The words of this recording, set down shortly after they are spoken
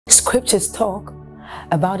Scriptures talk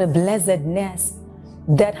about a blessedness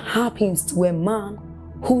that happens to a man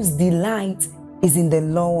whose delight is in the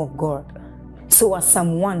law of God. So as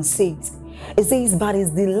Psalm 1 says, it says, but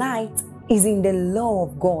his delight is in the law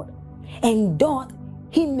of God, and doth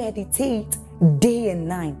he meditate day and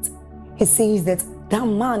night. He says that that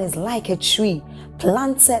man is like a tree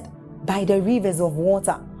planted by the rivers of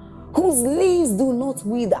water, whose leaves do not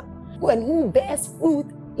wither, and who bears fruit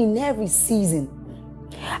in every season.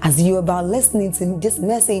 As you're about listening to this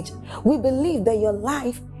message, we believe that your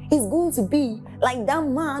life is going to be like that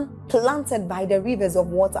man planted by the rivers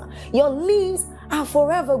of water. Your leaves are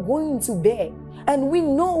forever going to bear. And we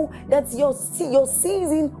know that your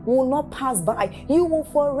season will not pass by. You will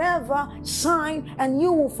forever shine and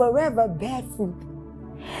you will forever bear fruit.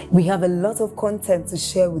 We have a lot of content to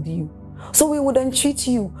share with you. So we would entreat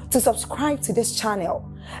you to subscribe to this channel,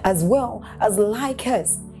 as well as like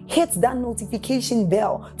us. Hit that notification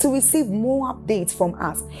bell to receive more updates from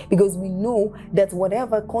us, because we know that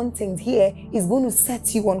whatever content here is going to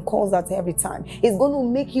set you on course at every time. It's going to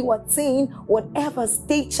make you attain whatever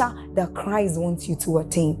stature that Christ wants you to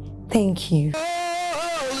attain. Thank you.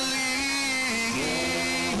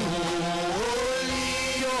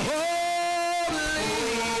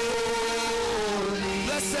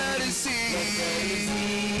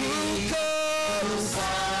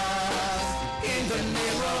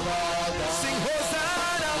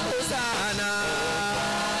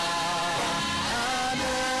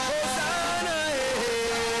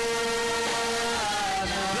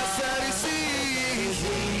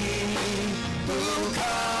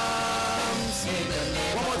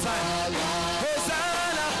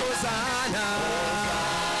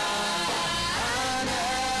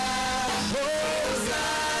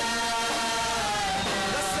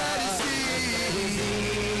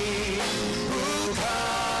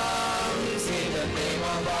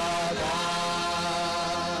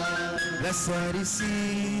 Blessed is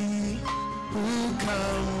he who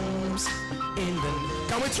comes in the name.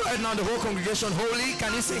 Can we try it now, the whole congregation? Holy,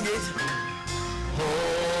 can you sing it? Holy,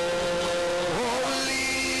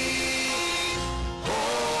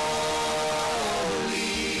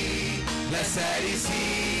 holy, blessed is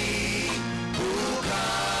he who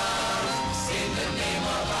comes in the name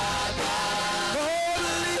of our God.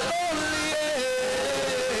 Holy, holy,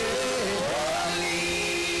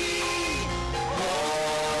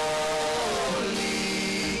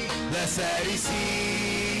 blessed is he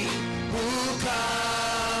who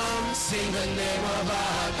comes in the name of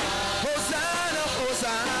our God. Hosanna,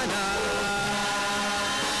 Hosanna,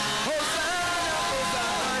 Hosanna,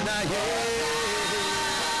 Hosanna, yeah.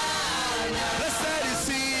 Blessed is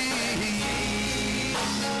he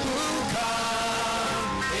who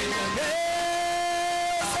comes in the name.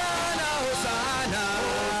 Hosanna, Hosanna,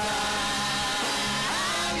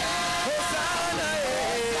 Hosanna,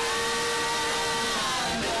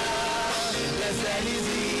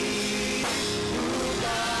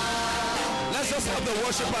 let's just help the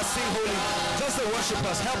worshipers sing holy. Just the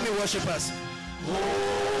worshipers, help me worship us. Holy,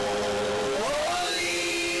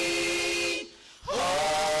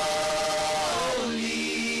 holy,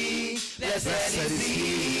 blessed is he.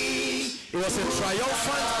 It was a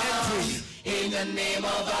triumphant entry in the name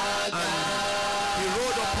of our God. He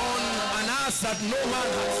rode upon an ass that no man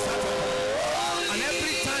had sat upon. And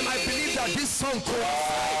every time I believe that this song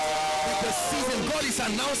coincides with the season, God is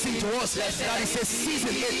announcing to us that it's a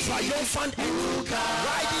season, a triumphant entry,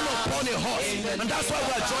 riding upon a horse. And that's why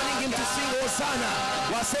we're joining him to sing Hosanna.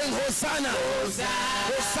 We're saying Hosanna,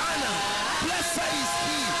 Hosanna. Blessed is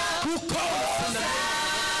he who comes in the name.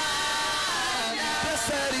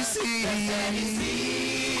 Blessed is he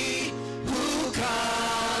who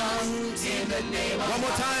comes in the name of. One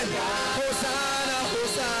more time. Hosanna,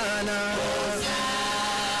 Hosanna.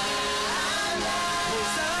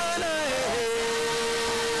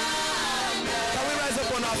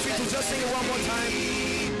 Just sing it one more time.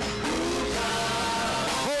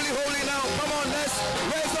 Holy, holy now. Come on, let's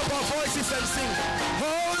raise up our voices and sing.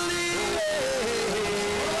 Holy,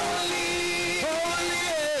 holy, holy,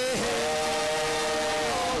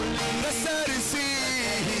 holy. Blessed is he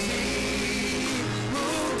who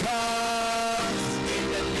comes in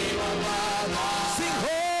the name of our Lord. Sing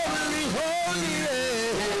holy, holy,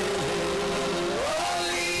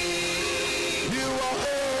 holy. You are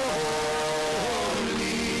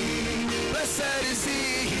blessed is he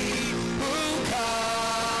who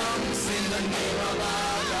comes in the name of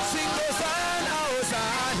our God. Sing Hosanna,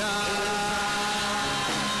 Hosanna,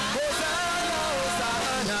 Hosanna,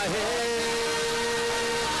 Hosanna, hey.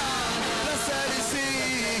 Blessed is he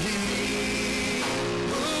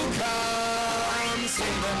who comes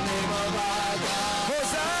in the name of our God.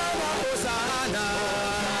 Hosanna,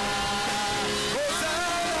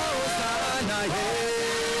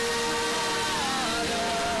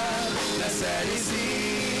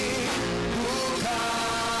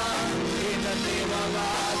 of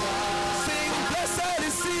our God. Sing, blessed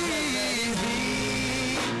is he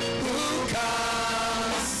who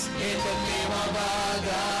comes in the name of our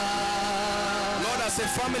God. Lord, as a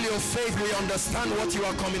family of faith, we understand what you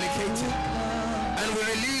are communicating, and we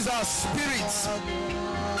release our spirits.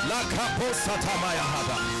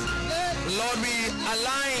 Lord, we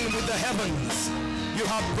align with the heavens. You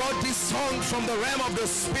have brought this song from the realm of the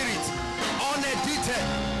spirit, unedited,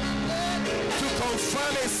 to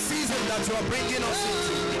confirm a season that you are bringing us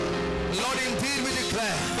into. Lord, indeed we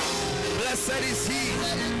declare, blessed is he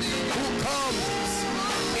who comes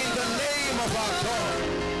in the name of our God.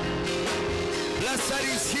 Blessed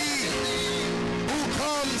is he who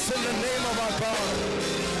comes in the name of our God.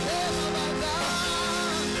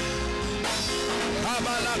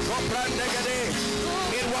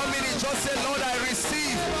 In 1 minute, just say, Lord, I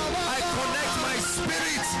receive, I connect my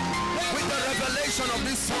spirit with the revelation of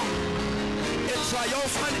this song. A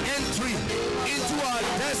triumphant entry into our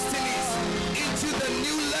destinies, into the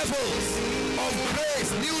new levels of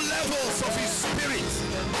grace, new levels of his spirit.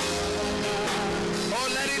 Oh,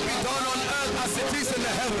 let it be done on earth as it is in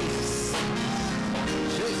the heavens.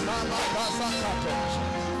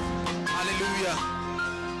 Hallelujah.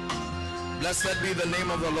 Blessed be the name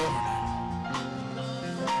of the Lord.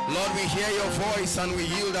 Lord, we hear your voice and we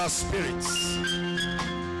yield our spirits.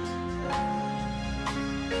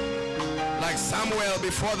 Like Samuel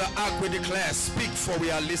before the ark, we declare, speak, for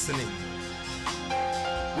we are listening.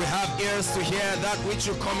 We have ears to hear that which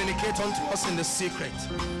you communicate unto us in the secret.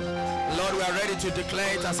 Lord, we are ready to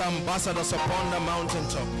declare it as ambassadors upon the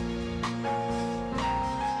mountaintop.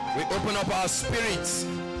 We open up our spirits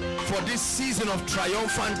for this season of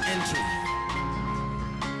triumphant entry.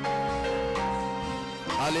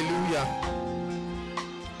 Hallelujah.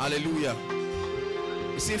 Hallelujah.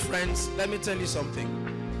 You see, friends, let me tell you something.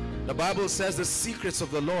 The Bible says the secrets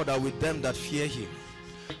of the Lord are with them that fear him,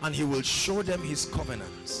 and he will show them his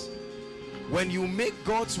covenants. When you make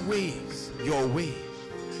God's ways your way,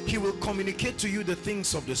 he will communicate to you the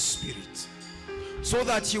things of the spirit, so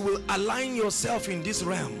that you will align yourself in this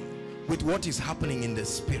realm with what is happening in the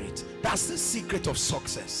spirit. That's the secret of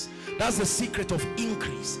success. That's the secret of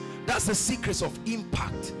increase. That's the secret of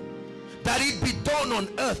impact. That it be done on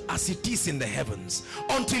earth as it is in the heavens.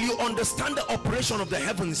 Until you understand the operation of the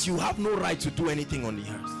heavens, you have no right to do anything on the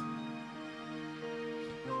earth.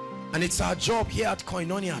 And it's our job here at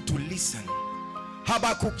Koinonia to listen.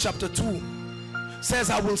 Habakkuk chapter 2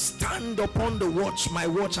 says, I will stand upon the watch, my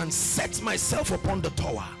watch, and set myself upon the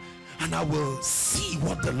tower, and I will see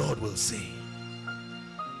what the Lord will say.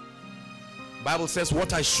 Bible says,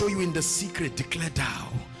 what I show you in the secret, declare thou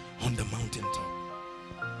on the mountaintop.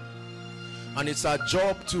 And it's our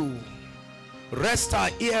job to rest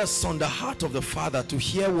our ears on the heart of the Father to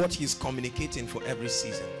hear what he's communicating for every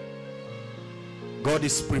season. God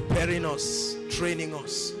is preparing us, training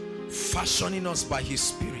us, fashioning us by his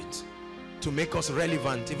spirit to make us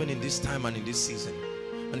relevant even in this time and in this season.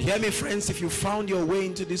 And hear me, friends, if you found your way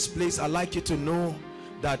into this place, I'd like you to know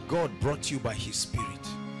that God brought you by his spirit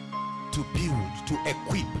to build, to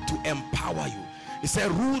equip, to empower you. He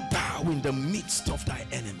said, rule thou in the midst of thy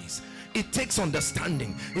enemies. It takes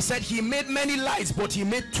understanding. He said he made many lights, but he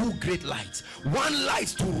made two great lights. One light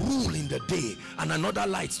to rule in the day, and another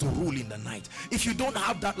light to rule in the night. If you don't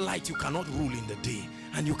have that light, you cannot rule in the day,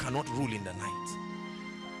 and you cannot rule in the night.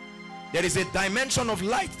 There is a dimension of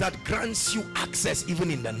light that grants you access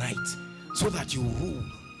even in the night, so that you rule.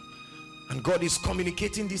 And God is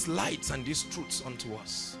communicating these lights and these truths unto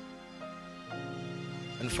us.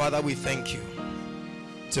 And Father, we thank you.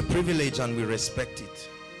 It's a privilege and we respect it.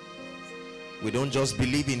 We don't just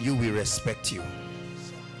believe in you, we respect you.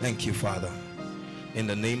 Thank you, Father. In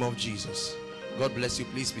the name of Jesus. God bless you.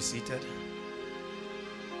 Please be seated.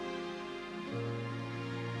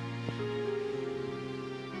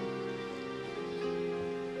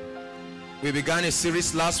 We began a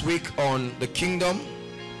series last week on the kingdom.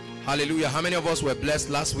 Hallelujah. How many of us were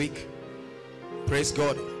blessed last week? Praise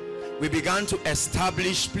God. We began to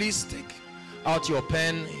establish. Please take out your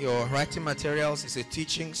pen, your writing materials. It's a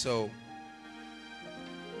teaching, so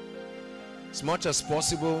as much as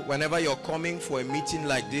possible, whenever you're coming for a meeting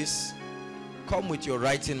like this, come with your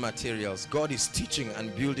writing materials. God is teaching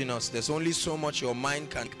and building us. There's only so much your mind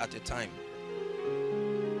can at a time.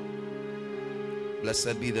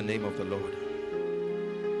 Blessed be the name of the Lord.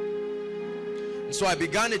 And so I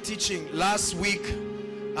began a teaching last week,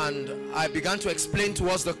 and I began to explain to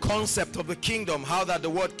us the concept of the kingdom, how that the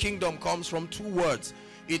word kingdom comes from two words.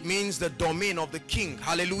 It means the domain of the king.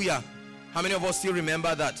 Hallelujah. How many of us still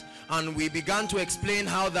remember that? And we began to explain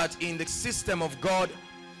how that in the system of God,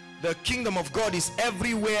 the kingdom of God is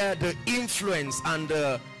everywhere the influence and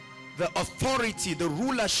the authority, the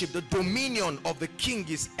rulership, the dominion of the king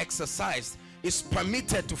is exercised, is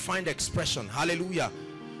permitted to find expression. Hallelujah.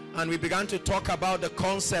 And we began to talk about the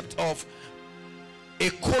concept of a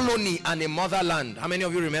colony and a motherland. How many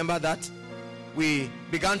of you remember that? We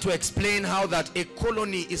began to explain how that a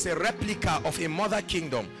colony is a replica of a mother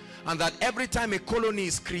kingdom, and that every time a colony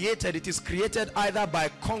is created, it is created either by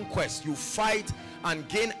conquest. You fight and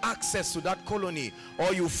gain access to that colony,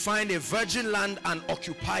 or you find a virgin land and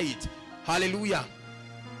occupy it. Hallelujah.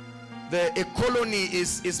 A colony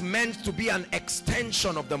is meant to be an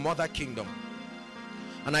extension of the mother kingdom.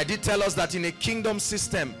 And I did tell us that in a kingdom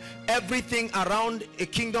system, everything around a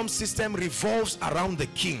kingdom system revolves around the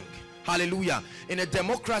king. Hallelujah. In a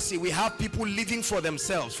democracy, we have people living for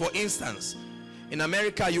themselves. For instance, in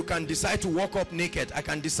America, you can decide to walk up naked. I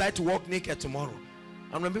can decide to walk naked tomorrow.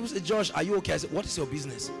 And when people say, Josh, are you okay? I say, what is your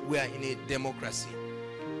business? We are in a democracy.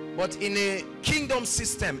 But in a kingdom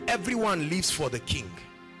system, everyone lives for the king.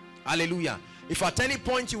 Hallelujah. If at any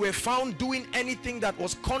point you were found doing anything that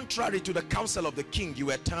was contrary to the counsel of the king, you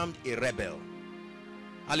were termed a rebel.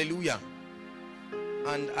 Hallelujah.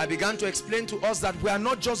 And I began to explain to us that we are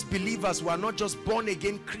not just believers, we are not just born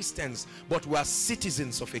again Christians, but we are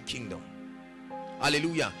citizens of a kingdom.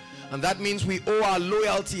 Hallelujah. And that means we owe our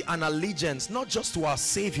loyalty and allegiance not just to our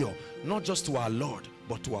Savior, not just to our Lord,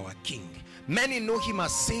 but to our King. Many know him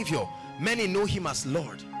as Savior, many know him as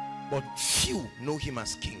Lord, but few know him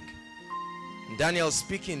as King. Daniel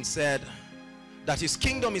speaking said that his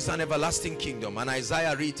kingdom is an everlasting kingdom, and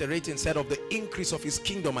Isaiah reiterating said of the increase of his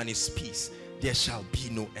kingdom and his peace there shall be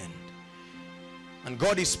no end. And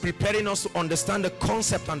God is preparing us to understand the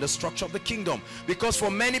concept and the structure of the kingdom, because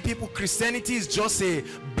for many people Christianity is just a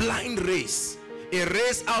blind race, a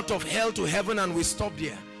race out of hell to heaven, and we stop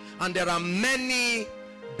there. And there are many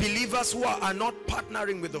believers who are not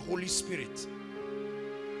partnering with the Holy Spirit.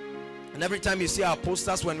 And every time you see our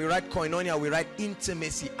posters, when we write koinonia, we write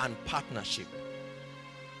intimacy and partnership.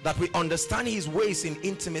 That we understand his ways in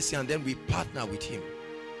intimacy and then we partner with him.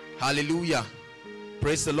 Hallelujah.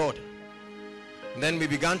 Praise the Lord. And then we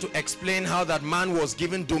began to explain how that man was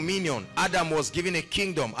given dominion. Adam was given a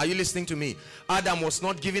kingdom. Are you listening to me? Adam was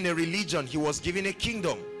not given a religion, he was given a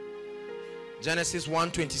kingdom. Genesis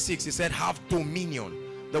 1:26, he said have dominion.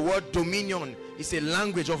 The word dominion is a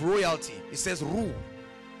language of royalty. It says rule.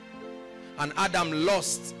 And Adam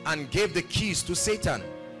lost and gave the keys to Satan.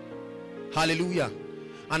 Hallelujah.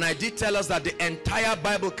 And I did tell us that the entire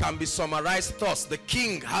Bible can be summarized thus: the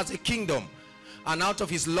king has a kingdom, and out of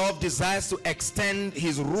his love desires to extend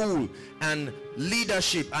his rule and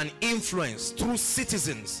leadership and influence through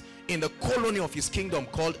citizens in the colony of his kingdom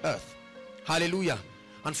called earth. Hallelujah.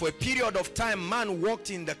 And for a period of time, man walked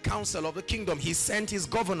in the council of the kingdom. He sent his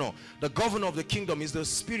governor. The governor of the kingdom is the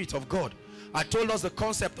Spirit of God. I told us the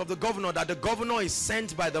concept of the governor, that the governor is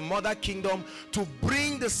sent by the mother kingdom to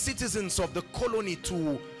bring the citizens of the colony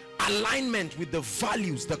to alignment with the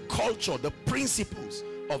values, the culture, the principles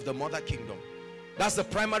of the mother kingdom. That's the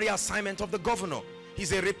primary assignment of the governor.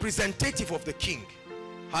 He's a representative of the king.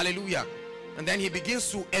 Hallelujah. And then he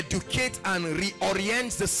begins to educate and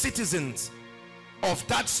reorient the citizens of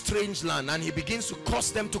that strange land, and he begins to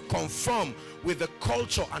cause them to conform with the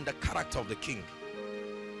culture and the character of the king.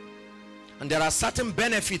 And there are certain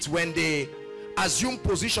benefits when they assume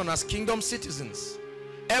position as kingdom citizens.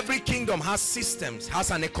 Every kingdom has systems, has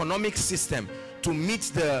an economic system to meet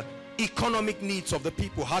the economic needs of the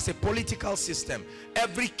people, has a political system.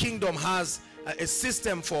 Every kingdom has a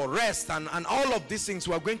system for rest, and all of these things.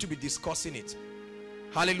 We are going to be discussing it.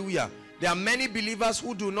 Hallelujah. There are many believers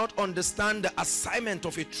who do not understand the assignment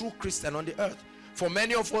of a true Christian on the earth. For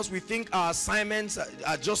many of us, we think our assignments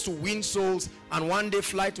are just to win souls and one day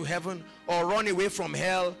fly to heaven, or run away from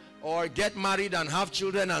hell, or get married and have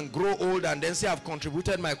children and grow old and then say, I've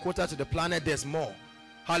contributed my quota to the planet, there's more.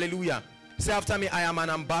 Hallelujah. Say after me, I am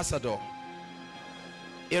an ambassador,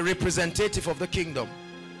 a representative of the kingdom.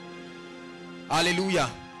 Hallelujah.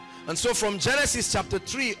 And so from Genesis chapter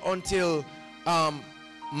 3 until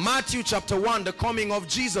Matthew chapter 1, the coming of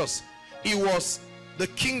Jesus, it was the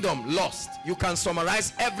kingdom lost. You can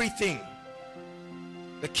summarize everything.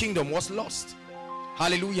 The kingdom was lost.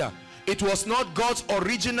 Hallelujah. It was not God's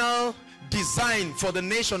original design for the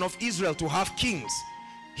nation of Israel to have kings.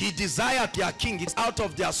 He desired their king. It's out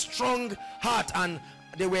of their strong heart, and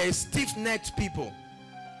they were a stiff-necked people.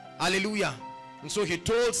 Hallelujah. And so he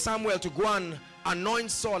told Samuel to go and anoint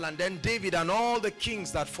Saul, and then David and all the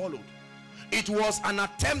kings that followed. It was an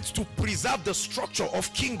attempt to preserve the structure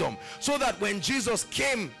of kingdom, so that when Jesus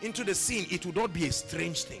came into the scene, it would not be a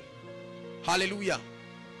strange thing. Hallelujah.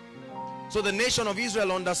 So the nation of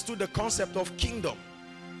Israel understood the concept of kingdom.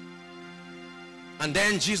 And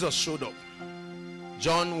then Jesus showed up.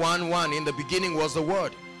 John 1:1, in the beginning was the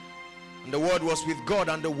Word, and the Word was with God,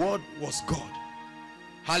 and the Word was God.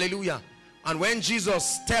 Hallelujah. And when Jesus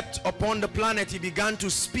stepped upon the planet, he began to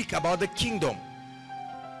speak about the kingdom.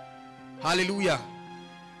 Hallelujah.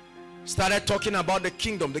 Started talking about the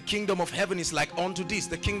kingdom. The kingdom of heaven is like unto this.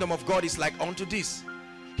 The kingdom of God is like unto this.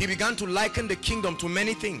 He began to liken the kingdom to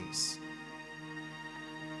many things.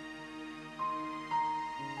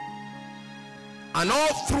 And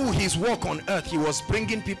all through his work on earth, he was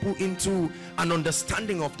bringing people into an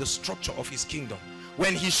understanding of the structure of his kingdom.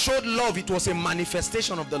 When he showed love, it was a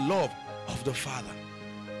manifestation of the love of the Father.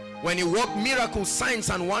 When he worked miracles, signs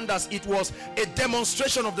and wonders, it was a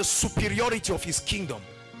demonstration of the superiority of his kingdom.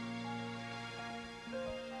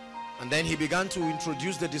 And then he began to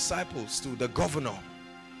introduce the disciples to the governor.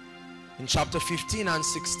 In chapter 15 and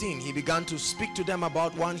 16, he began to speak to them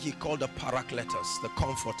about one he called the Paracletus, the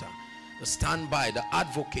comforter, the standby, the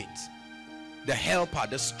advocate, the helper,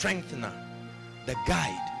 the strengthener, the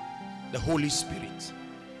guide, the Holy Spirit.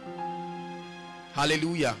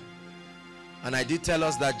 Hallelujah. And I did tell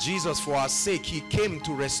us that Jesus, for our sake, he came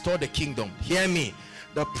to restore the kingdom. Hear me.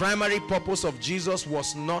 The primary purpose of Jesus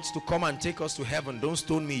was not to come and take us to heaven. Don't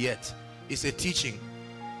stone me yet. It's a teaching.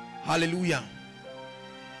 Hallelujah.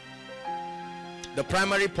 The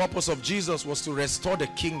primary purpose of Jesus was to restore the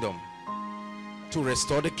kingdom. To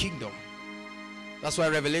restore the kingdom. That's why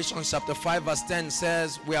Revelation chapter 5 verse 10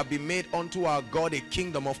 says, we have been made unto our God a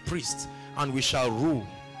kingdom of priests, and we shall rule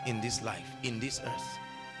in this life, in this earth.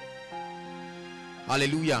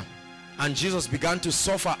 Hallelujah. And Jesus began to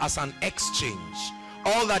suffer as an exchange.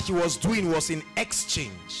 All that he was doing was in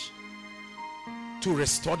exchange to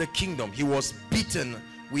restore the kingdom. He was beaten.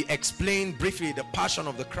 We explained briefly the passion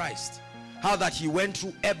of the Christ, how that he went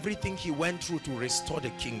through everything he went through to restore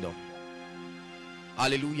the kingdom.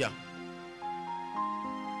 Hallelujah.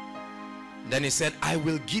 Then he said, I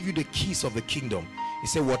will give you the keys of the kingdom. He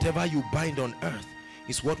said, whatever you bind on earth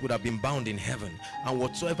is what would have been bound in heaven, and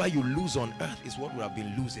whatsoever you lose on earth is what would have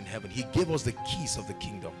been loose in heaven. He gave us the keys of the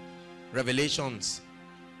kingdom. Revelations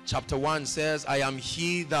chapter 1 says, I am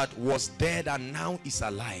he that was dead and now is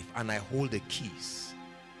alive, and I hold the keys.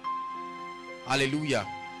 Hallelujah.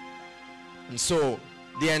 And so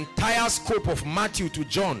the entire scope of Matthew to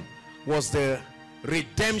John was the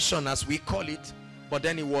redemption, as we call it, but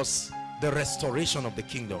then it was the restoration of the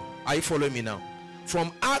kingdom. Are you following me now?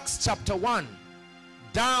 From Acts chapter 1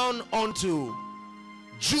 down onto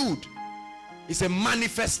Jude is a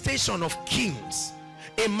manifestation of kings,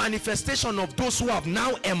 a manifestation of those who have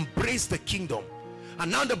now embraced the kingdom.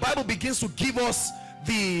 And now the Bible begins to give us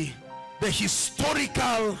the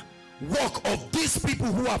historical work of these people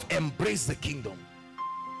who have embraced the kingdom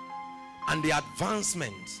and the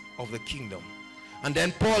advancement of the kingdom. And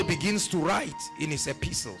then Paul begins to write in his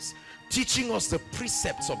epistles, teaching us the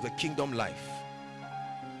precepts of the kingdom life.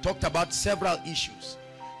 Talked about several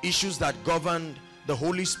issues that governed the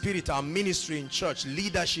Holy Spirit, our ministry in church,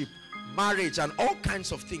 leadership, marriage, and all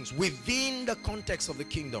kinds of things within the context of the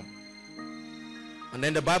kingdom. And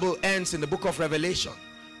then the Bible ends in the book of Revelation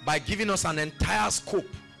by giving us an entire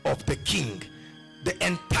scope of the king. The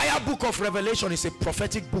entire book of Revelation is a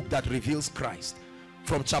prophetic book that reveals Christ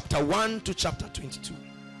from chapter 1 to chapter 22.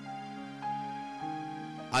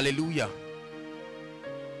 Hallelujah.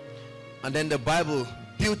 And then the Bible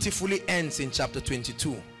beautifully ends in chapter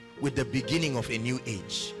 22 with the beginning of a new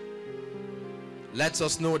age. Lets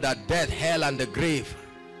us know that death, hell, and the grave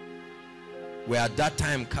were at that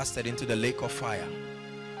time casted into the lake of fire.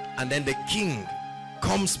 And then the king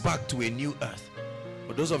comes back to a new earth.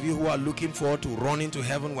 For those of you who are looking forward to running to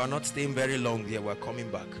heaven, we're not staying very long there. We're coming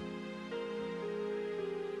back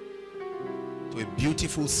to a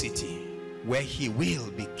beautiful city where he will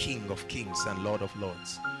be King of kings and Lord of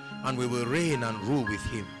lords, and we will reign and rule with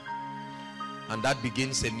him. And that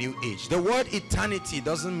begins a new age. The word eternity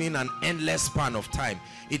doesn't mean an endless span of time.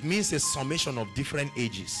 It means a summation of different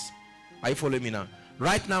ages. Are you following me now?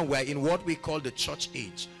 Right now we're in what we call the church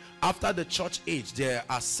age. After the church age, there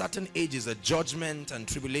are certain ages, a judgment and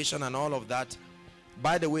tribulation and all of that.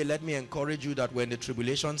 By the way, let me encourage you that when the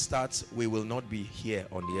tribulation starts, we will not be here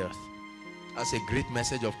on the earth. That's a great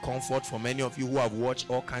message of comfort for many of you who have watched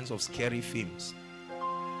all kinds of scary films.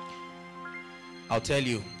 I'll tell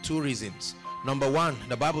you two reasons. Number one,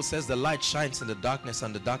 the Bible says the light shines in the darkness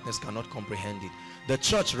and the darkness cannot comprehend it. The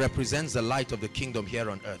church represents the light of the kingdom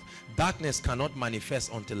here on earth. Darkness cannot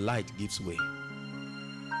manifest until light gives way.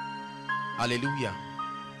 Hallelujah.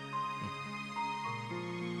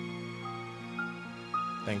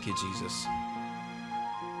 Thank you, Jesus.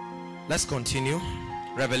 Let's continue.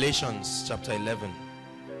 Revelations chapter 11.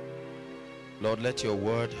 Lord, let your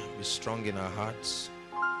word be strong in our hearts.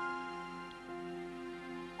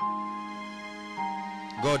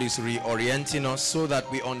 God is reorienting us so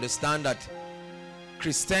that we understand that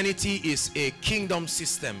Christianity is a kingdom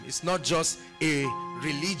system. It's not just a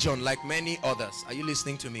religion like many others. Are you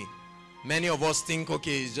listening to me? Many of us think,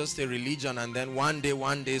 okay, it's just a religion, and then one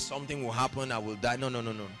day something will happen, I will die. No.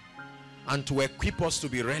 And to equip us to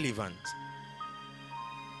be relevant.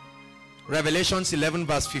 Revelations 11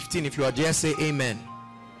 verse 15. If you are there, say amen.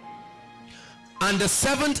 And the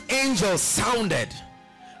seventh angel sounded,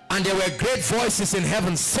 and there were great voices in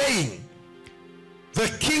heaven saying, the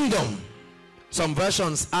kingdom, some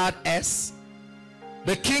versions add S,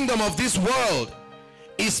 the kingdom of this world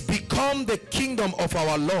is become the kingdom of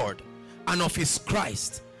our Lord and of his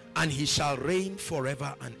Christ, and he shall reign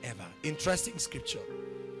forever and ever. Interesting scripture.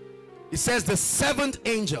 It says the seventh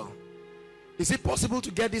angel. Is it possible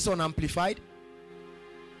to get this on amplified?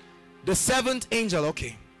 The seventh angel,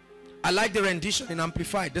 okay. I like the rendition in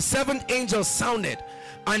amplified. The seventh angel sounded,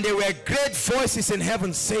 and there were great voices in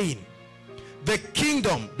heaven saying, the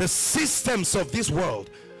kingdom, the systems of this world.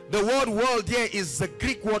 The word world here is the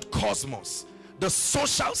Greek word cosmos, the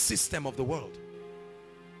social system of the world.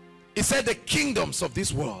 It said the kingdoms of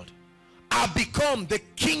this world are become the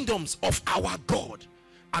kingdoms of our God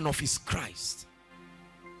and of his Christ,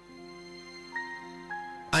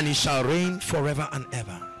 and he shall reign forever and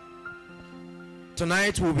ever.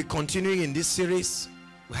 Tonight we'll be continuing in this series.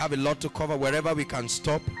 We have a lot to cover. Wherever we can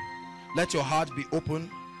stop, let your heart be open.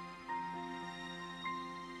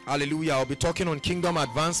 Hallelujah. I'll be talking on kingdom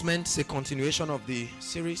advancement. It's a continuation of the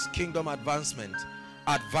series, kingdom advancement,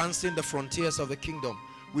 advancing the frontiers of the kingdom.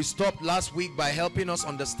 We stopped last week by helping us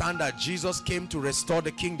understand that Jesus came to restore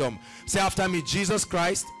the kingdom. Say after me, Jesus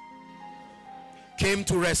Christ came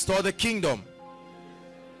to restore the kingdom,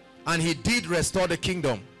 and he did restore the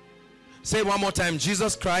kingdom. Say one more time,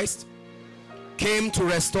 Jesus Christ came to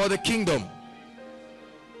restore the kingdom.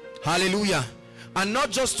 Hallelujah. And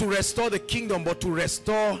not just to restore the kingdom, but to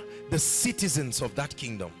restore the citizens of that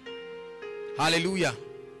kingdom. Hallelujah.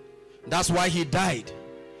 That's why he died.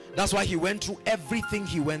 That's why he went through everything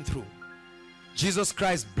he went through. Jesus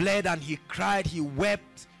Christ bled and he cried, he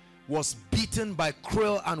wept, was beaten by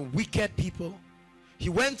cruel and wicked people. He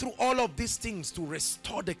went through all of these things to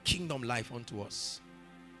restore the kingdom life unto us.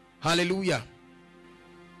 Hallelujah.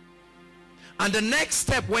 And the next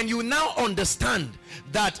step, when you now understand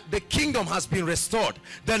that the kingdom has been restored,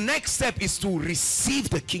 the next step is to receive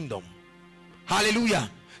the kingdom.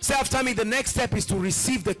 Hallelujah. Say after me, the next step is to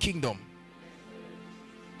receive the kingdom.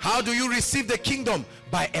 How do you receive the kingdom?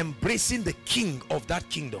 By embracing the king of that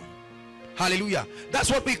kingdom. Hallelujah. That's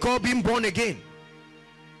what we call being born again.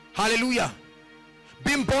 Hallelujah.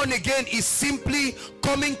 Being born again is simply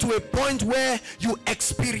coming to a point where you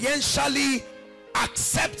experientially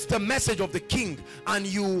accept the message of the king, and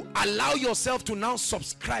you allow yourself to now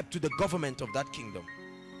subscribe to the government of that kingdom.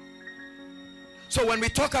 So when we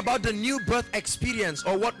talk about the new birth experience,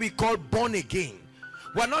 or what we call born again,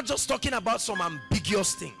 we're not just talking about some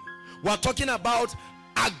ambiguous thing. We're talking about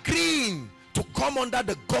agreeing to come under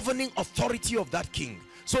the governing authority of that king,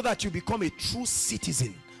 so that you become a true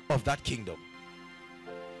citizen of that kingdom.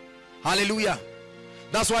 Hallelujah.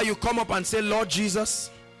 That's why you come up and say, Lord Jesus,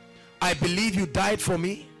 I believe you died for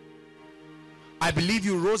me. I believe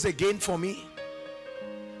you rose again for me.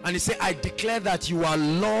 And you say, I declare that you are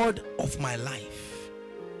Lord of my life.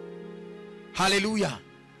 Hallelujah.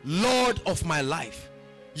 Lord of my life.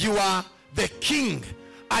 You are the king.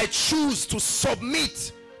 I choose to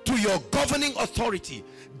submit to your governing authority,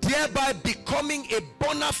 thereby becoming a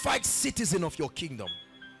bona fide citizen of your kingdom.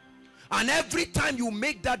 And every time you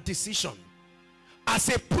make that decision, as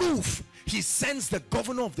a proof, he sends the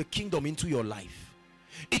governor of the kingdom into your life.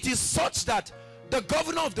 It is such that the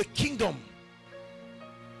governor of the kingdom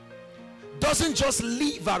doesn't just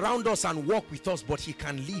live around us and walk with us, but he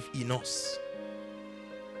can live in us.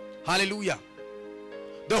 Hallelujah.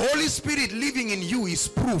 The Holy Spirit living in you is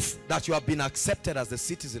proof that you have been accepted as the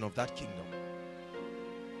citizen of that kingdom.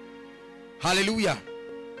 Hallelujah.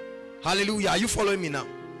 Hallelujah. Are you following me now?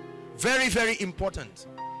 Very, very important.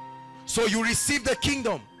 So you receive the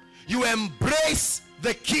kingdom. You embrace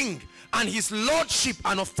the king and his lordship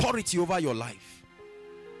and authority over your life.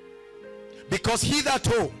 Because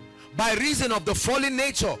hitherto, by reason of the fallen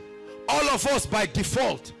nature, all of us by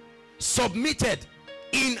default submitted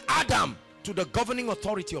in Adam to the governing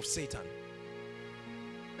authority of Satan.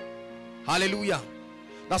 Hallelujah.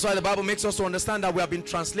 That's why the Bible makes us to understand that we have been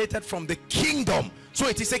translated from the kingdom. So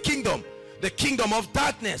it is a kingdom. the kingdom of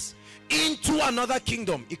darkness into another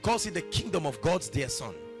kingdom. He calls it the kingdom of God's dear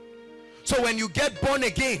son. So when you get born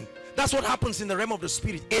again, that's what happens in the realm of the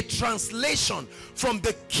spirit. A translation from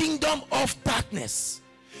the kingdom of darkness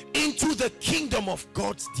into the kingdom of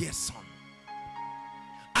God's dear son.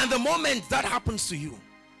 And the moment that happens to you,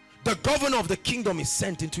 the governor of the kingdom is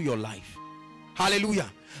sent into your life.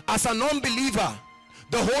 Hallelujah. As an unbeliever,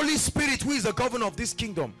 the Holy Spirit, who is the governor of this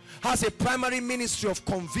kingdom, has a primary ministry of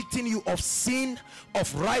convicting you of sin,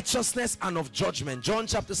 of righteousness, and of judgment. John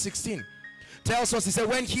chapter 16 tells us, he said,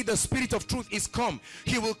 when he, the Spirit of truth, is come,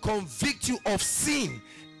 he will convict you of sin,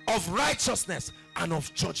 of righteousness, and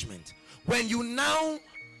of judgment. When you now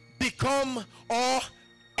become or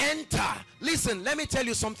enter, listen, let me tell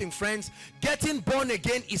you something, friends. Getting born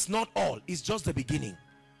again is not all, it's just the beginning.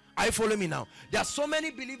 Are you following me now? There are so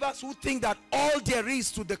many believers who think that all there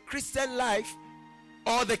is to the Christian life,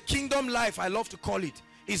 or the kingdom life, I love to call it,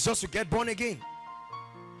 is just to get born again.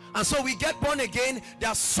 And so we get born again. There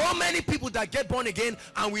are so many people that get born again,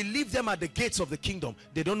 and we leave them at the gates of the kingdom.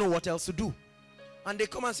 They don't know what else to do. And they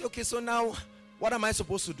come and say, okay, so now what am I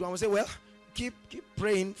supposed to do? And we say, well, keep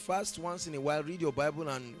praying, fast once in a while, read your Bible,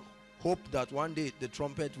 and hope that one day the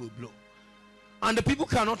trumpet will blow. And the people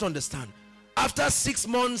cannot understand. After 6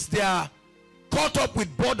 months, they are caught up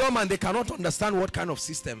with boredom, and they cannot understand what kind of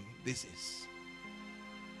system this is.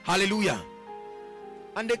 Hallelujah.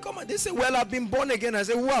 And they come and they say, well, I've been born again. I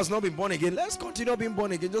say, who has not been born again? Let's continue being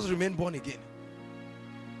born again. Just remain born again.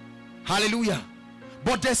 Hallelujah.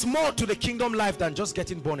 But there's more to the kingdom life than just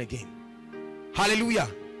getting born again. Hallelujah.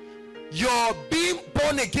 Your being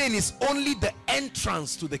born again is only the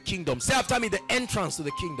entrance to the kingdom. Say after me, the entrance to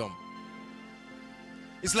the kingdom.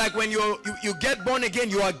 It's like when you get born again,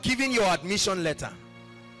 you are given your admission letter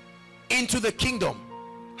into the kingdom.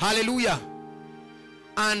 Hallelujah.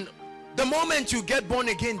 And the moment you get born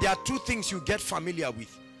again, there are two things you get familiar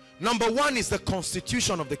with. Number one is the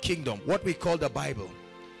constitution of the kingdom, what we call the Bible.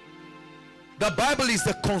 The Bible is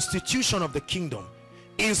the constitution of the kingdom,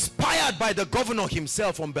 inspired by the governor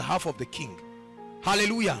himself on behalf of the king.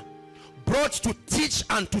 Hallelujah. Brought to teach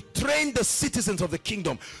and to train the citizens of the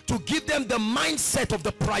kingdom, to give them the mindset of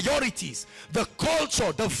the priorities, the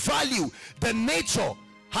culture, the value, the nature.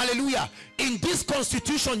 Hallelujah. In this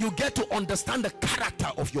constitution, you get to understand the character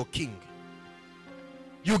of your king.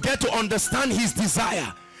 You get to understand his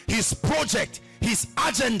desire, his project, his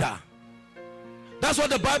agenda. That's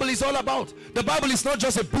what the Bible is all about. The Bible is not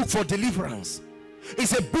just a book for deliverance.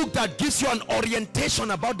 It's a book that gives you an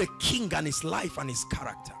orientation about the king and his life and his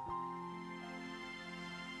character.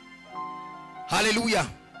 Hallelujah.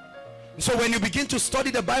 So when you begin to study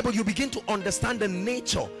the Bible, you begin to understand the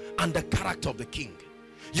nature and the character of the king.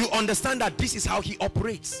 You understand that this is how he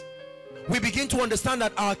operates. We begin to understand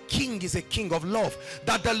that our king is a king of love,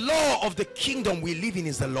 that the law of the kingdom we live in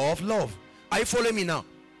is the law of love. Are you following me now?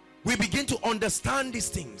 We begin to understand these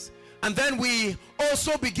things, and then we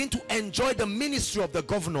also begin to enjoy the ministry of the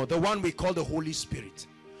governor, the one we call the Holy Spirit.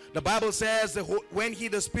 The Bible says that when he,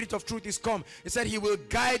 the Spirit of truth, is come, it said he will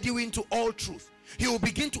guide you into all truth. He will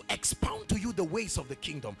begin to expound to you the ways of the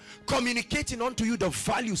kingdom, communicating unto you the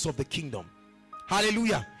values of the kingdom.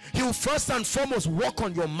 Hallelujah. He will first and foremost work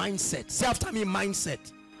on your mindset. Say after me,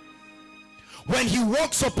 mindset. When he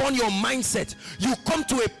works upon your mindset, you come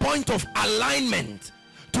to a point of alignment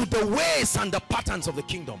to the ways and the patterns of the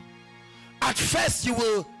kingdom. At first, you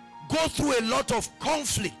will go through a lot of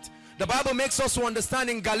conflict. The Bible makes us to understand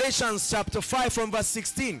in Galatians chapter 5 from verse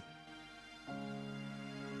 16.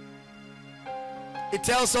 It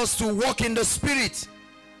tells us to walk in the spirit,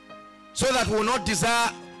 so that we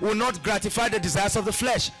will not gratify the desires of the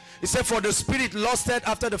flesh. It said, for the spirit lusted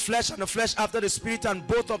after the flesh, and the flesh after the spirit, and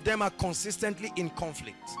both of them are consistently in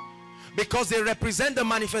conflict, because they represent the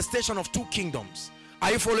manifestation of two kingdoms.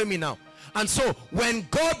 Are you following me now? And so when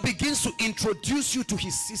God begins to introduce you to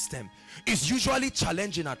his system, it's usually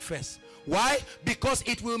challenging at first. Why? Because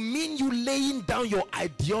it will mean you laying down your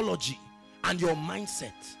ideology and your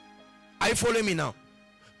mindset. Are you following me now?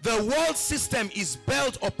 The world system is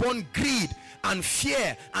built upon greed and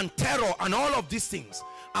fear and terror and all of these things.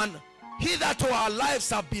 And hitherto our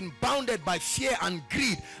lives have been bounded by fear and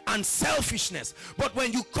greed and selfishness. But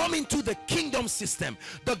when you come into the kingdom system,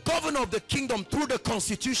 the governor of the kingdom through the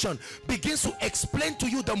constitution begins to explain to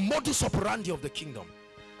you the modus operandi of the kingdom.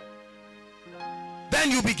 Then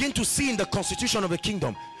you begin to see in the constitution of the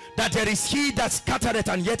kingdom that there is he that scattereth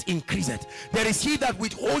and yet increaseth. There is he that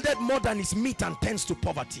withholdeth more than his meat and tends to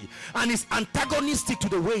poverty, and is antagonistic to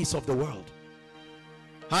the ways of the world.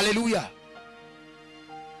 Hallelujah.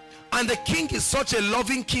 And the king is such a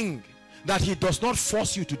loving king that he does not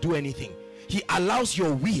force you to do anything. He allows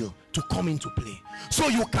your will to come into play. So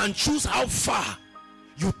you can choose how far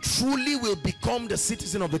you truly will become the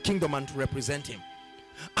citizen of the kingdom and to represent him.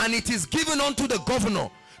 And it is given unto the governor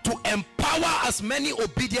to empower as many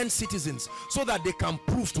obedient citizens so that they can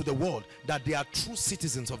prove to the world that they are true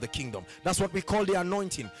citizens of the kingdom. That's what we call the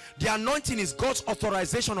anointing. The anointing is God's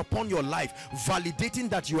authorization upon your life, validating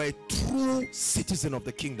that you are a true citizen of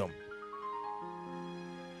the kingdom.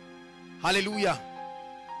 Hallelujah.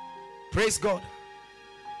 Praise God.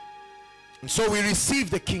 And so we receive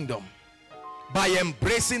the kingdom by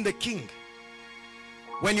embracing the king.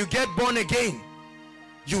 When you get born again,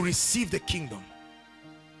 you receive the kingdom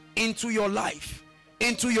into your life,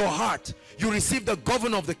 into your heart. You receive the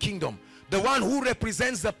governor of the kingdom, the one who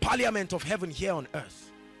represents the parliament of heaven here on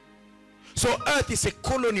earth. So earth is a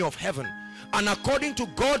colony of heaven, and according to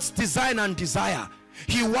God's design and desire,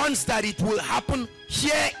 he wants that it will happen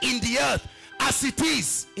here in the earth as it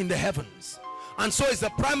is in the heavens. And so it's the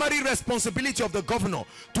primary responsibility of the governor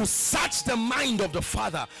to search the mind of the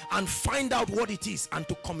Father and find out what it is and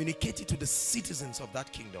to communicate it to the citizens of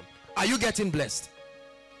that kingdom. Are you getting blessed?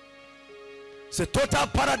 It's a total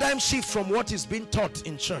paradigm shift from what is being taught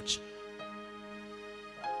in church.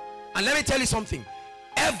 And let me tell you something.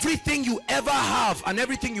 Everything you ever have and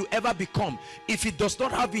everything you ever become, if it does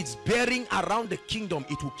not have its bearing around the kingdom,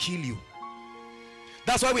 it will kill you.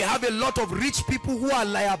 That's why we have a lot of rich people who are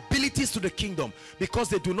liabilities to the kingdom, because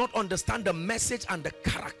they do not understand the message and the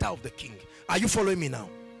character of the king. Are you following me now?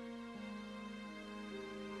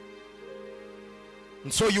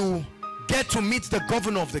 And so you get to meet the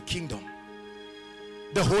governor of the kingdom,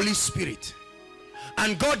 the Holy Spirit.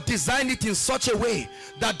 And God designed it in such a way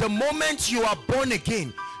that the moment you are born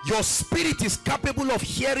again, your spirit is capable of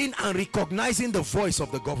hearing and recognizing the voice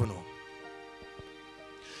of the governor.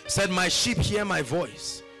 He said, my sheep hear my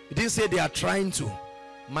voice. He didn't say they are trying to.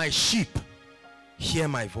 My sheep hear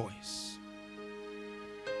my voice.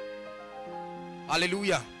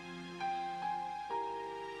 Hallelujah.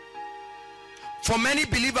 For many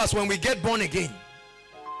believers, when we get born again,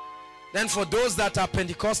 then for those that are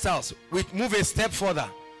Pentecostals, we move a step further.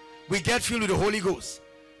 We get filled with the Holy Ghost.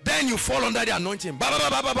 Then you fall under the anointing.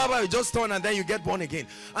 You just turn and then you get born again.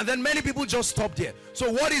 And then many people just stop there.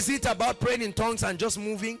 So what is it about praying in tongues and just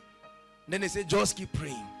moving? And then they say, just keep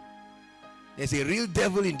praying. There's a real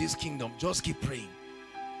devil in this kingdom. Just keep praying.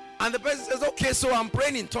 And the person says, okay, so I'm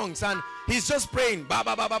praying in tongues. And he's just praying.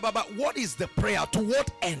 What is the prayer? To what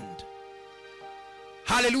end?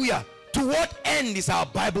 Hallelujah. To what end is our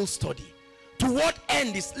Bible study? To what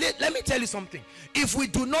end is, let me tell you something. If we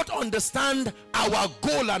do not understand our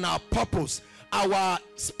goal and our purpose, our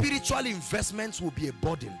spiritual investments will be a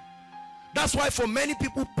burden. That's why for many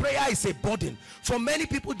people, prayer is a burden. For many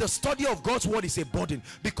people, the study of God's word is a burden,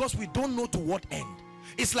 because we don't know to what end.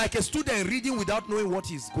 It's like a student reading without knowing what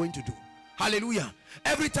he's going to do. Hallelujah.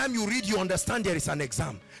 Every time you read, you understand there is an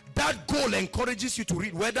exam. That goal encourages you to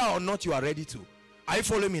read whether or not you are ready to. Are you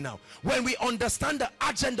following me now? When we understand the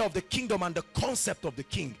agenda of the kingdom and the concept of the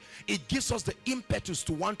king, it gives us the impetus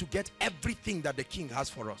to want to get everything that the king has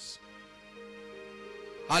for us.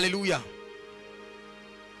 Hallelujah.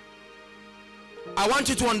 I want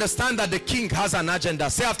you to understand that the king has an agenda.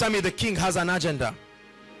 Say after me, the king has an agenda.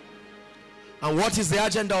 And what is the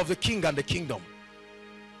agenda of the king and the kingdom?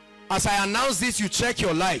 As I announce this, you check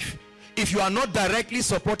your life. If you are not directly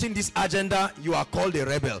supporting this agenda, you are called a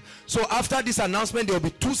rebel. So after this announcement, there will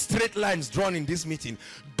be two straight lines drawn in this meeting.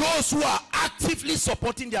 Those who are actively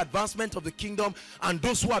supporting the advancement of the kingdom, and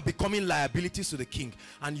those who are becoming liabilities to the king.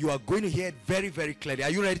 And you are going to hear it very, very clearly. Are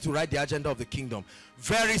you ready to write the agenda of the kingdom?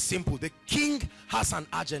 Very simple. The king has an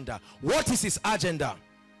agenda. What is his agenda?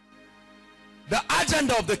 The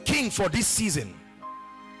agenda of the king for this season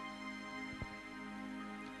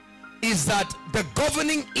is that the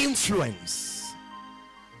governing influence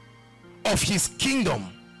of his kingdom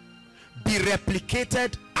be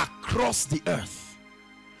replicated across the earth.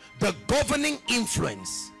 The governing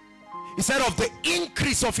influence, he said, of the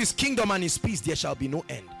increase of his kingdom and his peace there shall be no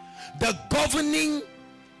end. The governing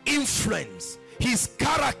influence, his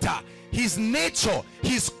character, his nature,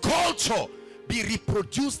 his culture be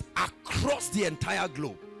reproduced across the entire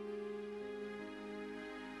globe.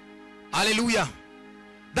 Hallelujah.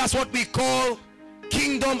 That's what we call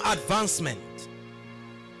kingdom advancement.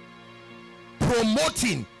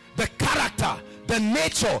 Promoting the character, the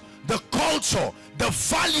nature, the culture, the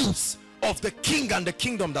values of the king and the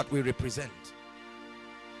kingdom that we represent.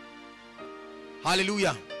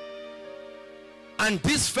 Hallelujah. And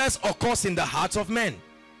this first occurs in the hearts of men.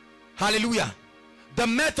 Hallelujah. The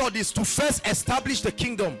method is to first establish the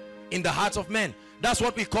kingdom in the hearts of men. That's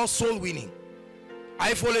what we call soul winning. Are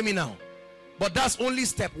you following me now? But that's only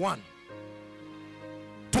step one.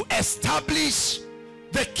 To establish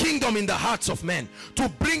the kingdom in the hearts of men, to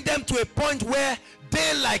bring them to a point where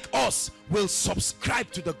they, like us, will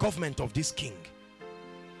subscribe to the government of this king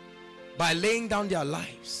by laying down their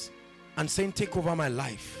lives and saying, take over my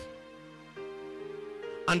life.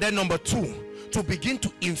 And then number two, to begin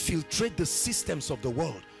to infiltrate the systems of the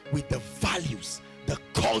world with the values, the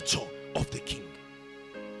culture of the king.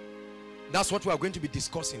 That's what we are going to be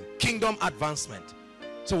discussing. Kingdom advancement.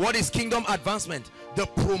 So what is kingdom advancement? The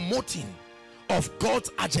promoting of God's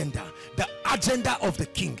agenda, the agenda of the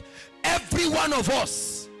king. Every one of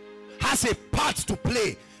us has a part to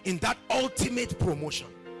play in that ultimate promotion.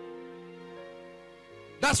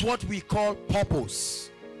 That's what we call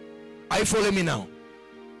purpose. Are you following me now?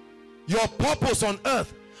 Your purpose on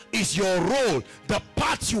earth is your role, the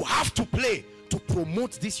part you have to play to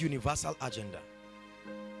promote this universal agenda.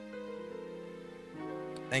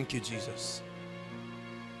 Thank you, Jesus.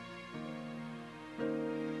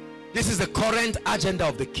 This is the current agenda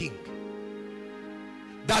of the king.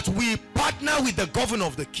 That we partner with the governor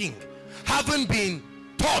of the king, having been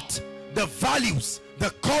taught the values,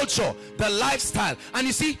 the culture, the lifestyle. And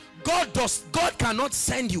you see, God cannot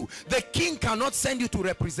send you, the king cannot send you to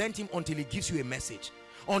represent him until he gives you a message,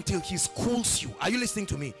 until he schools you. Are you listening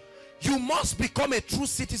to me? You must become a true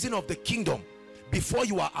citizen of the kingdom before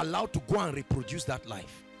you are allowed to go and reproduce that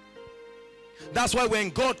life. That's why when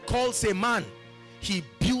God calls a man, he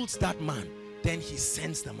builds that man, then he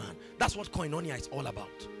sends the man. That's what koinonia is all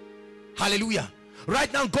about. Hallelujah.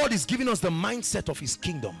 Right now God is giving us the mindset of his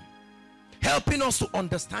kingdom, helping us to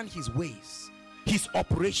understand his ways, his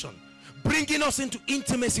operation, bringing us into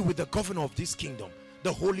intimacy with the governor of this kingdom,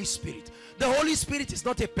 the Holy Spirit. The Holy Spirit is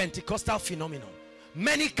not a Pentecostal phenomenon.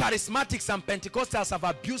 Many charismatics and Pentecostals have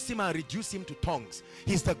abused him and reduced him to tongues.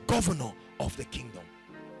 He's the governor of the kingdom.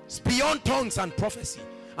 It's beyond tongues and prophecy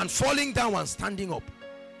and falling down and standing up.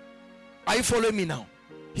 Are you following me now?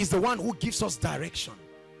 He's the one who gives us direction.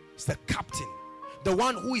 He's the captain, the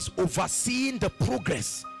one who is overseeing the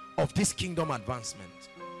progress of this kingdom advancement.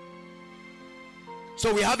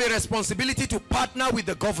 So we have a responsibility to partner with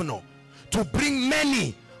the governor to bring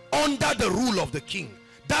many under the rule of the king.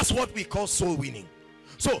 That's what we call soul winning.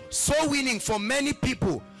 So soul winning for many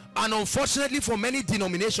people, and unfortunately for many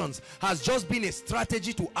denominations, has just been a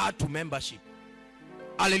strategy to add to membership.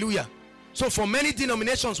 Hallelujah. So for many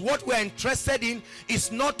denominations, what we're interested in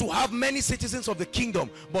is not to have many citizens of the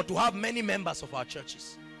kingdom, but to have many members of our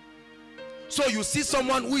churches. So you see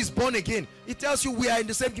someone who is born again, it tells you we are in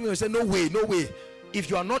the same kingdom. You say, no way, no way.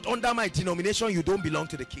 If you are not under my denomination, you don't belong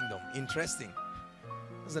to the kingdom. Interesting.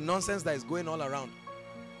 That's the nonsense that is going all around.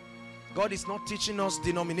 God is not teaching us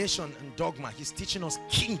denomination and dogma. He's teaching us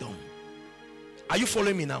kingdom. Are you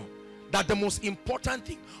following me now? That the most important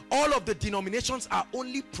thing, all of the denominations are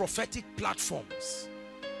only prophetic platforms.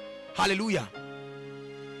 Hallelujah.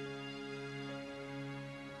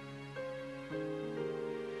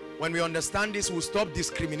 When we understand this, we'll stop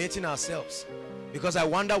discriminating ourselves. Because I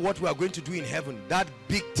wonder what we are going to do in heaven. That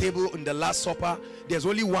big table in the Last Supper, there's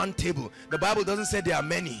only one table. The Bible doesn't say there are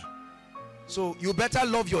many. So you better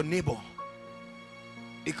love your neighbor.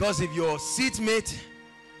 Because if your seatmate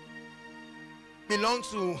belongs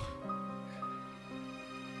to...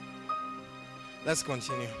 Let's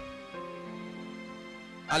continue.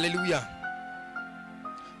 Hallelujah.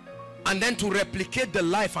 And then to replicate the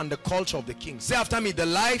life and the culture of the king. Say after me, the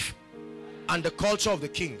life and the culture of the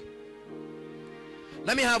king.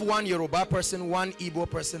 Let me have one Yoruba person, one Igbo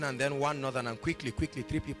person, and then one Northern. And quickly,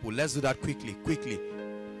 3 people. Let's do that quickly.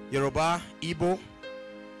 Yoruba, Igbo.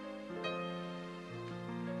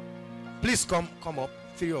 Please come up,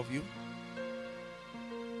 3 of you.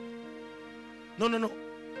 No.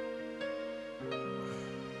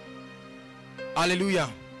 Hallelujah.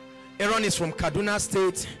 Aaron is from Kaduna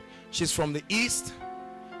State. She's from the east.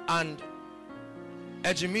 And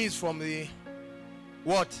Ejimi is from the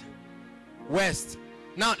what? West.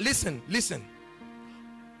 Now listen.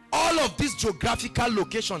 All of these geographical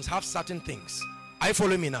locations have certain things. Are you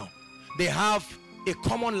following me now? They have a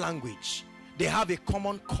common language. They have a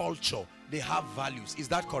common culture. They have values. Is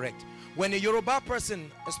that correct? When a Yoruba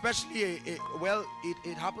person, especially well,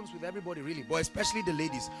 it happens with everybody really, but especially the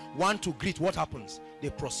ladies, want to greet, what happens? They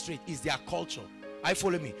prostrate. It's their culture. I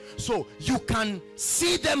follow me. So you can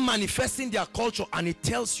see them manifesting their culture, and it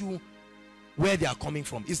tells you where they are coming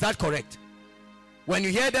from. Is that correct? When you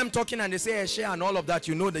hear them talking and they say Eshe and all of that,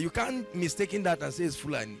 you know that you can't mistake that and say it's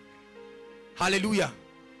Fulani. Hallelujah.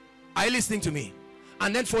 Are you listening to me?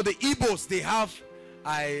 And then for the Igbos, they have,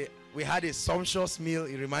 we had a sumptuous meal.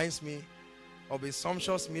 It reminds me of a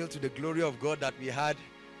sumptuous meal to the glory of God that we had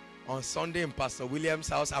on Sunday in Pastor William's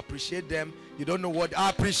house. Appreciate them. You don't know what. I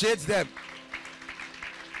appreciate them.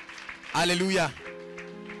 Hallelujah.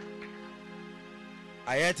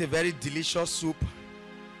 I ate a very delicious soup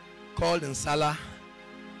called nsala.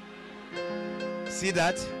 See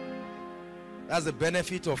that? That's the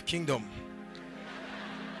benefit of kingdom.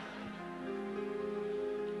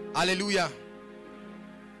 Hallelujah.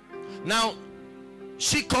 Now,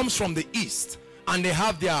 she comes from the east, and they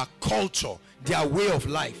have their culture, their way of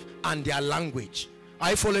life, and their language. Are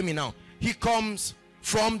you following me now? He comes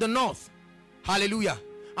from the north. Hallelujah.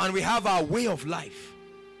 And we have our way of life.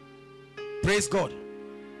 Praise God.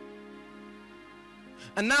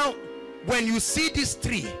 And now, when you see these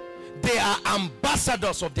three, they are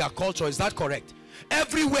ambassadors of their culture. Is that correct?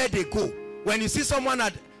 Everywhere they go, when you see someone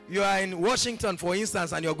at, you are in Washington, for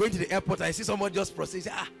instance, and you're going to the airport, and you see someone just proceed,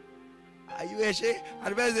 say, are you a sheikh?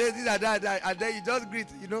 And then you just greet,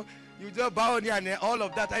 you know, you just bow on you and all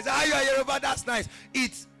of that. I say, you are Yoruba, that's nice.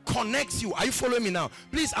 It connects you. Are you following me now?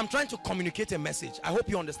 Please, I'm trying to communicate a message. I hope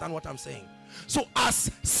you understand what I'm saying. So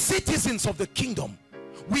as citizens of the kingdom,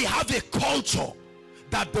 we have a culture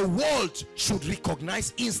that the world should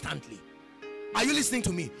recognize instantly. Are you listening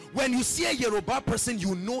to me? When you see a Yoruba person,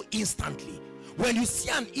 you know instantly. When you see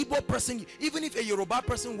an Igbo person, even if a Yoruba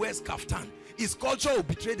person wears kaftan, his culture will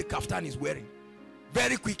betray the kaftan he's wearing.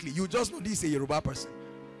 Very quickly, you just know this is a Yoruba person.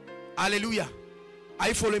 Hallelujah. Are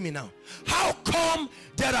you following me now? How come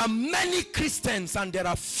there are many Christians and there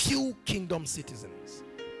are few kingdom citizens?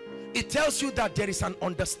 It tells you that there is an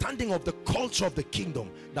understanding of the culture of the kingdom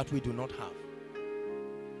that we do not have.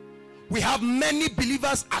 We have many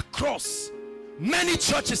believers across many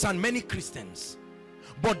churches and many Christians,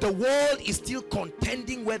 but the world is still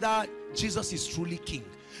contending whether Jesus is truly king.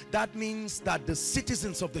 That means that the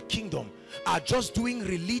citizens of the kingdom are just doing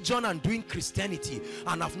religion and doing Christianity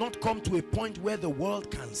and have not come to a point where the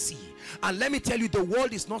world can see. And let me tell you, the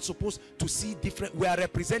world is not supposed to see different. We are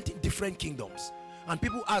representing different kingdoms. And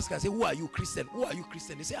people ask, I say, who are you, Christian? Who are you,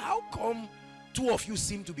 Christian? They say, how come two of you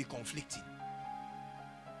seem to be conflicting?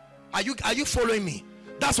 Are you following me?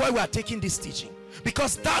 That's why we are taking this teaching,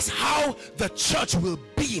 because that's how the church will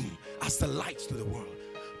beam as the light to the world.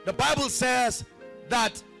 The Bible says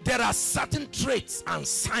that there are certain traits and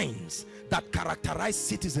signs that characterize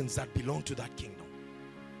citizens that belong to that kingdom.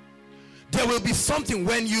 There will be something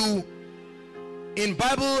when you, in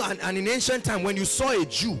Bible and in ancient time, when you saw a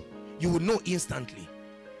Jew, you would know instantly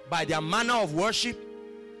by their manner of worship.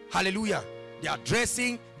 Hallelujah. Their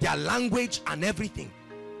dressing, their language, and everything.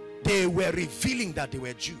 They were revealing that they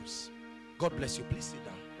were Jews. God bless you. Please sit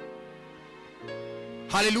down.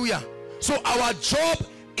 Hallelujah. So our job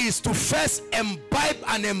is to first imbibe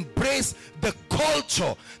and embrace the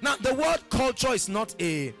culture. Now, the word culture is not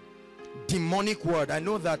a demonic word. I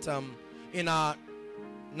know that in our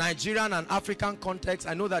Nigerian and African context,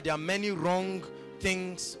 I know that there are many wrong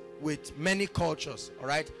things with many cultures. All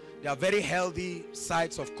right, there are very healthy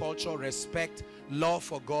sides of culture, respect, love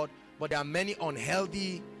for God, but there are many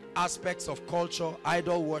unhealthy aspects of culture,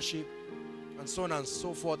 idol worship, and so on and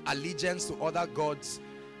so forth, allegiance to other gods,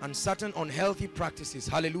 and certain unhealthy practices.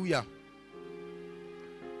 Hallelujah.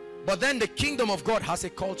 But then the kingdom of God has a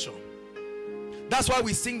culture. That's why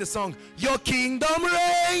we sing the song, your kingdom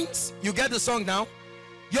reigns. You get the song now?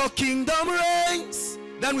 Your kingdom reigns.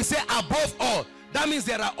 Then we say above all. That means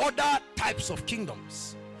there are other types of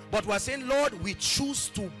kingdoms, but we're saying, Lord, we choose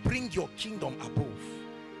to bring your kingdom above.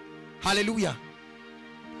 Hallelujah.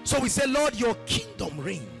 So we say, Lord, your kingdom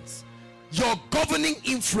reigns. Your governing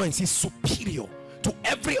influence is superior to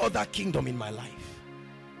every other kingdom in my life.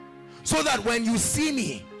 So that when you see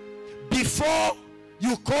me, before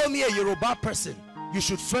you call me a Yoruba person, you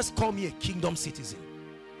should first call me a kingdom citizen.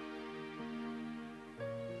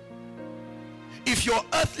 If your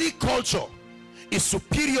earthly culture is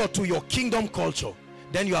superior to your kingdom culture,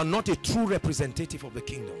 then you are not a true representative of the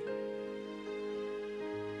kingdom.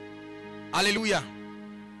 Hallelujah.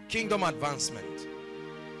 Kingdom advancement.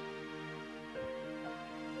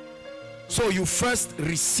 So you first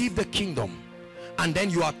receive the kingdom, and then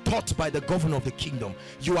you are taught by the governor of the kingdom.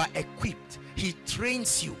 You are equipped. He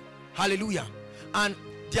trains you. Hallelujah. And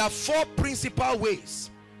there are four principal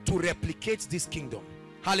ways to replicate this kingdom.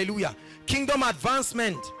 Hallelujah. Kingdom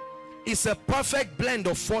advancement is a perfect blend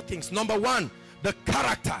of four things. Number one, the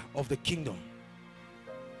character of the kingdom.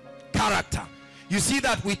 Character. You see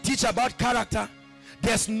that we teach about character.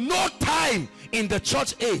 There's no time in the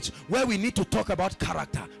church age where we need to talk about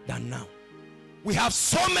character than now. We have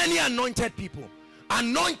so many anointed people,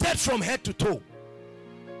 anointed from head to toe,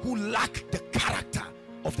 who lack the character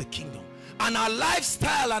of the kingdom. And our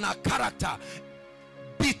lifestyle and our character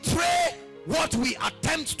betray what we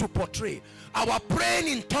attempt to portray. Our praying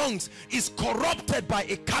in tongues is corrupted by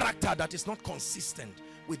a character that is not consistent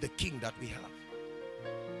with the king that we have.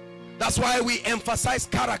 That's why we emphasize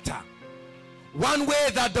character. One way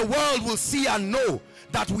that the world will see and know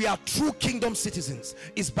that we are true kingdom citizens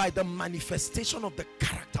is by the manifestation of the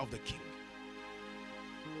character of the king.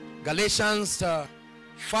 Galatians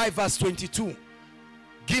 5 verse 22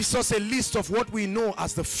 gives us a list of what we know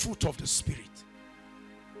as the fruit of the Spirit.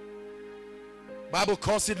 Bible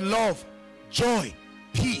calls it love, joy,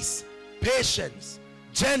 peace, patience,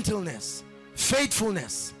 gentleness,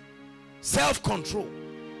 faithfulness, self-control.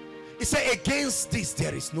 It says against this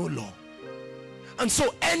there is no law. And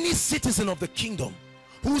so any citizen of the kingdom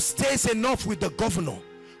who stays enough with the governor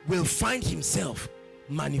will find himself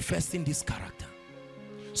manifesting this character.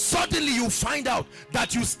 Suddenly you find out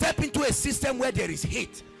that you step into a system where there is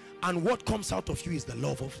hate, and what comes out of you is the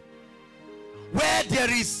love of. Where there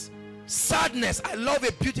is sadness, I love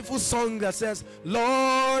a beautiful song that says,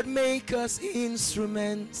 Lord, make us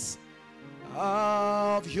instruments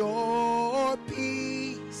of your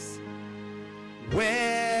peace.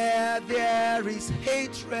 Where there is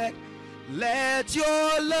hatred, let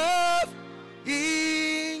your love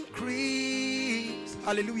increase.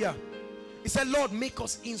 Hallelujah. He said, Lord, make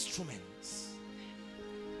us instruments.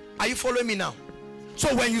 Are you following me now?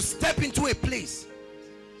 So when you step into a place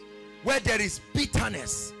where there is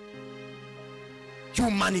bitterness, you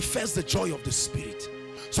manifest the joy of the Spirit.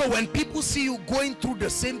 So when people see you going through the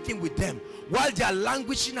same thing with them, while they are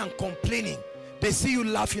languishing and complaining, they see you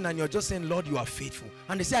laughing and you're just saying, Lord, you are faithful.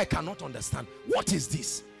 And they say, I cannot understand. What is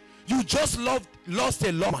this? You just lost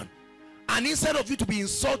a loved one. And instead of you to be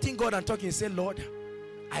insulting God and talking, you say, Lord,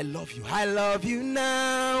 I love you. I love you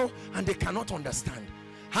now. And they cannot understand.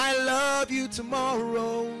 I love you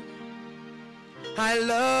tomorrow. I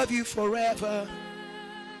love you forever.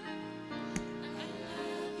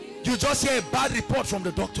 You just hear a bad report from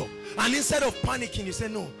the doctor. And instead of panicking, you say,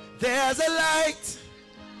 no, there's a light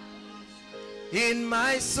in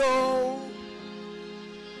my soul.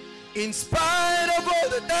 In spite of all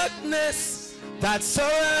the darkness that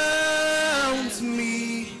surrounds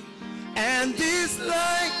me, and this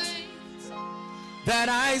light that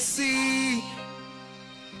I see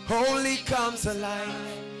only comes alive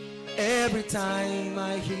every time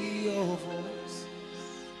I hear your voice.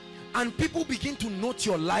 And people begin to note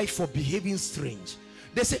your life for behaving strange.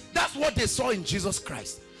 They say, that's what they saw in Jesus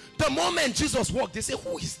Christ. The moment Jesus walked, they say,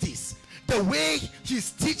 who is this? The way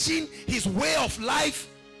he's teaching, his way of life.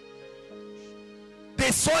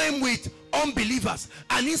 They saw him with unbelievers,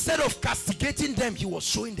 and instead of castigating them, he was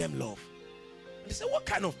showing them love. And they said, what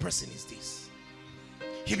kind of person is this?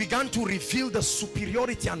 He began to reveal the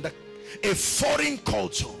superiority and a foreign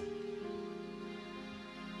culture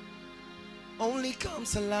only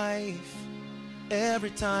comes alive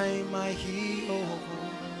every time I hear your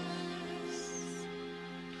voice.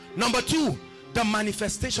 Number two, the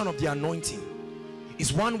manifestation of the anointing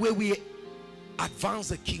is one way we advance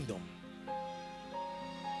the kingdom.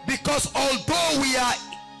 Because although we are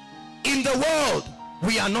in the world,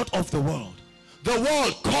 we are not of the world. The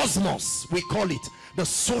world, cosmos, we call it, the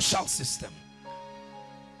social system.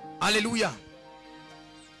 Hallelujah.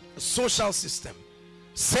 The social system.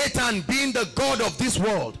 Satan being the god of this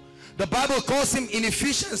world, the Bible calls him in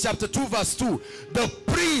Ephesians chapter 2 verse 2, the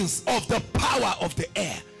prince of the power of the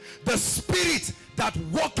air, the spirit that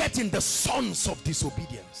walketh in the sons of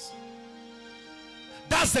disobedience.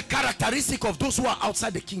 That's the characteristic of those who are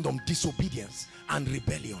outside the kingdom: disobedience and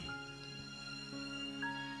rebellion.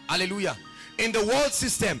 Hallelujah. In the world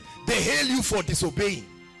system, they hail you for disobeying.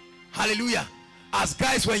 Hallelujah. As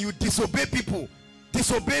guys, when you disobey people,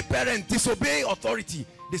 disobey parents, disobey authority,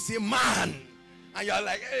 they say, man. And you're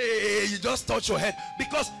like, hey, you just touch your head.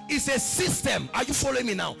 Because it's a system. Are you following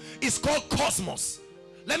me now? It's called cosmos.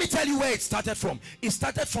 Let me tell you where it started from. It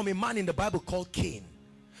started from a man in the Bible called Cain.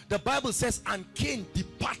 The Bible says, and Cain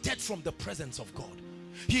departed from the presence of God.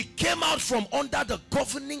 He came out from under the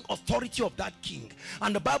governing authority of that king.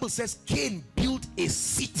 And the Bible says Cain built a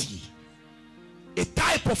city, a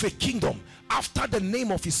type of a kingdom, after the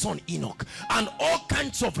name of his son Enoch. And all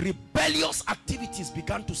kinds of rebellious activities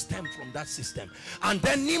began to stem from that system. And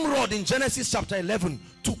then Nimrod in Genesis chapter 11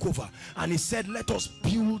 took over. And he said, let us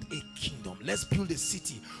build a kingdom. Let's build a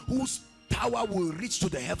city whose tower will reach to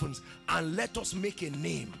the heavens, and let us make a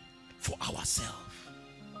name for ourselves.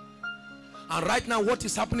 And right now what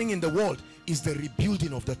is happening in the world is the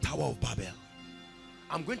rebuilding of the Tower of Babel.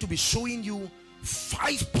 I'm going to be showing you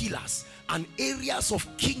 5 pillars and areas of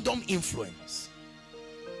kingdom influence.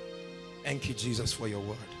 Thank you, Jesus, for your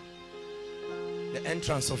word. The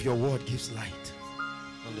entrance of your word gives light.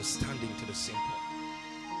 The understanding to the simple.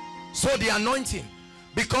 So the anointing,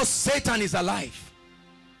 because Satan is alive,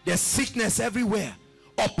 there's sickness everywhere,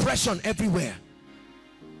 oppression everywhere.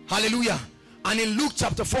 Hallelujah. And in Luke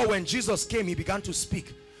chapter 4, when Jesus came, he began to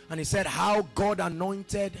speak, and he said how God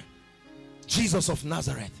anointed Jesus of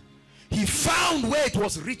Nazareth. He found where it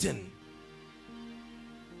was written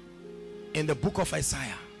in the book of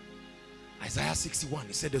Isaiah 61.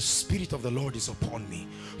 He said, the Spirit of the Lord is upon me,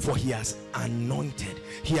 for he has anointed,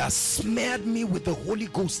 he has smeared me with the Holy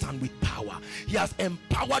Ghost and with power. He has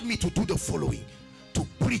empowered me to do the following: to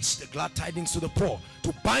preach the glad tidings to the poor,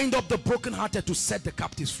 to bind up the brokenhearted, to set the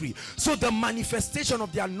captives free. So the manifestation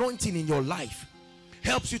of the anointing in your life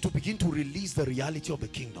helps you to begin to release the reality of the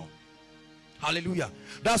kingdom. Hallelujah.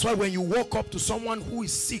 That's why when you walk up to someone who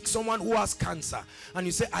is sick, someone who has cancer, and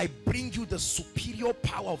you say, I bring you the superior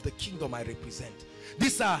power of the kingdom I represent.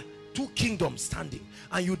 These are two kingdoms standing,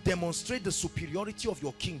 and you demonstrate the superiority of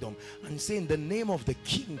your kingdom and say, in the name of the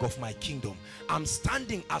king of my kingdom, I'm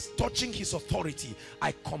standing as touching his authority.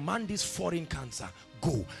 I command this foreign cancer,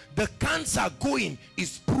 go. The cancer going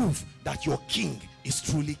is proof that your king is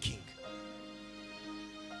truly king.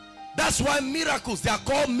 That's why miracles, they are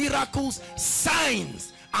called miracles,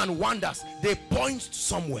 signs and wonders. They point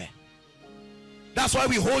somewhere. That's why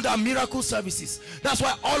we hold our miracle services. That's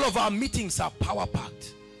why all of our meetings are power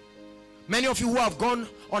packed. Many of you who have gone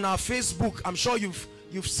on our Facebook, I'm sure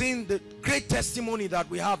you've seen the great testimony that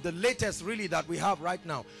we have, the latest really that we have right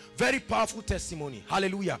now. Very powerful testimony.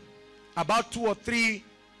 Hallelujah. About 2 or 3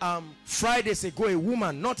 Fridays ago, a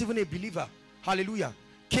woman, not even a believer, hallelujah,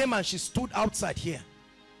 came and she stood outside here.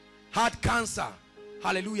 Had cancer,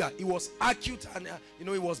 hallelujah. It was acute, and you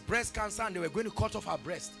know, it was breast cancer, and they were going to cut off her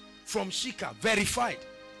breast. From Shika, verified,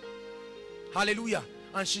 hallelujah.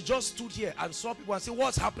 And she just stood here and saw people and said,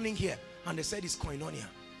 what's happening here? And they said, it's koinonia.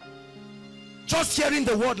 Just hearing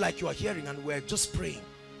the word like you are hearing, and we're just praying,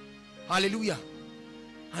 hallelujah.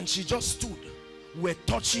 And she just stood. We're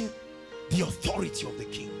touching the authority of the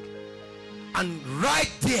king, and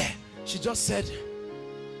right there she just said,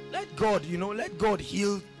 let God, you know, let God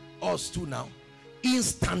heal us too now.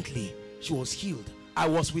 Instantly she was healed. I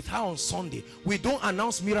was with her on Sunday. We don't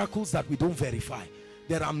announce miracles that we don't verify.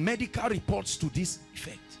 There are medical reports to this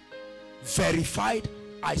effect, verified.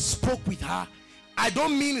 I spoke with her. I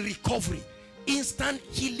don't mean recovery, instant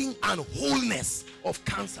healing and wholeness of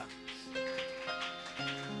cancer.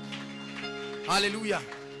 Hallelujah.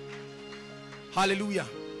 Hallelujah.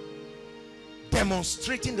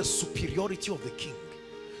 Demonstrating the superiority of the king.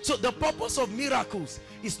 So the purpose of miracles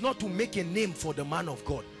is not to make a name for the man of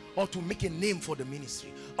God or to make a name for the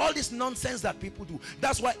ministry. All this nonsense that people do.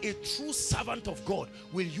 That's why a true servant of God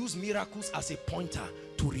will use miracles as a pointer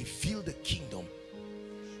to reveal the kingdom.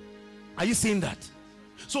 Are you seeing that?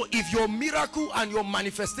 So if your miracle and your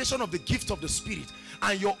manifestation of the gift of the Spirit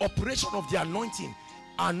and your operation of the anointing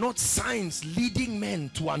are not signs leading men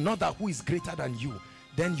to another who is greater than you,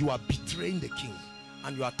 then you are betraying the king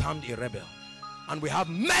and you are termed a rebel. And we have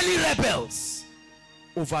many rebels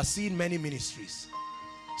overseeing many ministries,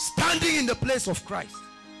 standing in the place of Christ,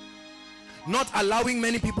 not allowing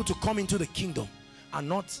many people to come into the kingdom and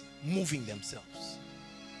not moving themselves.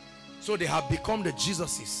 So they have become the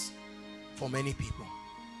Jesuses for many people.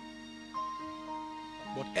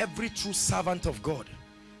 But every true servant of God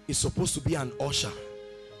is supposed to be an usher,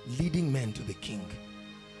 leading men to the king.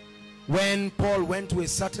 When Paul went to a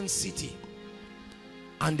certain city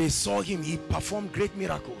and they saw him, he performed great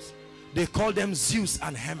miracles. They called them Zeus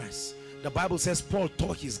and Hermes. The Bible says Paul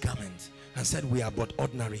tore his garment and said, we are but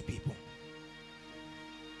ordinary people.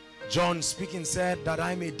 John speaking said that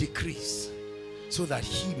I may decrease so that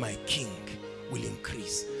he, my king, will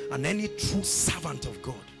increase. And any true servant of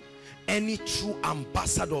God, any true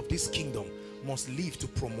ambassador of this kingdom must live to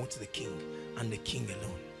promote the king and the king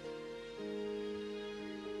alone.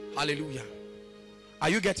 Hallelujah. Are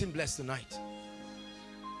you getting blessed tonight?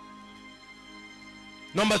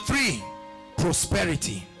 Number 3,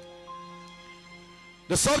 prosperity.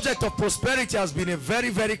 The subject of prosperity has been a very,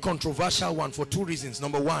 very controversial one for 2 reasons.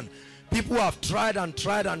 Number 1, people have tried and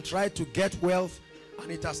tried and tried to get wealth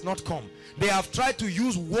and it has not come. They have tried to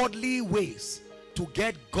use worldly ways to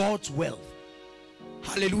get God's wealth.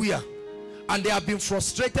 Hallelujah. And they have been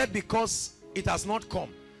frustrated because it has not come.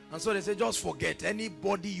 And so they say, just forget.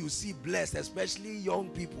 Anybody you see blessed, especially young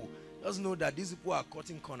people, just know that these people are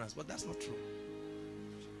cutting corners. But that's not true.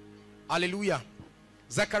 Hallelujah.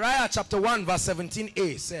 Zechariah chapter 1 verse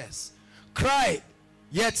 17a says, cry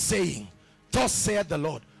yet saying, thus saith the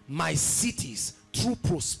Lord, my cities through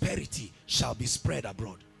prosperity shall be spread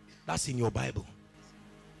abroad. That's in your Bible.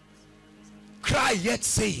 Cry yet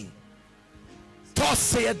saying, Thus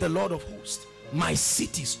saith the Lord of hosts, my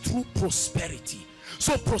cities through prosperity.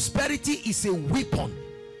 So prosperity is a weapon.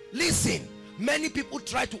 Listen, many people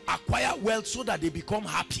try to acquire wealth so that they become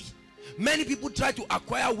happy. Many people try to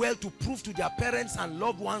acquire wealth to prove to their parents and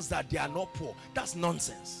loved ones that they are not poor. That's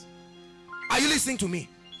nonsense. Are you listening to me?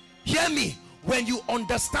 Hear me. When you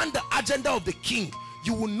understand the agenda of the king,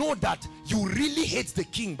 you will know that you really hate the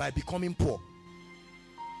king by becoming poor.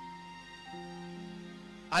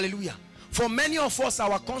 Hallelujah. For many of us,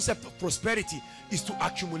 our concept of prosperity is to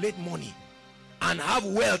accumulate money and have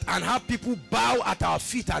wealth and have people bow at our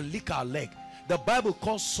feet and lick our leg. The Bible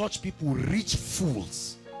calls such people rich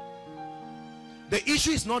fools. The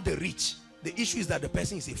issue is not the rich. The issue is that the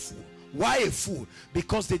person is a fool. Why a fool?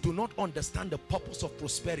 Because they do not understand the purpose of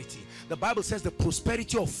prosperity. The Bible says the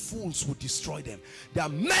prosperity of fools will destroy them. There are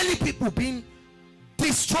many people being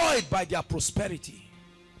destroyed by their prosperity,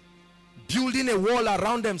 building a wall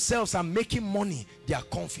around themselves and making money their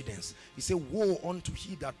confidence. He said, woe unto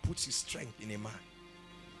he that puts his strength in a man.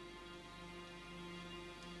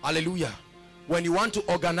 Hallelujah. When you want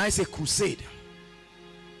to organize a crusade,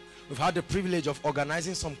 we've had the privilege of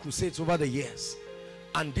organizing some crusades over the years,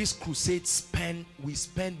 and these crusades we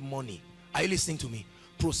spend money. Are you listening to me?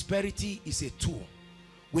 Prosperity is a tool.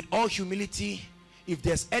 With all humility, if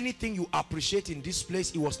there's anything you appreciate in this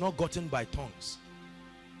place, it was not gotten by tongues.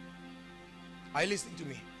 Are you listening to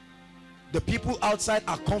me? The people outside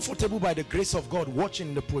are comfortable by the grace of God watching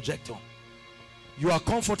in the projector. You are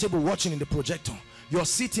comfortable watching in the projector. You're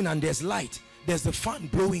sitting and there's light. There's the fan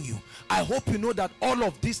blowing you. I hope you know that all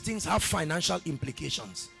of these things have financial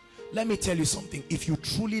implications. Let me tell you something. If you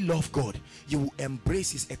truly love God, you will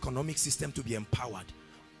embrace his economic system to be empowered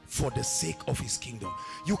for the sake of his kingdom.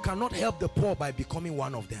 You cannot help the poor by becoming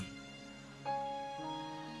one of them.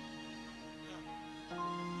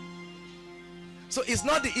 So it's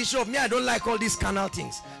not the issue of me, I don't like all these carnal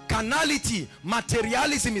things. Carnality,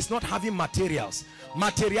 materialism is not having materials.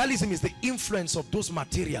 Materialism is the influence of those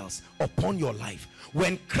materials upon your life.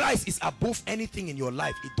 When Christ is above anything in your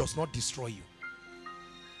life, it does not destroy you.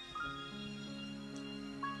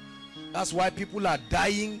 That's why people are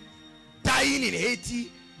dying in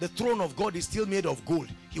Haiti. The throne of God is still made of gold.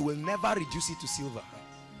 He will never reduce it to silver.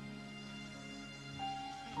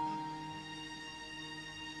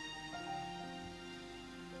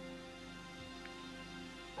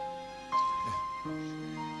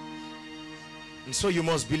 And so you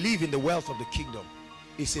must believe in the wealth of the kingdom.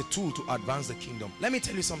 It's a tool to advance the kingdom. Let me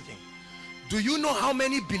tell you something. Do you know how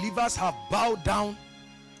many believers have bowed down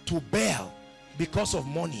to Baal because of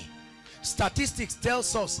money? Statistics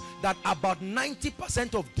tells us that about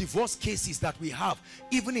 90% of divorce cases that we have,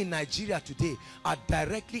 even in Nigeria today, are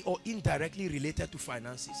directly or indirectly related to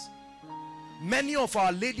finances. Many of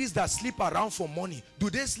our ladies that sleep around for money, do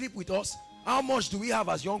they sleep with us? How much do we have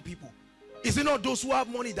as young people? Is it not those who have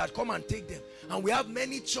money that come and take them? And we have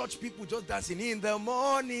many church people just dancing in the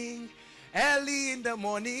morning, early in the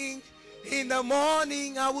morning. In the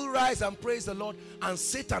morning I will rise and praise the Lord. And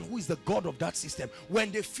Satan, who is the God of that system, when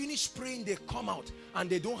they finish praying, they come out and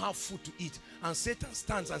they don't have food to eat. And Satan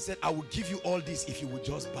stands and said, I will give you all this if you will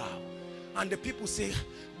just bow. And the people say,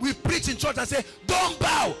 we preach in church and say, don't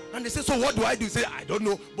bow. And they say, so what do I do? Say, I don't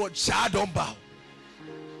know, but don't bow.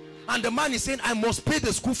 And the man is saying, I must pay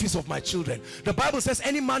the school fees of my children. The Bible says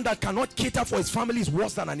any man that cannot cater for his family is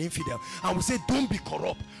worse than an infidel. And we say, don't be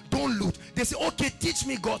corrupt, don't loot. They say, okay, teach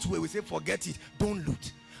me God's way. We say, forget it, don't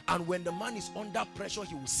loot. And when the man is under pressure,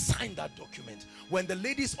 he will sign that document. When the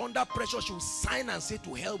lady is under pressure, she will sign and say,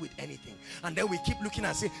 to hell with anything. And then we keep looking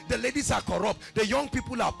and say, the ladies are corrupt, the young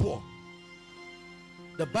people are poor.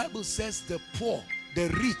 The Bible says the poor, the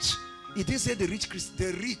rich, it didn't say the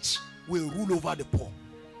rich will rule over the poor.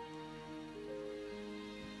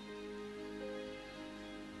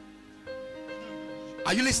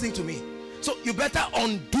 Are you listening to me? So you better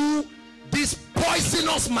undo this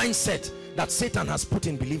poisonous mindset that Satan has put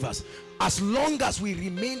in believers. As long as we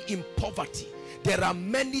remain in poverty, there are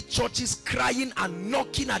many churches crying and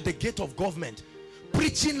knocking at the gate of government,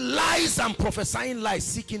 preaching lies and prophesying lies,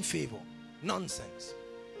 seeking favor. Nonsense.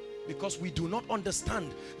 Because we do not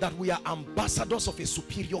understand that we are ambassadors of a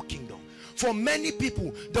superior kingdom. For many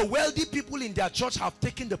people, the wealthy people in their church have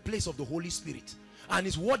taken the place of the Holy Spirit, and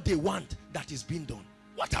it's what they want that is being done.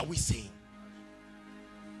 What are we saying?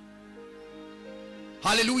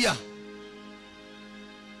 Hallelujah.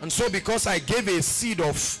 And so because I gave a seed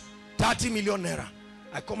of 30 million naira,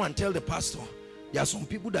 I come and tell the pastor, there are some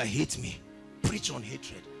people that hate me. Preach on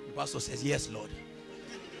hatred. The pastor says, yes, Lord.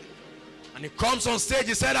 And he comes on stage.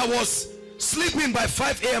 He said, I was sleeping by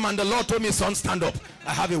 5 a.m. and the Lord told me, son, stand up.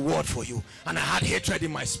 I have a word for you. And I had hatred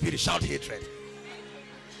in my spirit. Shout hatred.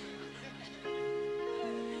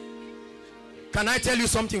 Can I tell you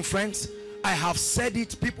something, friends? I have said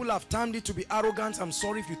it. People have termed it to be arrogance. I'm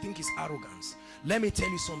sorry if you think it's arrogance. Let me tell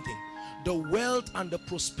you something. The wealth and the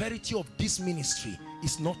prosperity of this ministry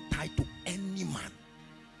is not tied to any man.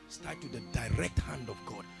 It's tied to the direct hand of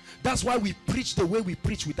God. That's why we preach the way we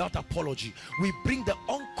preach without apology. We bring the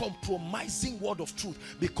uncompromising word of truth,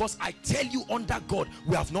 because I tell you, under God,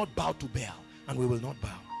 we have not bowed to Baal, and we will not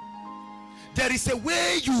bow. There is a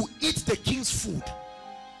way you eat the king's food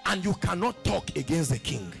and you cannot talk against the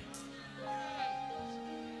king.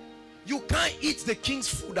 You can't eat the king's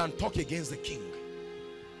food and talk against the king.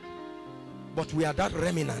 But we are that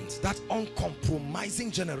remnant, that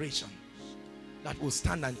uncompromising generation that will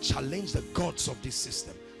stand and challenge the gods of this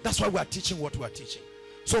system. That's why we are teaching what we are teaching.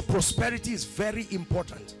 So prosperity is very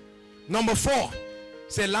important. Number 4,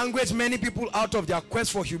 it's a language many people out of their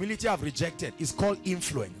quest for humility have rejected. It's called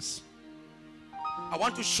influence. I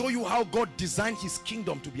want to show you how God designed his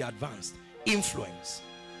kingdom to be advanced. Influence.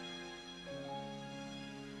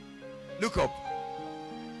 Look up.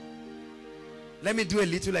 Let me do a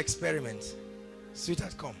little experiment.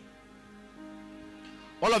 Sweetheart, come.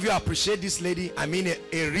 All of you appreciate this lady. I mean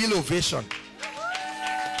a real ovation.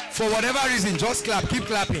 For whatever reason, just clap. Keep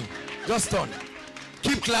clapping. Just turn.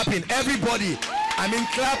 Keep clapping. Everybody. I mean,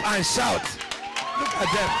 clap and shout. Look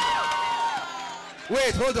at them.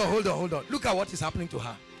 Wait, hold on. Look at what is happening to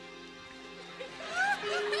her.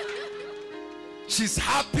 She's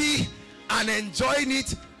happy and enjoying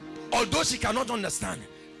it, although she cannot understand.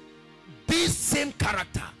 This same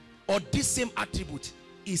character or this same attribute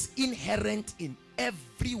is inherent in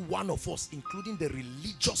every one of us, including the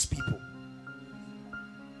religious people.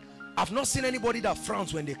 I've not seen anybody that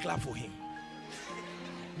frowns when they clap for him.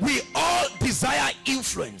 We all desire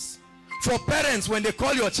influence. For parents, when they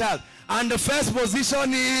call your child, and the first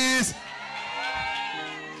position is,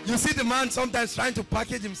 you see the man sometimes trying to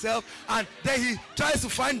package himself, and then he tries to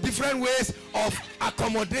find different ways of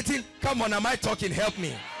accommodating. Come on, am I talking? Help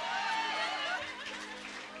me.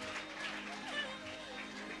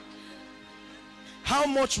 How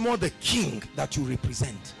much more the king that you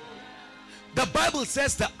represent? The Bible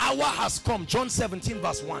says the hour has come. John 17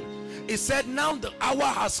 verse 1. It said, now the hour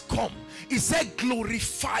has come. It said,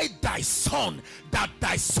 glorify thy son, that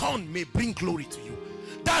thy son may bring glory to you.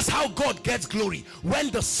 That's how God gets glory,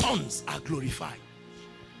 when the sons are glorified.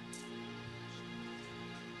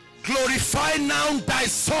 Glorify now thy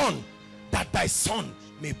son, that thy son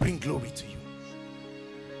may bring glory to you.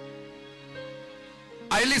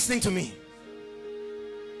 Are you listening to me?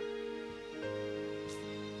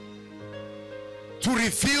 To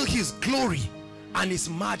reveal his glory and his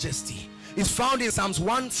majesty is found in Psalms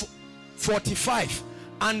 145,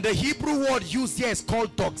 and the Hebrew word used here is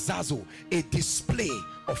called doxazo, a display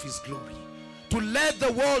of his glory, to let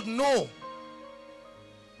the world know.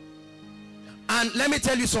 And let me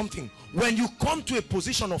tell you something, when you come to a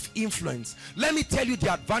position of influence, let me tell you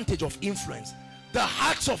the advantage of influence. The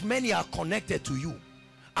hearts of many are connected to you,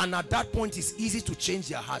 and at that point it's easy to change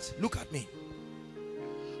their hearts. Look at me.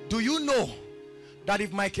 Do you know that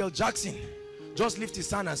if Michael Jackson just lift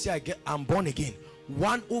his hand and say, I'm born again,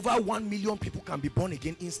 over 1 million people can be born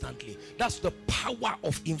again instantly? That's the power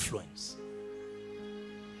of influence.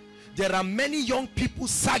 There are many young people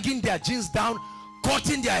sagging their jeans down,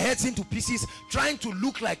 cutting their heads into pieces, trying to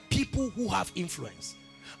look like people who have influence.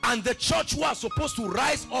 And the church, who are supposed to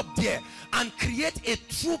rise up there and create a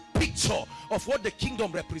true picture of what the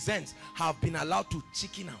kingdom represents, have been allowed to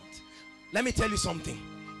chicken out. Let me tell you something.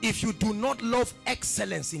 If you do not love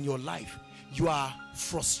excellence in your life, you are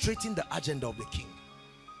frustrating the agenda of the king.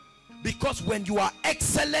 Because when you are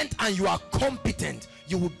excellent and you are competent,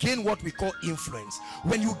 you will gain what we call influence.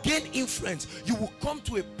 When you gain influence, you will come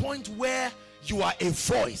to a point where you are a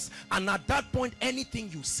voice, and at that point anything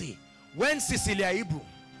you say. When Cecilia Ibru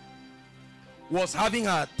was having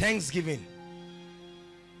her Thanksgiving,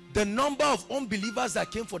 the number of unbelievers that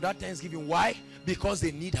came for that Thanksgiving, why? Because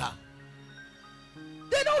they need her.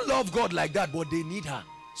 They don't love God like that, but they need her,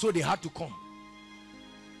 so they had to come.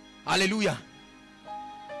 Hallelujah.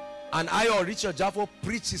 And Richard Jaffo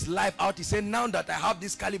preached his life out. He said, now that I have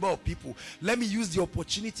this caliber of people, let me use the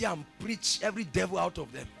opportunity and preach every devil out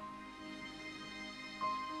of them.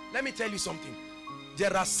 Let me tell you something.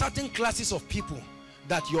 There are certain classes of people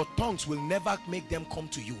that your tongues will never make them come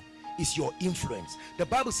to you. It's your influence. The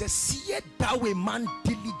Bible says, seest thou a man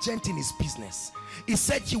diligent in his business? He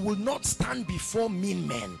said he will not stand before mean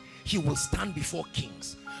men. He will stand before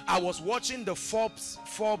kings. I was watching the Forbes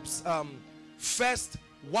first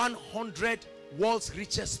 100 world's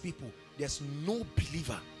richest people. There's no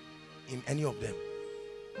believer in any of them.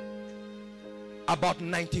 About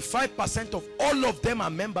 95% of all of them are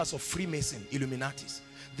members of Freemason, Illuminatis.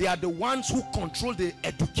 They are the ones who control the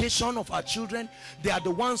education of our children. They are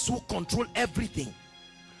the ones who control everything.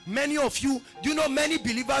 Many of you, you know, many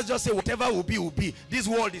believers just say whatever will be, will be. This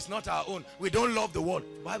world is not our own. We don't love the world.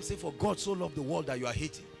 The Bible says, for God so loved the world that you are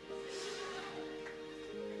hating.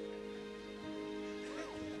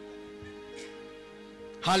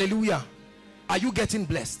 Hallelujah. Are you getting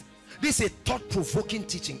blessed? This is a thought-provoking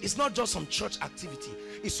teaching. It's not just some church activity.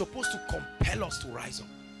 It's supposed to compel us to rise up.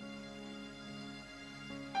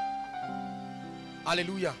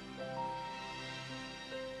 Hallelujah.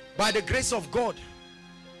 By the grace of God,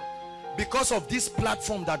 because of this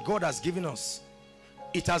platform that God has given us,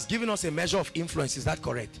 it has given us a measure of influence. Is that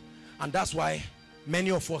correct? And that's why many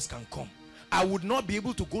of us can come. I would not be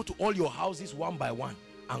able to go to all your houses one by one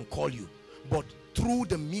and call you, but through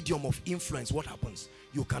the medium of influence, what happens?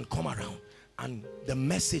 You can come around and the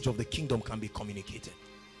message of the kingdom can be communicated.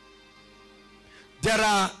 There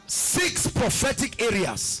are 6 prophetic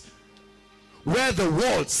areas where the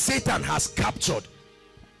world, Satan, has captured.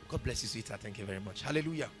 God bless you, sweetheart. Thank you very much.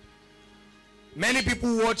 Hallelujah. Many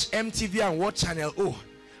people watch MTV and watch Channel O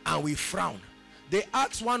and we frown. They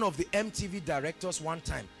asked one of the MTV directors one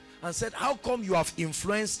time and said, how come you have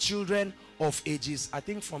influenced children of ages, I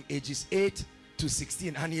think from ages 8 to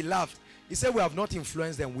 16? And he laughed. He said, we have not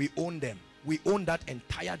influenced them, we own them. We own that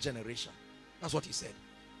entire generation. That's what he said.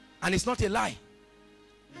 And it's not a lie.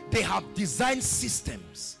 They have designed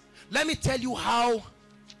systems. Let me tell you how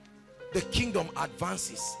the kingdom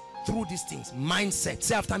advances through these things. Mindset.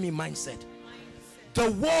 Say after me, mindset. The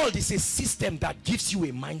world is a system that gives you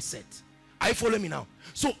a mindset. Are you following me now?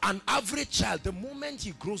 So an average child, the moment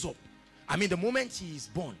he grows up, I mean the moment he is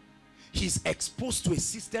born, he's exposed to a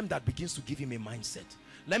system that begins to give him a mindset.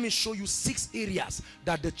 Let me show you 6 areas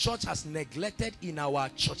that the church has neglected in our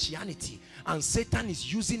churchianity, and Satan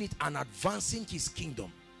is using it and advancing his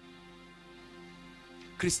kingdom.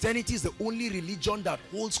 Christianity is the only religion that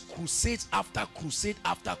holds crusades after crusade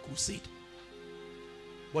after crusade.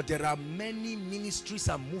 But there are many ministries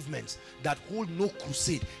and movements that hold no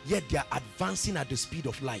crusade, yet they are advancing at the speed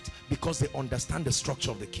of light because they understand the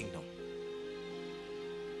structure of the kingdom.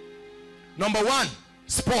 Number 1,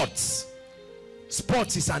 sports.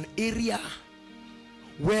 Sports is an area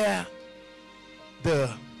where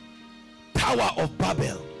the Tower of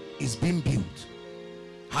Babel is being built.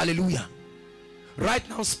 Hallelujah. Right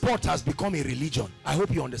now, sport has become a religion. I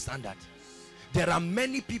hope you understand that. There are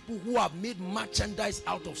many people who have made merchandise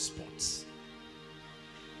out of sports.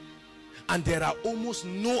 And there are almost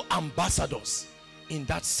no ambassadors in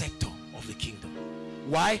that sector of the kingdom.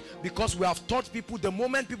 Why? Because we have taught people, the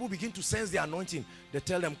moment people begin to sense the anointing, they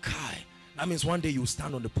tell them, Kai, that means one day you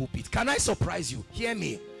stand on the pulpit. Can I surprise you? Hear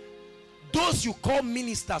me. Those you call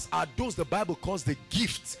ministers are those the Bible calls the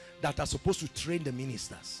gifts that are supposed to train the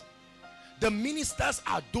ministers. The ministers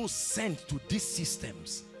are those sent to these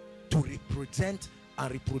systems to represent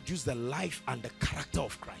and reproduce the life and the character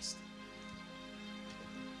of Christ.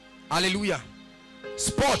 Hallelujah.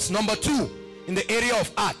 Sports, number 2, in the area of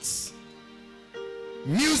arts.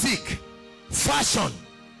 Music, fashion.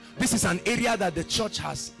 This is an area that the church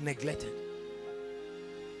has neglected.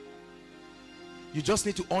 You just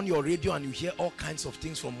need to on your radio and you hear all kinds of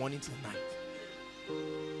things from morning till night.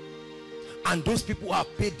 And those people have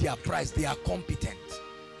paid their price. They are competent.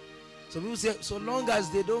 So people say, so long as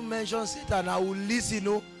they don't mention Satan, I will listen.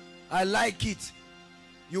 No, I like it.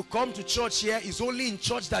 You come to church here, it's only in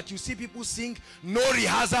church that you see people sing, no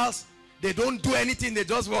rehearsals. They don't do anything, they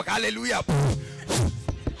just walk. Hallelujah.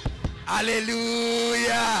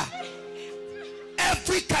 Hallelujah.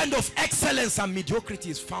 Every kind of excellence and mediocrity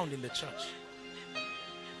is found in the church.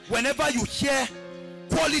 Whenever you hear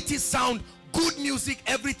quality sound, good music,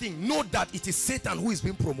 everything, know that it is Satan who is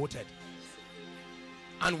being promoted.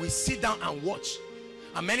 And we sit down and watch.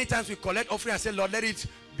 And many times we collect offering and say, Lord, let it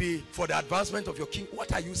be for the advancement of your kingdom.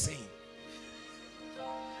 What are you saying?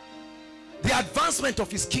 The advancement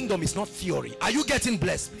of his kingdom is not theory. Are you getting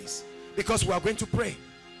blessed, please? Because we are going to pray.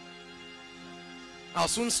 I'll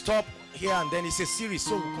soon stop here and then it's a series,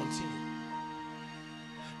 so we'll continue.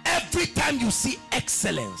 Every time you see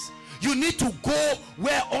excellence, you need to go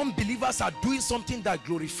where unbelievers are doing something that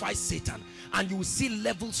glorifies Satan, and you will see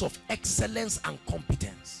levels of excellence and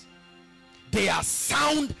competence. They are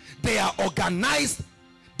sound, they are organized,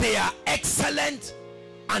 they are excellent,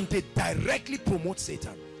 and they directly promote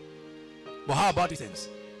Satan. But how about things?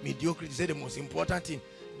 Mediocrity is the most important thing.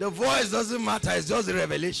 The voice doesn't matter, it's just the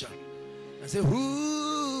revelation. I say,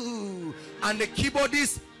 whoo, and the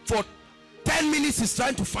keyboardist for 10 minutes is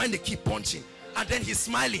trying to find the key punching, and then he's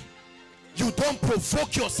smiling. You don't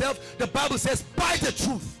provoke yourself. The Bible says, buy the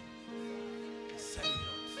truth. Sell it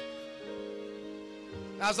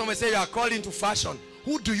not. Now somebody say you are called into fashion.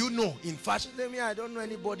 Who do you know in fashion? Say me, I don't know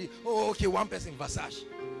anybody. Oh, okay, one person, Versace.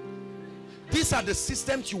 These are the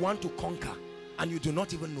systems you want to conquer, and you do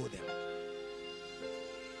not even know them.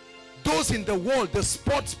 Those in the world, the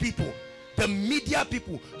sports people, the media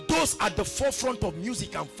people, those at the forefront of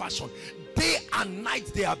music and fashion, day and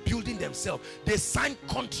night they are building themselves. They sign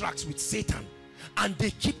contracts with Satan and they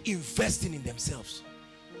keep investing in themselves.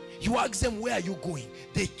 You ask them, where are you going?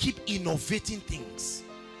 They keep innovating things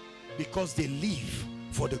because they live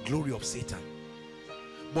for the glory of Satan.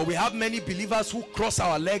 But we have many believers who cross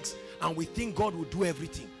our legs and we think God will do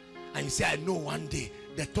everything. And you say, I know one day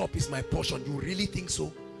the top is my portion. You really think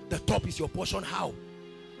so? The top is your portion? How?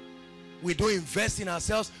 We don't invest in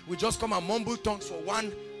ourselves. We just come and mumble tongues for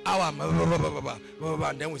 1 hour,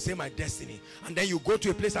 and then we say my destiny. And then you go to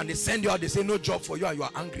a place and they send you out. They say no job for you, and you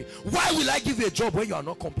are angry. Why will I give you a job when you are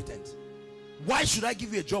not competent? Why should I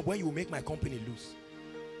give you a job when you will make my company lose?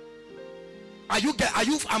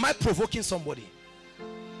 Am I provoking somebody?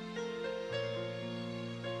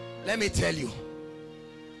 Let me tell you,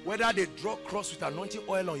 whether they draw cross with anointing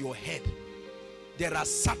oil on your head, there are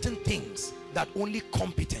certain things that only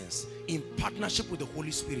competence in partnership with the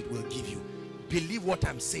Holy Spirit will give you. Believe what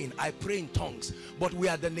I'm saying. I pray in tongues, but we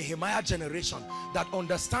are the Nehemiah generation that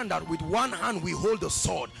understand that with one hand we hold the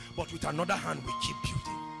sword, but with another hand we keep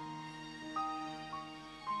building.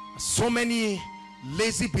 So many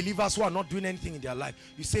lazy believers who are not doing anything in their life.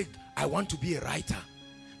 You say, I want to be a writer.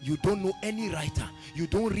 You don't know any writer. You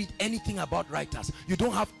don't read anything about writers. You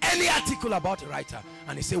don't have any article about a writer.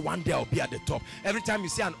 And you say, one day I'll be at the top. Every time you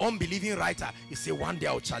see an unbelieving writer, you say, one day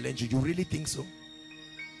I'll challenge you. You really think so?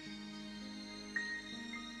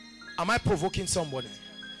 Am I provoking somebody?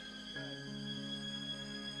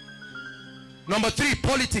 Number 3,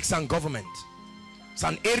 politics and government. It's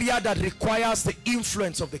an area that requires the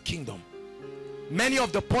influence of the kingdom. Many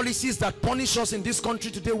of the policies that punish us in this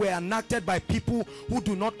country today were enacted by people who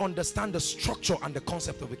do not understand the structure and the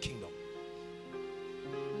concept of the kingdom.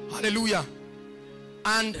 Hallelujah.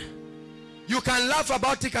 And you can laugh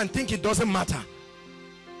about it and think it doesn't matter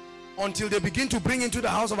until they begin to bring into the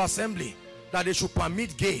house of assembly that they should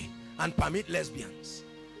permit gay and permit lesbians.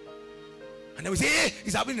 And then we say, hey,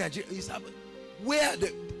 it's happening in Nigeria. It's happening. Where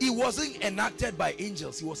it wasn't enacted by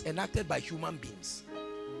angels, it was enacted by human beings.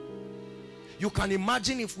 You can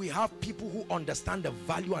imagine if we have people who understand the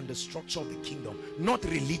value and the structure of the kingdom, not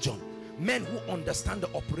religion, men who understand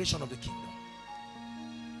the operation of the kingdom.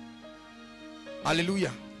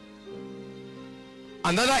 Hallelujah.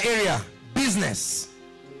 Another area, business.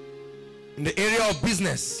 In the area of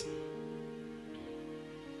business,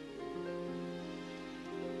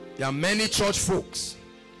 there are many church folks.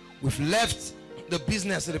 We've left the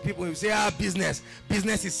business to the people who say, business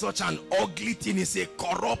is such an ugly thing, it's a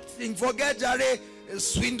corrupt thing. Forget Jare,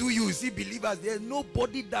 swindle you. See, believers, there's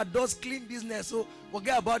nobody that does clean business, so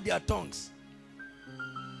forget about their tongues.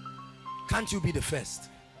 Can't you be the first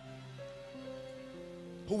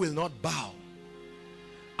who will not bow?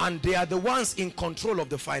 And they are the ones in control of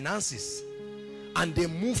the finances, and they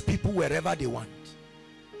move people wherever they want.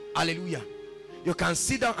 Hallelujah. You can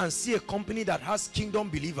sit down and see a company that has kingdom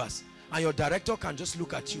believers, and your director can just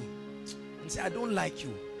look at you and say, I don't like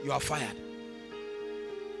you, you are fired.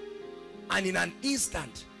 And in an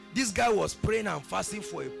instant, this guy was praying and fasting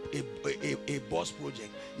for a boss project.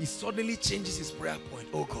 He suddenly changes his prayer point.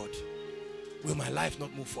 Oh God, will my life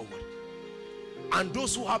not move forward? And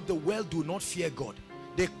those who have the wealth do not fear God.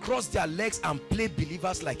 They cross their legs and play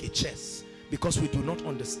believers like a chess, because we do not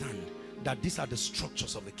understand that these are the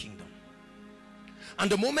structures of the kingdom.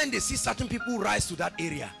 And the moment they see certain people rise to that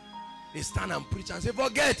area, they stand and preach and say,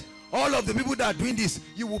 forget all of the people that are doing this,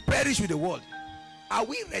 you will perish with the world. Are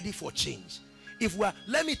we ready for change? If we are,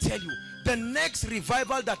 let me tell you, the next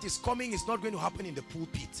revival that is coming is not going to happen in the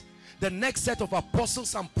pulpit. The next set of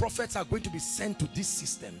apostles and prophets are going to be sent to these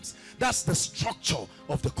systems. That's the structure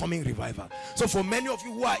of the coming revival. So for many of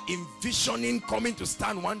you who are envisioning coming to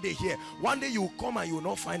stand one day here, one day you will come and you will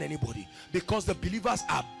not find anybody, because the believers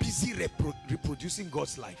are busy reproducing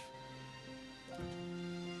God's life.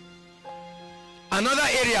 Another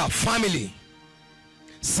area, family.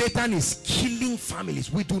 Satan is killing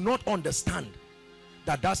families. We do not understand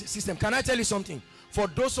that that's a system. Can I tell you something? For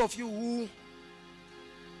those of you who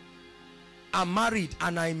are married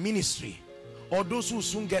and are in ministry, or those who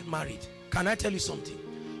soon get married, can I tell you something?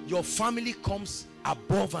 Your family comes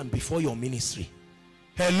above and before your ministry.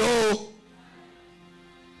 Hello?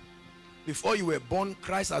 Before you were born,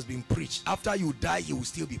 Christ has been preached. After you die, he will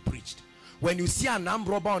still be preached. When you see an armed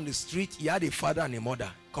robber on the street, he had a father and a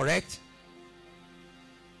mother, correct?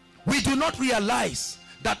 We do not realize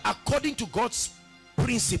that according to God's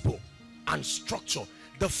principle and structure,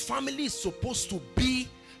 the family is supposed to be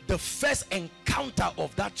the first encounter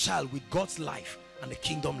of that child with God's life and the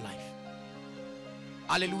kingdom life.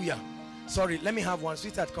 Hallelujah. Sorry, let me have one.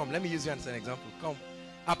 Sweetheart, come. Let me use you as an example. Come.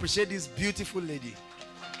 Appreciate this beautiful lady.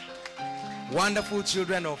 Wonderful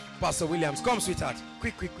children of Pastor Williams. Come, sweetheart.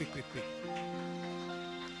 Quick, quick, quick, quick, quick.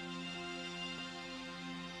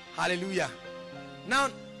 Hallelujah. Now,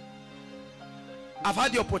 I've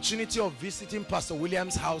had the opportunity of visiting Pastor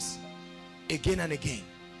Williams' house again and again,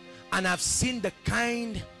 and I've seen the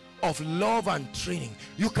kind of love and training.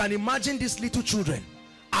 You can imagine these little children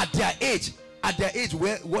at their age.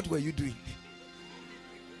 What were you doing?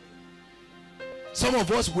 Some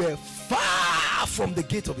of us were far from the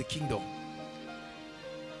gate of the kingdom.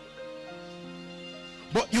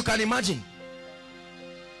 But you can imagine,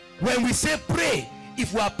 when we say pray,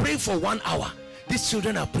 if we are praying for 1 hour, these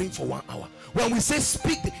children are praying for 1 hour. When we say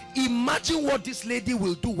speak, imagine what this lady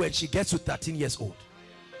will do when she gets to 13 years old.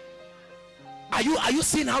 Are you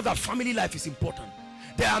seeing how that family life is important?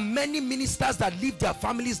 There are many ministers that leave their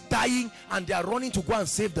families dying and they are running to go and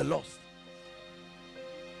save the lost.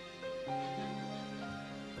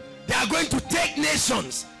 They are going to take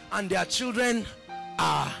nations, and their children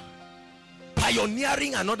are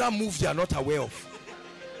pioneering another move they are not aware of.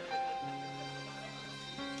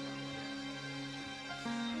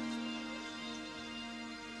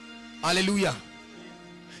 Hallelujah.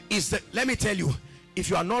 Let me tell you, if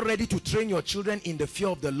you are not ready to train your children in the fear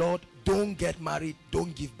of the Lord, don't get married,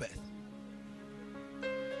 don't give birth.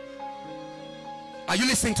 Are you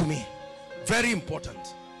listening to me? Very important.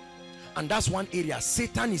 And that's one area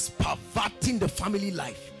Satan is perverting the family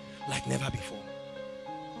life like never before.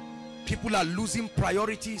 People are losing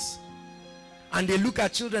priorities, and they look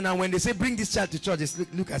at children, and when they say bring this child to church, they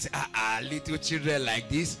look and say, little children like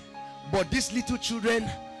this. But these little children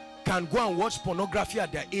can go and watch pornography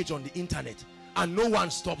at their age on the internet, and no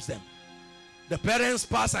one stops them. The parents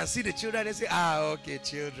pass and see the children, they say, okay,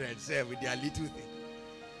 children, say with their little thing.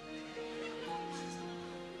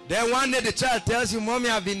 Then one day the child tells you, Mommy,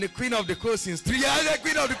 I've been the queen of the coast since 3 years. The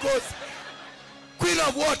queen of the coast. Queen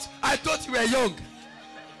of what? I thought you were young.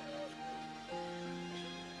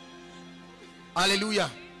 Hallelujah.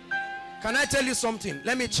 Can I tell you something?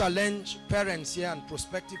 Let me challenge parents here and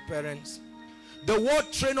prospective parents. The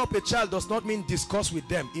word train up a child does not mean discuss with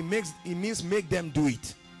them. It means make them do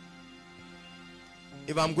it.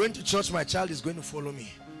 If I'm going to church, my child is going to follow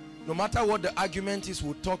me. No matter what the argument is,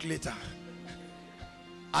 we'll talk later.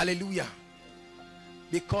 Hallelujah.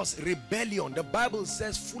 Because rebellion, the Bible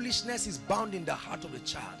says foolishness is bound in the heart of the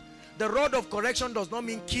child. The rod of correction does not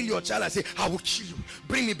mean kill your child and say, I will kill you.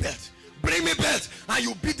 Bring me belt. Bring me belt. And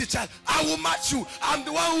you beat the child. I will match you. I'm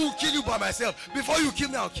the one who will kill you by myself. Before you kill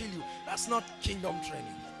me, I'll kill you. That's not kingdom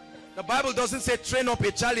training. The Bible doesn't say train up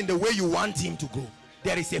a child in the way you want him to go.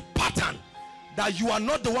 There is a pattern that you are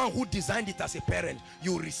not the one who designed it as a parent.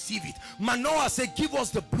 You receive it. Manoah said, give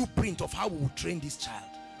us the blueprint of how we will train this child.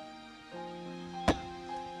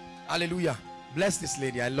 Hallelujah. Bless this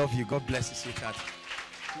lady. I love you. God bless you, sweetheart.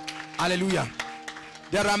 Hallelujah.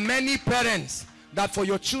 There are many parents that for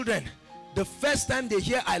your children, the first time they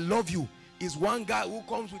hear I love you is one guy who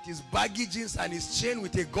comes with his baggy jeans and his chain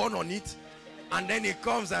with a gun on it, and then he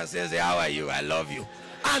comes and says, hey, how are you? I love you.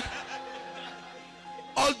 And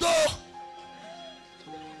although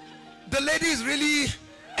the lady is really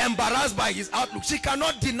embarrassed by his outlook, she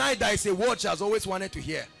cannot deny that it's a word she has always wanted to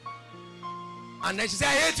hear. And then she says,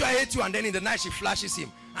 I hate you, I hate you. And then in the night she flashes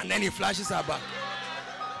him, and then he flashes her back.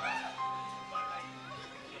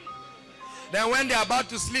 Then when they're about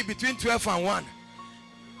to sleep between 12 and 1,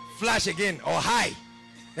 flash again, or hi.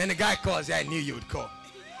 Then the guy calls, yeah, I knew you would call.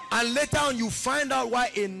 And later on you find out why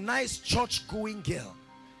a nice church going girl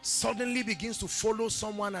suddenly begins to follow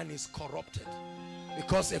someone and is corrupted.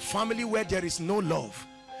 Because a family where there is no love,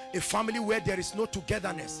 a family where there is no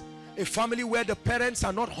togetherness, a family where the parents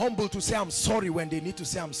are not humble to say I'm sorry when they need to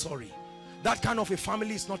say I'm sorry, that kind of a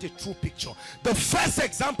family is not a true picture. The first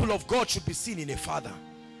example of God should be seen in a father.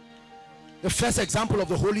 The first example of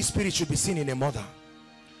the Holy Spirit should be seen in a mother.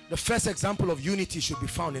 The first example of unity should be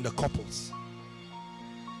found in the couples.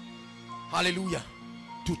 Hallelujah.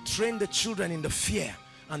 To train the children in the fear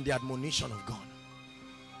and the admonition of God.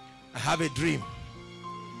 I have a dream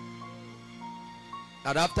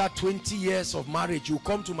that after 20 years of marriage, you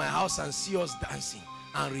come to my house and see us dancing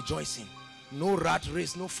and rejoicing. No rat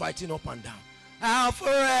race, no fighting up and down. I'll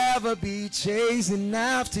forever be chasing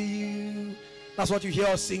after you. That's what you hear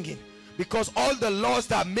us singing. Because all the laws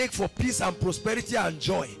that make for peace and prosperity and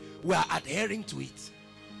joy, we are adhering to it.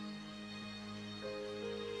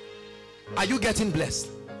 Are you getting blessed?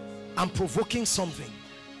 I'm provoking something.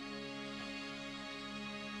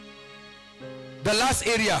 The last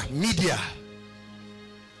area, media.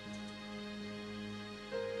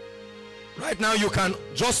 Right now you can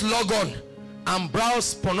just log on and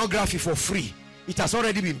browse pornography for free. It has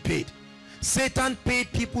already been paid. Satan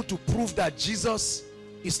paid people to prove that Jesus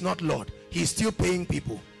is not Lord. He is still paying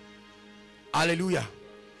people. Hallelujah.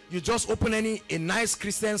 You just open a nice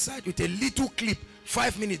Christian site with a little clip,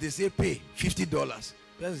 5 minutes, they say pay $50.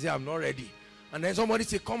 People say I'm not ready. And then somebody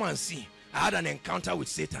say come and see. I had an encounter with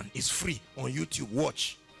Satan. It's free on YouTube.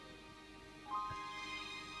 Watch.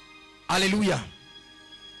 Hallelujah.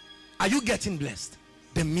 Are you getting blessed?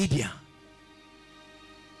 The media.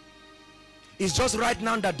 It's just right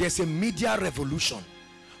now that there's a media revolution.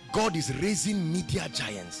 God is raising media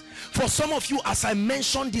giants. For some of you, as I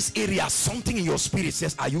mentioned this area, something in your spirit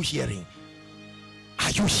says, are you hearing? Are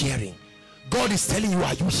you hearing? God is telling you,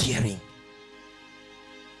 are you hearing?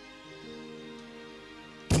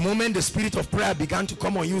 The moment the spirit of prayer began to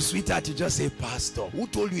come on you, sweetheart, you just say, pastor. Who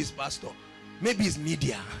told you it's pastor? Maybe it's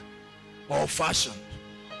media or fashion.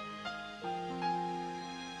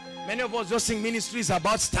 Many of us just think ministry is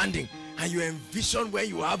about standing, and you envision when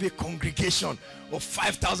you have a congregation of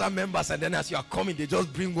 5,000 members, and then as you are coming, they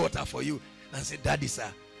just bring water for you and say, daddy, sir.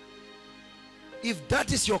 If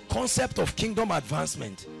that is your concept of kingdom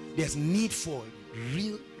advancement, there's need for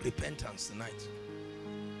real repentance tonight.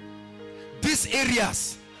 These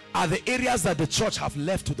areas are the areas that the church have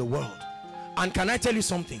left to the world. And can I tell you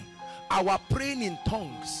something? Our praying in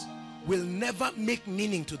tongues will never make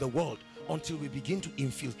meaning to the world until we begin to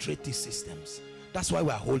infiltrate these systems. That's why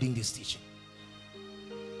we are holding this teaching.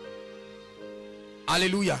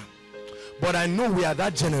 Hallelujah. But I know we are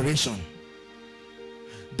that generation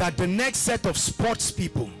that the next set of sports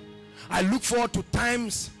people, I look forward to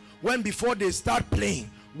times when before they start playing,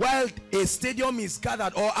 while a stadium is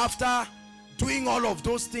gathered, or after doing all of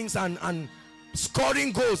those things and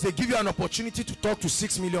scoring goals, they give you an opportunity to talk to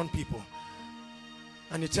 6 million people.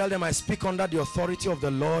 And you tell them, I speak under the authority of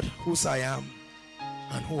the Lord, whose I am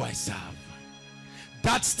and who I serve.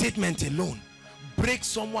 That statement alone breaks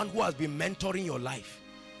someone who has been mentoring your life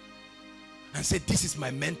and say, this is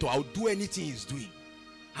my mentor, I'll do anything he's doing.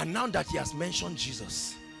 And now that he has mentioned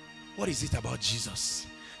Jesus, what is it about Jesus?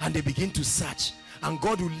 And they begin to search, and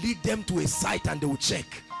God will lead them to a site and they will check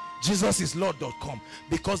JesusIsLord.com,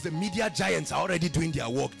 because the media giants are already doing their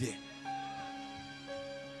work there.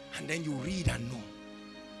 And then you read and know.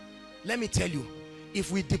 Let me tell you,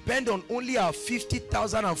 if we depend on only our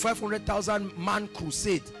 50,000 and 500,000 man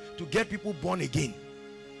crusade to get people born again,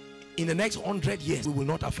 in the next 100 years we will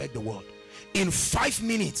not affect the world. In 5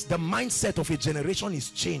 minutes the mindset of a generation is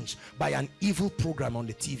changed by an evil program on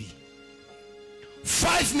the TV.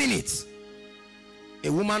 5 minutes.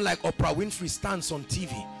 A woman like Oprah Winfrey stands on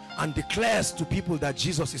TV and declares to people that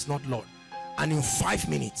Jesus is not Lord, and in 5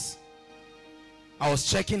 minutes, I was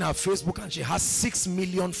checking her Facebook and she has 6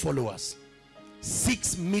 million followers.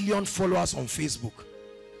 6 million followers on Facebook.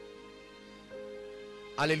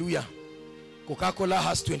 Hallelujah. Coca-Cola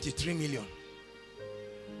has 23 million.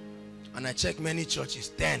 And I check many churches,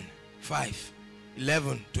 10, 5,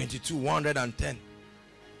 11, 22, 110.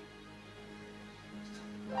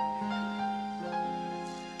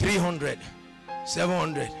 300,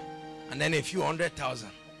 700, and then a few 100,000.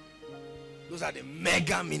 Those are the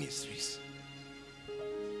mega ministries.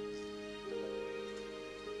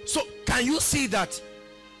 So can you see that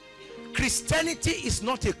Christianity is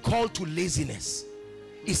not a call to laziness,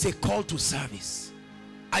 it's a call to service?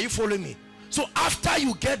 Are you following me? So after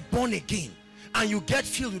you get born again and you get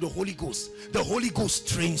filled with the Holy Ghost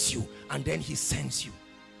trains you, and then he sends you,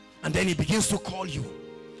 and then he begins to call you.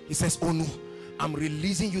 He says, oh no, I'm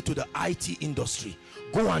releasing you to the IT industry.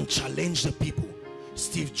 Go and challenge the people.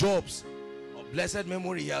 Steve Jobs, of blessed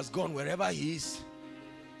memory, he has gone wherever he is.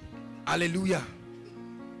 Hallelujah.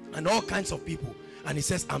 And all kinds of people. And he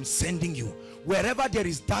says, I'm sending you. Wherever there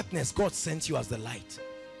is darkness, God sends you as the light.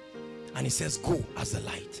 And he says, go as the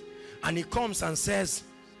light. And he comes and says,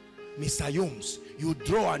 Mr. Yomes, you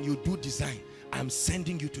draw and you do design. I'm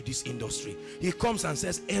sending you to this industry. He comes and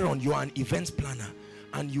says, Aaron, you are an events planner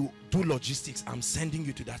and you do logistics. I'm sending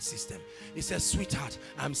you to that system. He says, sweetheart,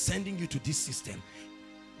 I'm sending you to this system.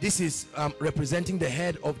 This is representing the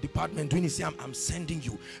head of department doing his, I'm sending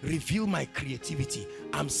you. Reveal my creativity.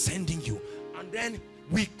 I'm sending you. And then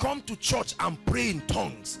we come to church and pray in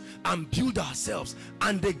tongues and build ourselves,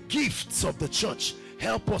 and the gifts of the church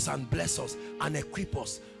help us and bless us and equip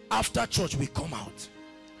us. After church we come out.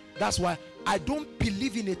 That's why I don't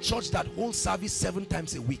believe in a church that holds service 7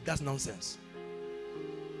 times a week. That's nonsense.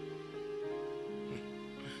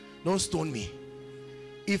 Don't stone me.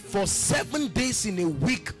 If for 7 days in a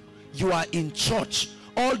week you are in church,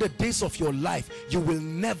 all the days of your life, you will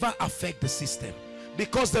never affect the system,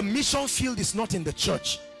 because the mission field is not in the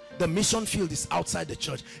church. The mission field is outside the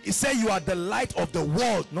church. It says you are the light of the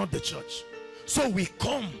world, not the church. So we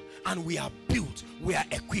come and we are built, we are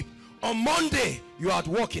equipped. On Monday, you are at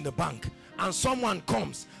work in the bank, and someone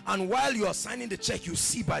comes, and while you are signing the check, you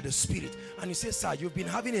see by the Spirit, and you say, sir, you've been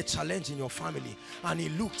having a challenge in your family. And he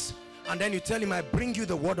looks, and then you tell him, I bring you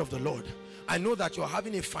the word of the Lord. I know that you're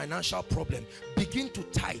having a financial problem. Begin to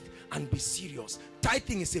tithe and be serious.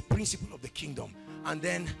 Tithing is a principle of the kingdom. And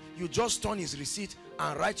then you just turn his receipt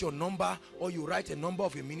and write your number, or you write a number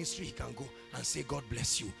of a ministry he can go and say, God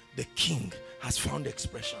bless you. The king has found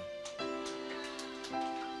expression.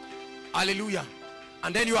 Hallelujah.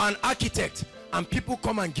 And then you are an architect, and people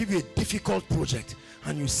come and give you a difficult project,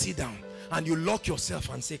 and you sit down and you lock yourself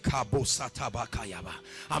and say,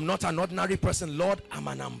 I'm not an ordinary person, Lord, I'm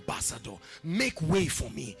an ambassador. Make way for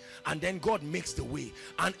me. And then God makes the way.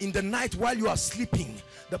 And in the night while you are sleeping,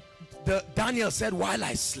 the Daniel said, while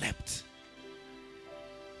I slept,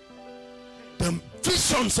 the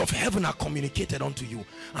visions of heaven are communicated unto you,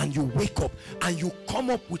 and you wake up and you come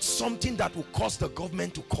up with something that will cause the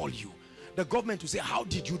government to call you. The government will say, how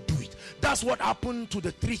did you do it? That's what happened to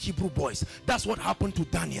the 3 Hebrew boys. That's what happened to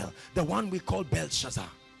Daniel, the one we call Belshazzar.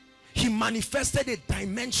 He manifested a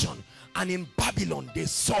dimension, and in Babylon they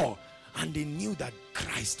saw and they knew that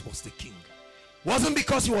Christ was the king. It wasn't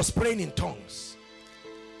because he was praying in tongues.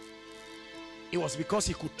 It was because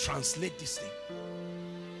he could translate this thing.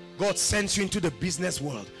 God sends you into the business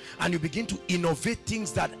world, and you begin to innovate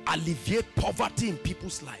things that alleviate poverty in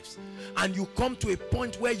people's lives. And you come to a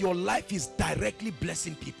point where your life is directly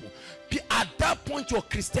blessing people. At that point, your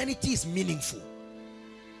Christianity is meaningful.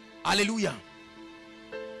 Hallelujah.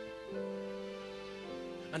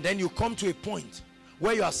 And then you come to a point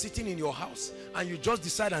where you are sitting in your house, and you just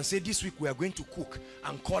decide and say, this week we are going to cook,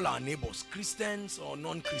 and call our neighbors, Christians or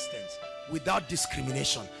non-Christians, without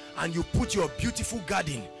discrimination. And you put your beautiful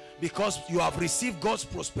garden, because you have received God's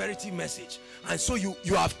prosperity message, and so you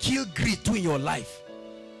have killed greed too in your life.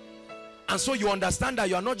 And so you understand that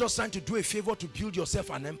you are not just trying to do a favor to build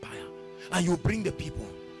yourself an empire, and you bring the people.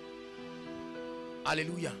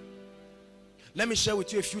 Hallelujah. Let me share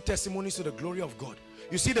with you a few testimonies to the glory of God.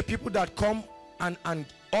 You see the people that come and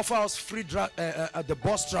offer us free the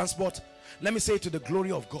bus transport. Let me say to the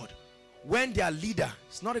glory of God. When their leader,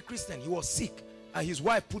 is not a Christian, he was sick, and his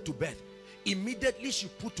wife put to bed. Immediately she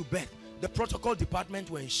put to bed, the protocol department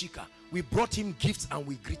were in Shika. We brought him gifts and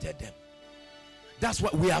we greeted them. That's why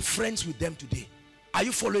we are friends with them today. Are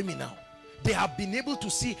you following me now? They have been able to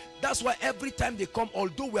see. That's why every time they come,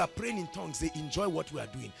 although we are praying in tongues, they enjoy what we are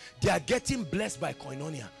doing. They are getting blessed by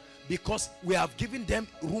koinonia, because we have given them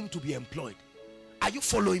room to be employed. Are you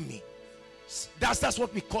following me? That's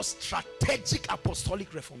what we call strategic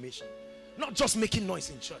apostolic reformation. Not just making noise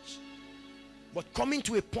in church, but coming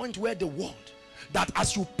to a point where the world, that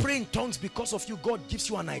as you pray in tongues, because of you, God gives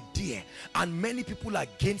you an idea, and many people are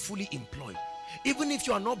gainfully employed. Even if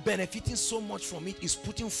you are not benefiting so much from it, is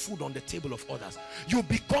putting food on the table of others. You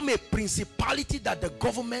become a principality that the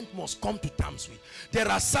government must come to terms with. There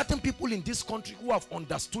are certain people in this country who have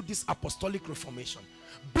understood this apostolic reformation.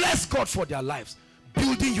 Bless God for their lives,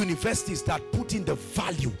 building universities that put in the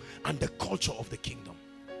value and the culture of the kingdom.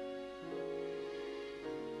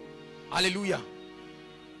 Hallelujah.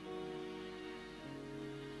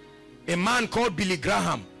 A man called Billy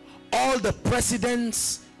Graham, all the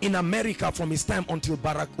presidents in America from his time until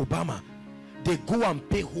Barack Obama, they go and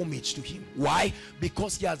pay homage to him. Why?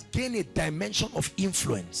 Because he has gained a dimension of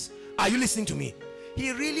influence. Are you listening to me?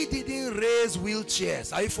 He really didn't raise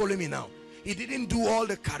wheelchairs. Are you following me now? He didn't do all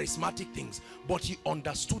the charismatic things, but he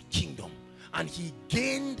understood kingdom, and he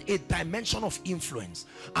gained a dimension of influence,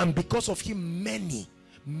 and because of him,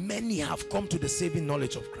 many have come to the saving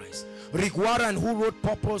knowledge of Christ. Rick Warren, who wrote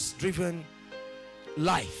Purpose Driven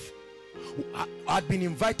Life, had been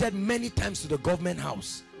invited many times to the government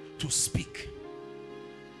house to speak.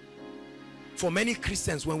 For many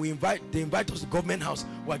Christians, when they invite us to the government house,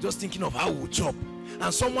 we're just thinking of how we'll chop.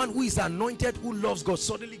 And someone who is anointed, who loves God,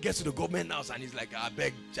 suddenly gets to the government house and he's like, I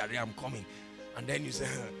beg, Jerry, I'm coming. And then you say,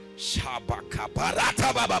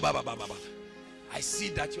 I see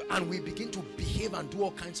that you, and we begin to behave and do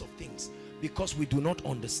all kinds of things because we do not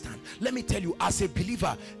understand. Let me tell you, as a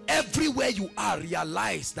believer, everywhere you are,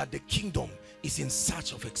 realize that the kingdom is in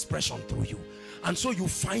search of expression through you. And so you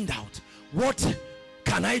find out, what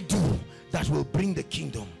can I do that will bring the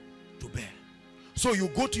kingdom to bear. So you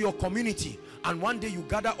go to your community and one day you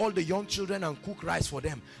gather all the young children and cook rice for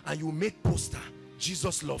them, and you make poster,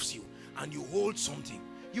 Jesus loves you, and you hold something.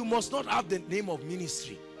 You must not have the name of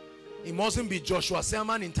ministry. It mustn't be Joshua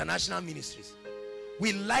Selman International Ministries.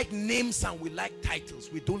 We like names and we like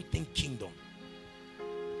titles. We don't think kingdom.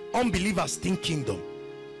 Unbelievers think kingdom.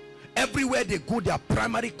 Everywhere they go, their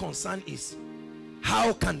primary concern is,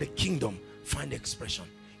 how can the kingdom find expression?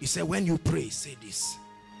 He said, when you pray, say this: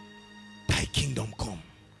 thy kingdom come,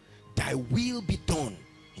 thy will be done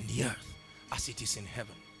in the earth as it is in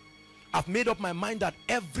heaven. I've made up my mind that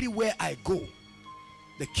everywhere I go,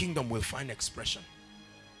 the kingdom will find expression.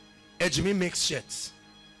 Ejimi makes shirts.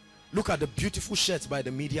 Look at the beautiful shirts by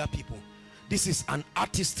the media people. This is an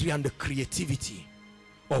artistry and the creativity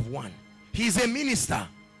of one. He is a minister,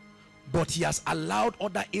 but he has allowed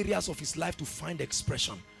other areas of his life to find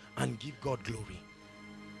expression and give God glory.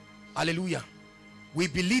 Hallelujah. We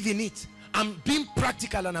believe in it. I'm being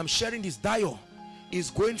practical and I'm sharing this. Dio is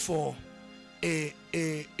going for a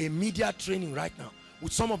media training right now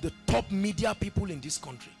with some of the top media people in this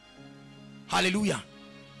country. Hallelujah.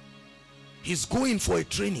 He's going for a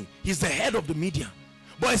training. He's the head of the media.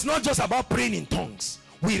 But it's not just about praying in tongues.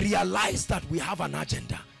 We realize that we have an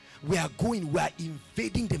agenda. We are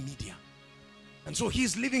invading the media. And so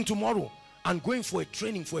he's leaving tomorrow and going for a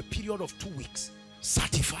training for a period of 2 weeks,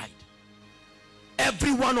 certified.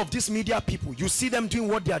 Every one of these media people, you see them doing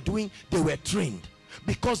what they are doing, they were trained.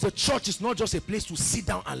 Because the church is not just a place to sit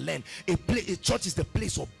down and learn. A church is the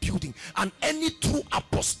place of building. And any true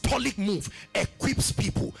apostolic move equips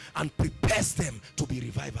people and prepares them to be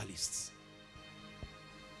revivalists.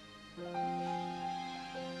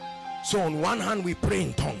 So on one hand, we pray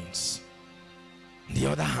in tongues. On the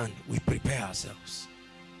other hand, we prepare ourselves.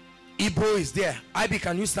 Ibro is there. Ibi,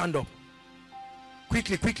 can you stand up?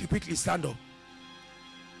 Quickly, quickly, quickly stand up.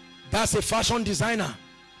 That's a fashion designer.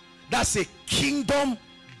 That's a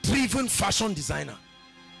kingdom-driven fashion designer.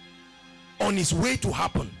 On his way to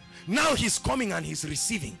happen. Now he's coming and he's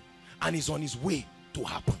receiving. And he's on his way to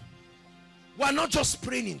happen. We're not just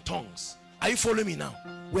praying in tongues. Are you following me now?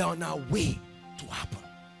 We're on our way to happen.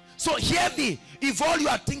 So hear me. If all you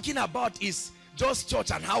are thinking about is just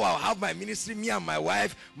church and how I'll have my ministry, me and my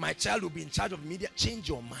wife, my child will be in charge of media, change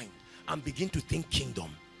your mind and begin to think kingdom.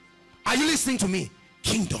 Are you listening to me?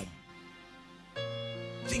 Kingdom.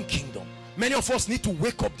 Think kingdom. Many of us need to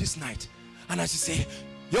wake up this night and as you say,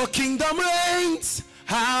 your kingdom reigns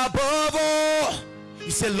above all.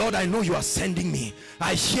 You say, Lord, I know you are sending me.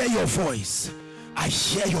 I hear your voice. I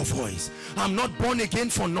hear your voice. I'm not born again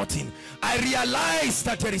for nothing. I realize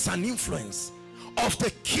that there is an influence of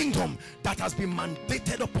the kingdom that has been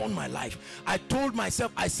mandated upon my life. I told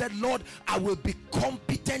myself, I said, Lord, I will be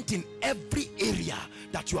competent in every area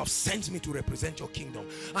that you have sent me to represent your kingdom.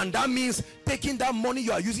 And that means taking that money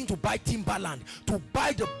you are using to buy timberland, to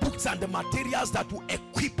buy the books and the materials that will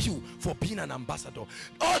equip you for being an ambassador.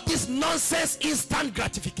 All this nonsense, instant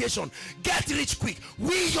gratification, get rich quick.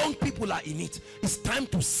 We young people are in it. It's time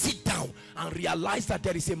to sit down and realize that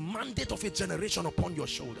there is a mandate of a generation upon your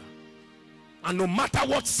shoulder. And no matter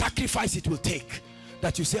what sacrifice it will take,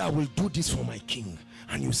 that you say, I will do this for my king.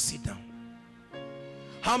 And you sit down.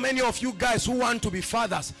 How many of you guys who want to be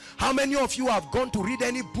fathers, how many of you have gone to read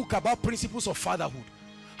any book about principles of fatherhood?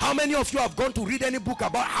 How many of you have gone to read any book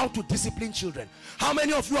about how to discipline children? How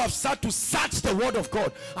many of you have started to search the word of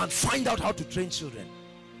God and find out how to train children?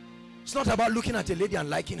 It's not about looking at a lady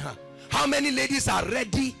and liking her. How many ladies are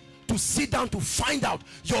ready to sit down to find out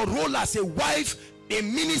your role as a wife, a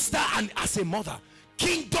minister, and as a mother?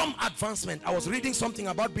 Kingdom advancement. I was reading something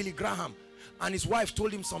about Billy Graham, and his wife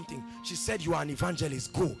told him something. She said, you are an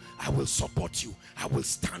evangelist, go, I will support you, I will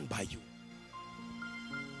stand by you.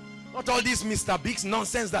 Not all this Mr. Biggs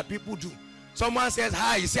nonsense that people do. Someone says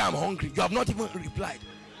hi, you say I'm hungry, you have not even replied.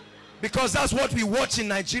 Because that's what we watch in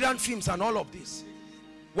Nigerian films and all of this.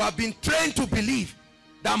 We have been trained to believe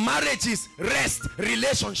that marriage is rest,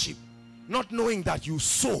 relationship, not knowing that you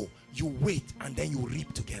sow, you wait, and then you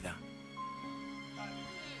reap together.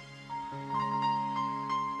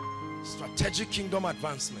 Strategic kingdom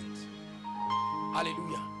advancement.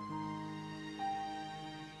 Hallelujah.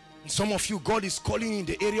 And some of you, God is calling you in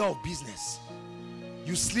the area of business.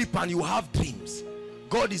 You sleep and you have dreams.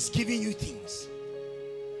 God is giving you things.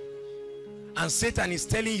 And Satan is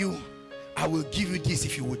telling you, I will give you this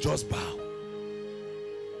if you will just bow.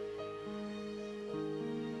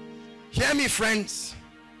 Hear me, friends.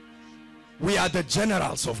 We are the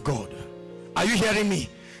generals of God. Are you hearing me?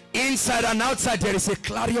 Inside and outside, there is a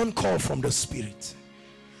clarion call from the Spirit.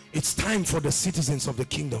 It's time for the citizens of the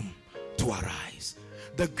kingdom to arise.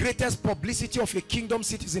 The greatest publicity of a kingdom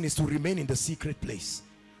citizen is to remain in the secret place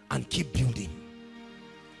and keep building.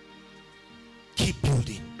 Keep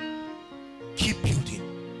building. Keep building.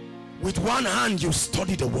 With one hand you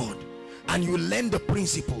study the word and you learn the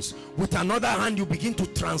principles. With another hand you begin to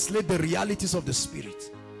translate the realities of the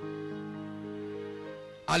spirit.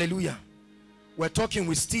 Hallelujah. We're talking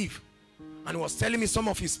with Steve and he was telling me some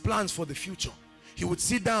of his plans for the future. He would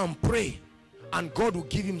sit down and pray and God will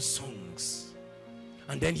give him songs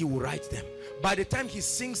and then he will write them. By the time he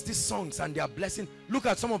sings these songs and they are blessing, look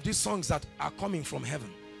at some of these songs that are coming from heaven.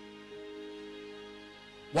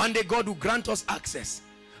 One day God will grant us access,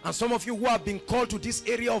 and some of you who have been called to this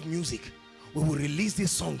area of music, we will release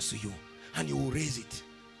these songs to you and you will raise it.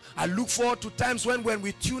 I look forward to times when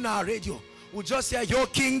we tune our radio, we'll just hear your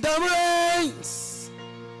kingdom reigns.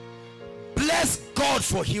 Bless God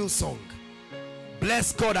for Hillsong.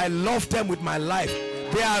 Bless God, I love them with my life.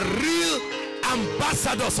 They are real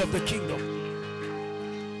ambassadors of the kingdom.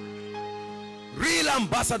 Real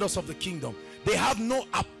ambassadors of the kingdom. They have no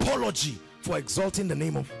apology for exalting the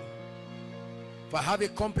name of God. If I have a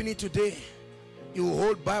company today, you will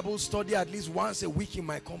hold Bible study at least once a week in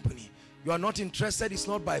my company. You are not interested, it's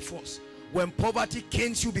not by force. When poverty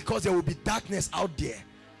canes you because there will be darkness out there,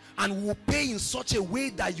 and we will pay in such a way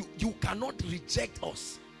that you cannot reject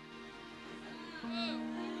us.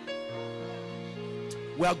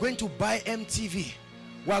 We are going to buy MTV.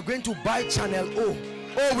 We are going to buy Channel O.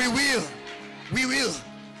 Oh, we will. We will.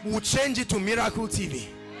 We will change it to Miracle TV.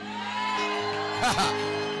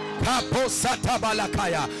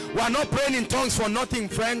 We are not praying in tongues for nothing,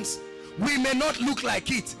 friends. We may not look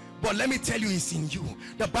like it, but let me tell you, it's in you.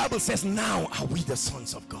 The Bible says, now are we the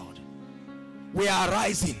sons of God. We are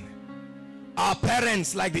rising. Our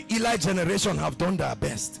parents, like the Eli generation, have done their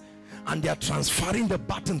best, and they are transferring the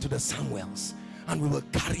baton to the Samuels, and we will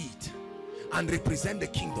carry it and represent the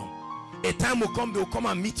kingdom. A time will come, they will come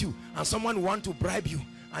and meet you, and someone will want to bribe you,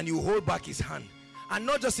 and you hold back his hand. And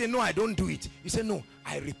not just say, no, I don't do it. You say, no,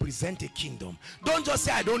 I represent a kingdom. Don't just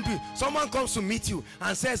say, I don't do it. Someone comes to meet you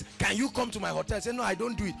and says, can you come to my hotel? Say, no, I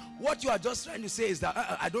don't do it. What you are just trying to say is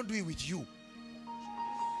that I don't do it with you.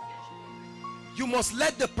 You must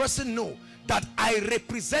let the person know that I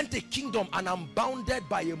represent a kingdom and I'm bounded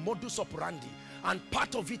by a modus operandi. And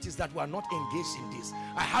part of it is that we are not engaged in this.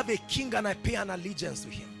 I have a king and I pay an allegiance to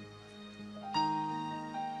him.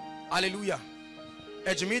 Hallelujah.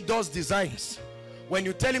 Ejimi does designs. When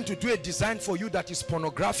you tell him to do a design for you that is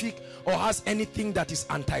pornographic or has anything that is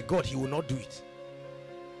anti-God, he will not do it.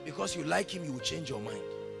 Because you like him, you will change your mind.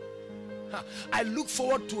 I look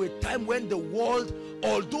forward to a time when the world,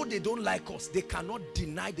 although they don't like us, they cannot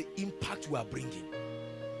deny the impact we are bringing.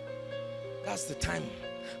 That's the time.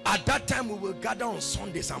 At that time, we will gather on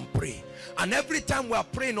Sundays and pray. And every time we are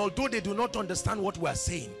praying, although they do not understand what we are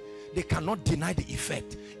saying, they cannot deny the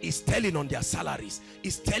effect. It's telling on their salaries.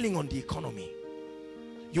 It's telling on the economy.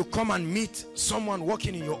 You come and meet someone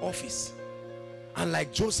working in your office, and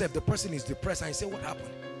like Joseph, the person is depressed, and you say, what happened?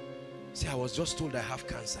 Say, I was just told I have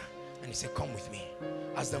cancer. And he said, come with me.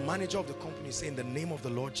 As the manager of the company, say, in the name of the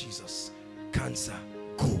Lord Jesus, cancer,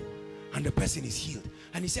 go. And the person is healed.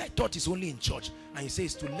 And he said, I thought it's only in church. And he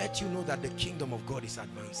says, to let you know that the kingdom of God is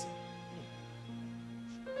advancing.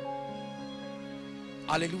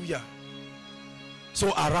 Hallelujah.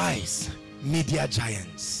 So arise, media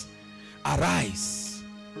giants. Arise.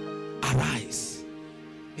 Arise.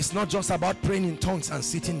 It's not just about praying in tongues and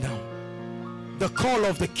sitting down. The call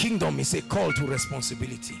of the kingdom is a call to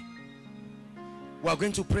responsibility. We're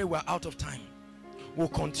going to pray. We're out of time. We'll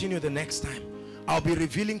continue the next time. I'll be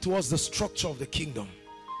revealing to us the structure of the kingdom.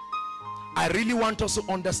 I really want us to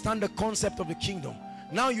understand the concept of the kingdom.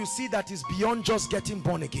 Now you see that it's beyond just getting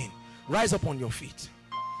born again. Rise up on your feet.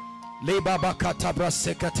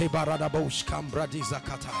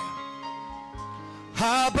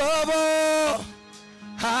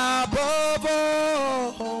 Above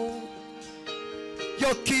all,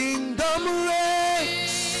 your kingdom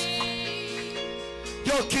reigns.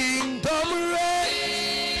 Your kingdom reigns.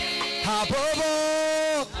 Above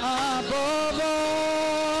all, above all,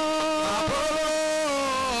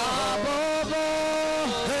 above all,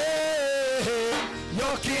 hey,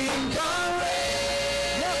 your kingdom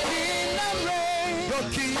reigns. Your kingdom reigns. Your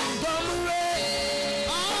kingdom reigns.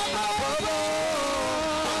 Above all.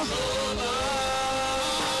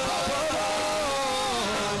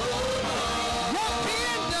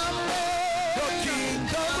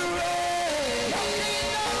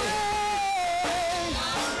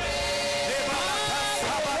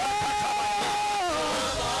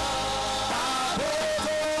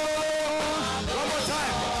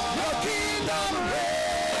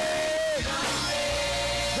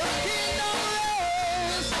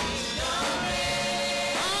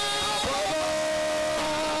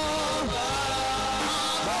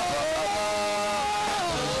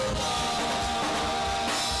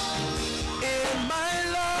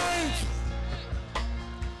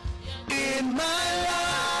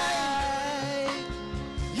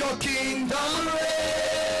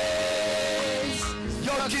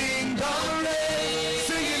 Your kingdom reigns.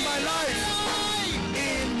 Sing in my life.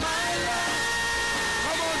 In my life.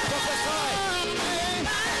 Come on, prophesy.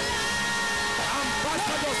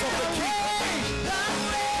 Ambassadors of the King.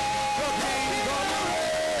 Your kingdom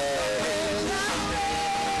reigns.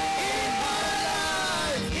 In my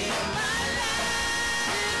life. In my life.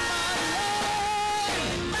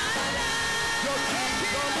 In my life. Your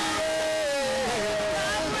kingdom reigns.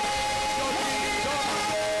 Your kingdom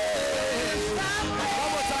reigns.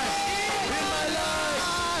 One more time. In my life.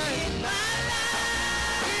 In my life.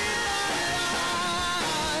 In my life.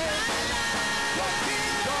 Your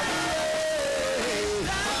kingdom reigns.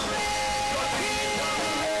 Your kingdom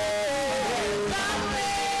reigns.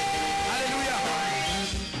 Hallelujah.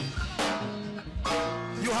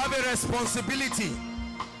 You have a responsibility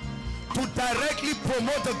to directly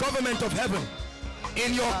promote the government of heaven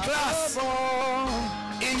in your class,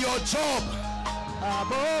 in your job.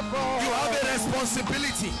 You have a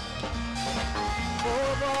responsibility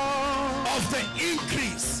of the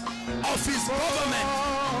increase of his government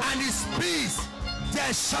and his peace.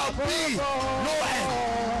 There shall be no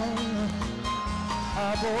end.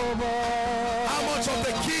 How much of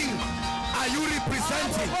the king are you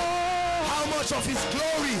representing? How much of his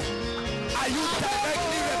glory are you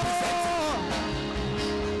directly representing?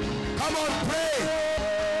 Come on, pray.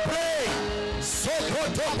 Pray.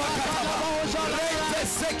 Sokoto pakataba. Rente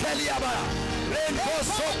sekeliaba. Rento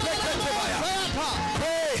sopeketebaya.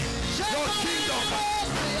 Pray. Your kingdom.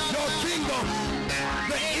 Your kingdom.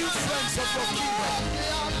 The influence of your kingdom.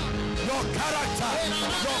 Your character.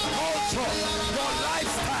 Your culture. Your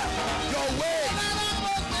lifestyle. Your ways.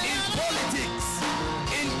 In politics.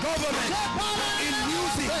 In government. In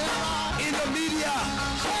music. In the media.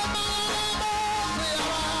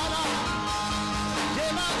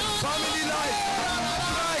 Family life.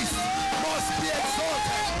 Christ must be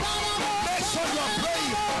exalted. Make sure you are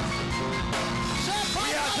praying. We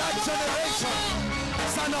are that generation.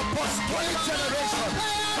 It's an apostolic generation.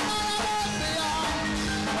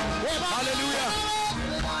 Hallelujah.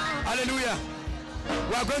 Hallelujah.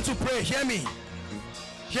 We are going to pray. Hear me.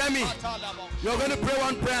 Hear me. You're going to pray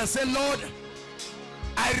one prayer and say, Lord,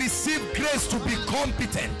 I receive grace to be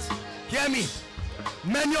competent. Hear me.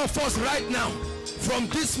 Many of us right now, from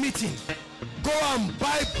this meeting, go and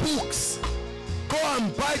buy books, go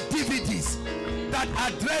and buy DVDs that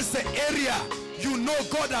address the area you know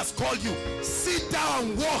God has called you. Sit down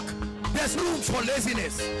and walk. There's no room for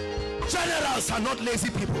laziness. Generals are not lazy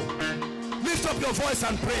people. Lift up your voice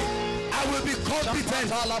and pray. I will be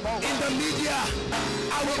competent in the media.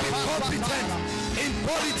 I will be competent in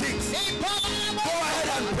politics. Go ahead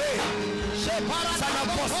and pray. It's an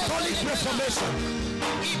apostolic reformation.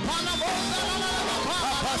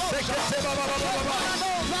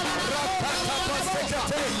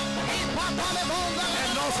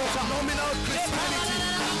 And also for nominal Christianity,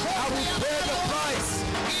 I will pay the price.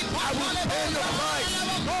 I will pay the price.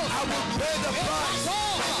 I will pay the price.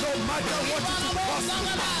 No matter what it will cost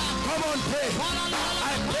me. Come on, pray.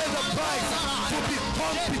 I pay the price to be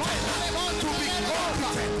competent. To be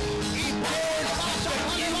competent. Gain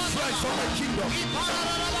the influence of the kingdom.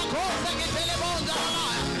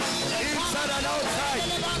 Inside and outside,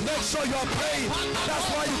 make sure you are praying. That's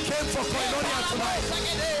why you came for Koinonia tonight.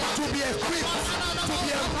 To be equipped, to be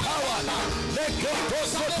empowered.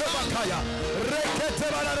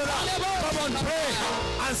 Come on, pray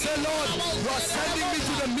and say, Lord, you are sending me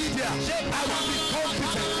to the media. I will be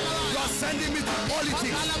competent. You are sending me to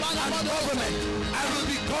politics and government. I will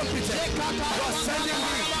be competent. You are sending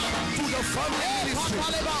me to the family ministry.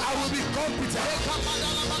 I will be competent.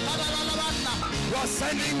 You are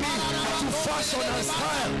sending me to fashion and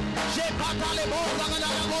style.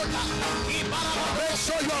 Make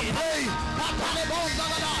sure you are praying.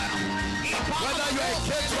 Whether you are a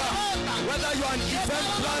caterer, whether you are an event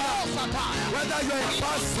planner, whether you are a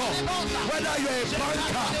pastor, whether you are a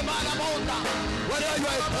banker, whether you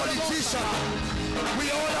are a politician, we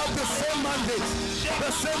all have the same mandate,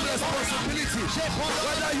 the same responsibility.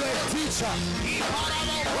 Whether you are a teacher,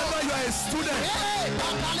 whether you are a student,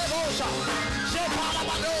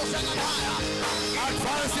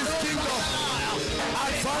 advance his kingdom,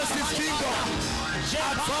 advance his kingdom,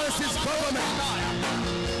 advance his government.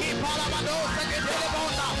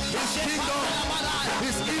 His kingdom,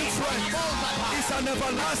 his influence is an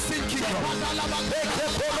everlasting kingdom.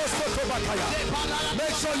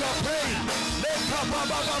 Make sure you're praying.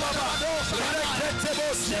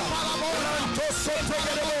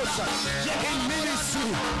 In ministry,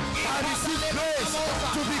 I receive grace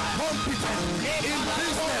to be competent. In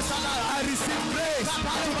business, I receive grace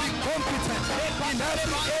to be competent. In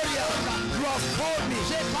every area you have called me,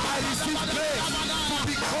 I receive grace to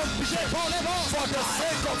be competent for the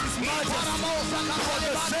sake of his majesty, for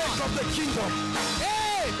the sake of the kingdom.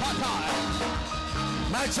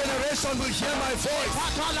 My generation will hear my voice.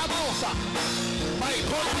 My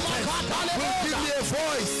competence will give me a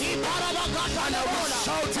voice, and I will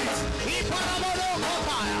shout it.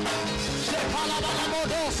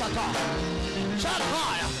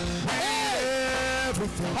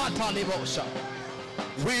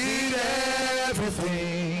 With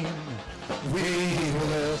everything, we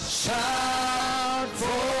will shout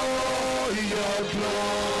for your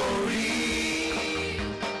glory.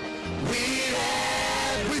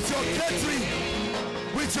 With your catering,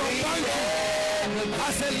 with your banking,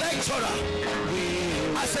 as a lecturer,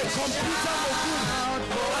 as a computer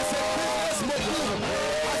mogul, as a business mogul,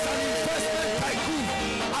 as an investment tycoon,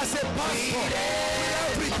 as a pastor, with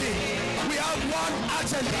everything, we have one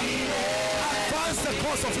agenda. Advance the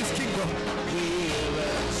cause of his kingdom.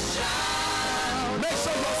 Make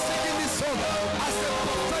sure you're singing this song as a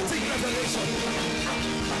prophetic revelation.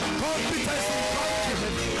 Competence in banking,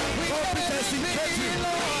 competence in catering,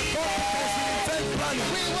 competence in event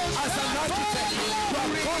planning. As an architect, you are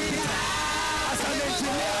competent. As an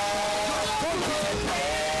engineer, you are competent.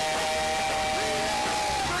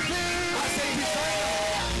 As a designer,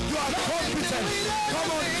 you are competent. Come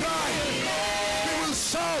on, cry. We will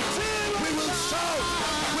shout. We will shout.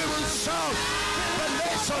 We will shout. The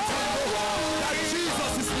nations will know that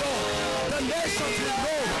Jesus is Lord. The nations will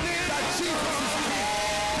know that Jesus is King.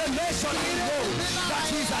 The nations will know that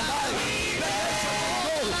He is alive. The nations will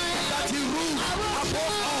know that He rules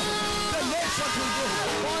above all. The nations will know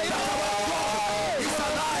that our God is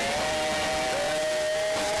alive.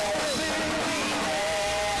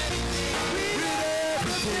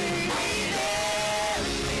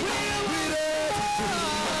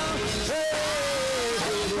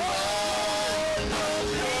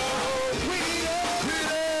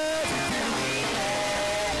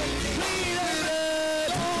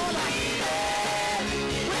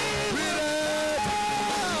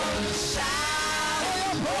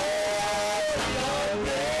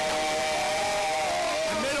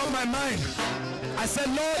 I said,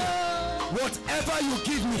 Lord, whatever you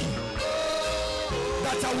give me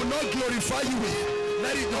that I will not glorify you with,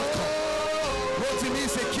 let it not come. What he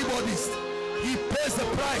means, a keyboardist, he pays the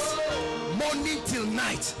price morning till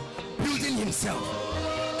night, building himself.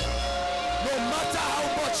 No matter how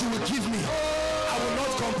much you will give me, I will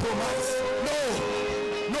not compromise.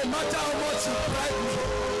 No matter how much you bribe me,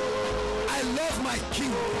 I love my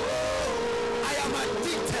king. I am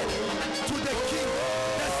addicted to the king.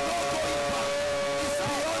 There's no going back. It's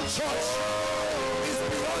beyond church. It's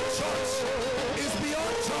beyond church. It's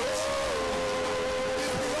beyond church.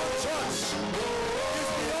 It's beyond church.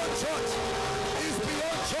 It's beyond church. It's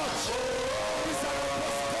beyond church. It's an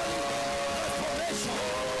apostolic reformation.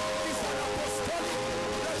 It's an apostolic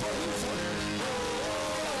revolution. We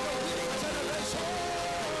are the winning generation.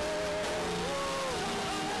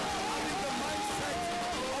 Having the mindset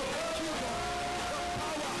of the kingdom, the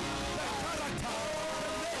power, the character, the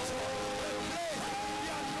nature, the grace, the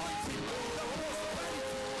anointing, the prosperity,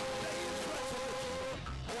 the influence of the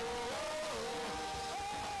kingdom.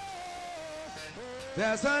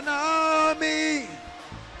 There's an army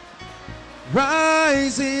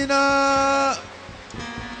rising up.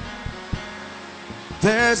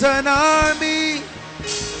 There's an army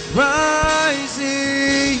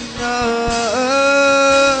rising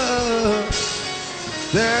up.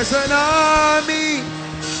 There's an army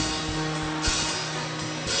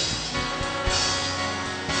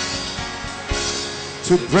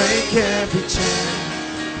to break every chain.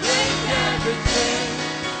 Break every chain,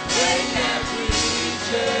 break every chain.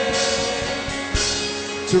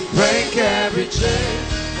 To break every chain.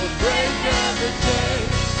 To break every chain, to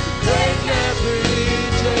break every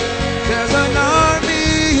chain. There's an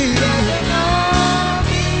army. There's an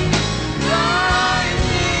army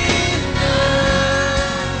rising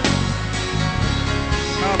up.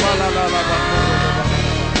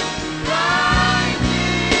 Rising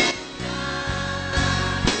up.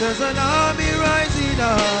 There's an army rising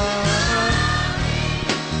up.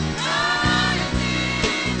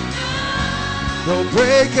 They'll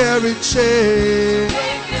break every chain.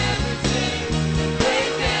 Break every chain,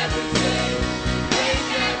 break every chain, break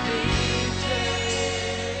every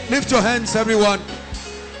chain. Lift your hands, everyone.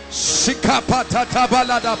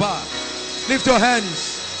 Shikapatatabaladaba. Lift your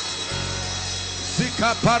hands.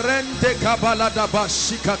 Zikaparente kabaladaba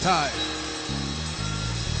shikatai.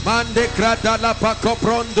 Mande kradala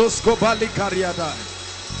pakoprondos kobali kariadai.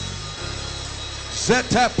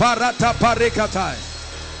 Zete parata parikatai.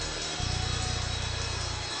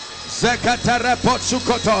 Zekatere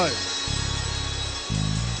potsukotoi.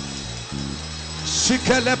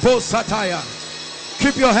 Shikelepo sataya.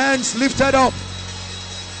 Keep your hands lifted up.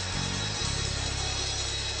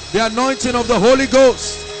 The anointing of the Holy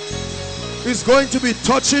Ghost is going to be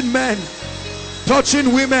touching men,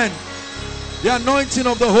 touching women. The anointing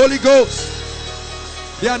of the Holy Ghost.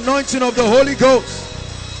 The anointing of the Holy Ghost.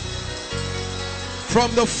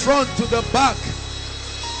 From the front to the back.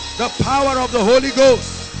 The power of the Holy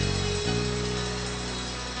Ghost.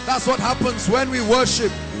 That's what happens when we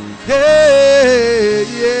worship. Yeah,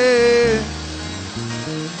 yeah.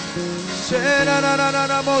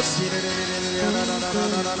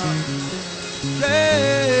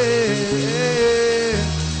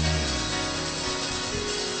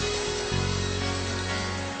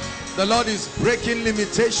 The Lord is breaking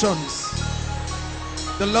limitations.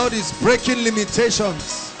 The Lord is breaking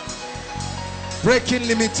limitations. Breaking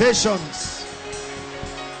limitations.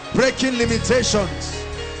 Breaking limitations.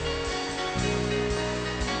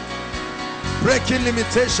 Breaking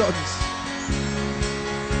limitations.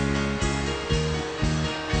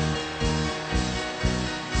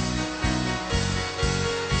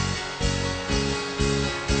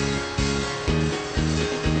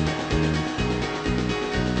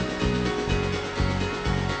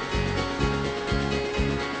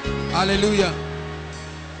 Hallelujah.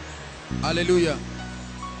 Hallelujah.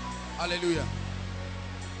 Hallelujah.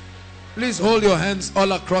 Please hold your hands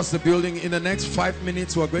all across the building. In the next 5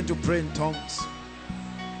 minutes, we're going to pray in tongues.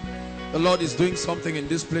 The Lord is doing something in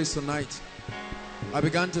this place tonight. I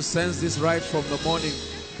began to sense this right from the morning.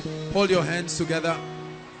 Hold your hands together.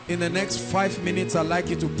 In the next 5 minutes, I'd like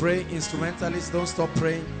you to pray. Instrumentalists, don't stop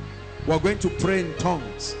praying. We're going to pray in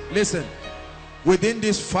tongues. Listen, within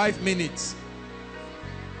these 5 minutes,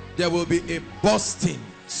 there will be a bursting.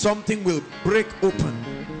 Something will break open.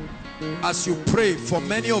 As you pray, for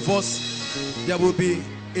many of us, there will be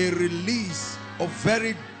a release of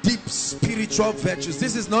very deep spiritual virtues.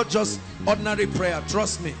 This is not just ordinary prayer,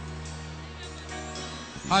 trust me.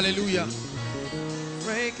 Hallelujah.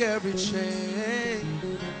 Break every chain.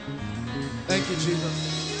 Thank you,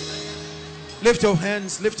 Jesus. Lift your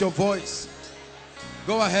hands, lift your voice.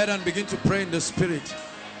 Go ahead and begin to pray in the Spirit.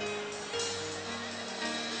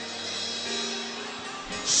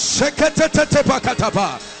 Shekete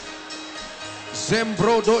pakataba.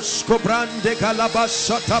 Zembrodos kobrande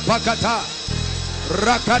kalabashata pakata.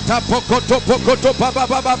 Rakata pokoto pokoto baba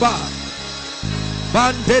baba.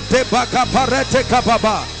 Bandete baka parete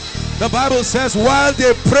kababa. The Bible says, while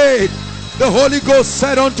they prayed, the Holy Ghost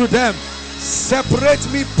said unto them, separate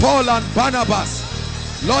me Paul and Barnabas.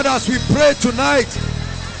 Lord, as we pray tonight,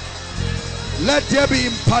 let there be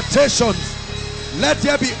impartations. Let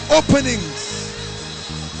there be openings.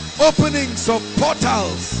 Openings of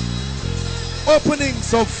portals.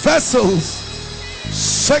 Openings of vessels.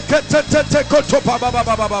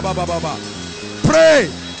 Pray.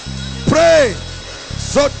 Pray.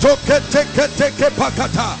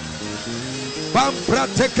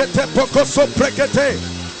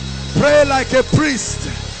 Pray like a priest.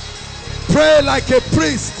 Pray like a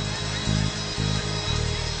priest.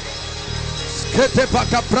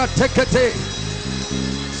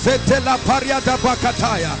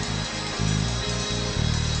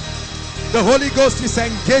 The Holy Ghost is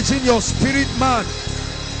engaging your spirit man.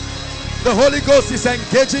 The Holy Ghost is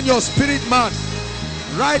engaging your spirit man.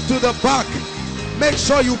 Right to the back. Make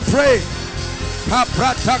sure you pray.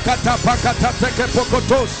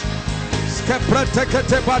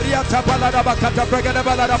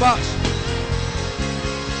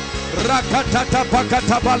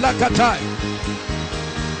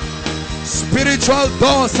 Spiritual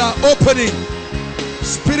doors are opening.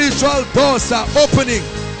 Spiritual doors are opening.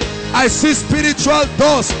 I see spiritual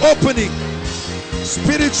doors opening.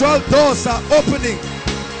 Spiritual doors are opening.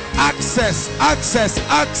 Access, access,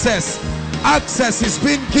 access. Access is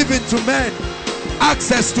being given to men.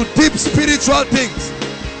 Access to deep spiritual things.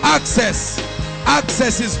 Access.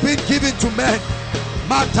 Access is being given to men.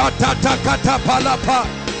 Matatata kata palapa.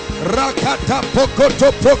 Rakata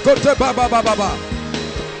pokoto pokote baba baba.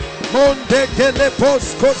 Monde kele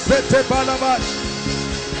posko sete balabash.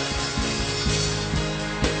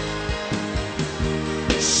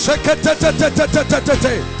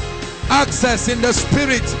 Access in the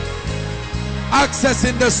spirit. Access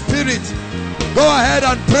in the spirit. Go ahead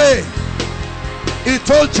and pray. He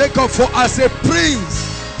told Jacob, for as a prince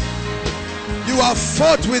you have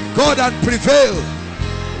fought with God and prevailed.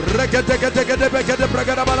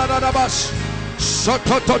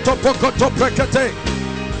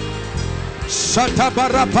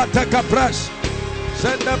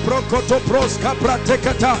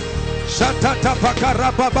 Shatata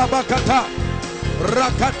pakaraba babakata.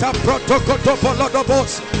 Rakata protokoto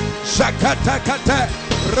polodobos. Shakata kata.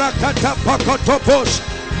 Rakata pakotobos.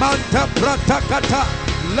 Manta pratakata.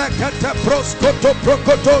 Lekata proskoto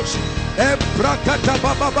prokotos. Emprakata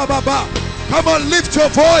baba baba. Come on, lift your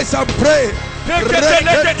voice and pray.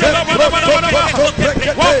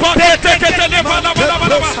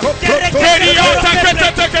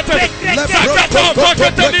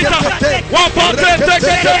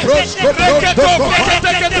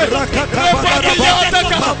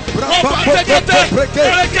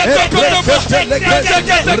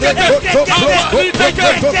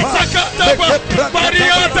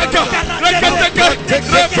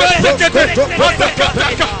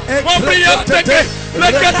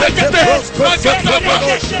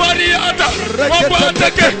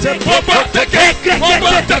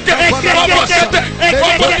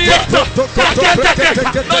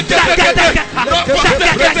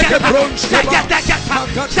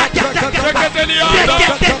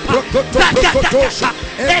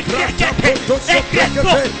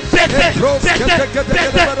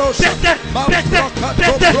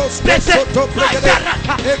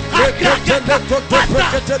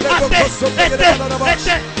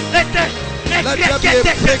 Let there be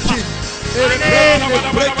a breaking,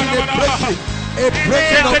 a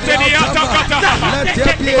breaking of the altar. Let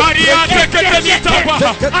there be a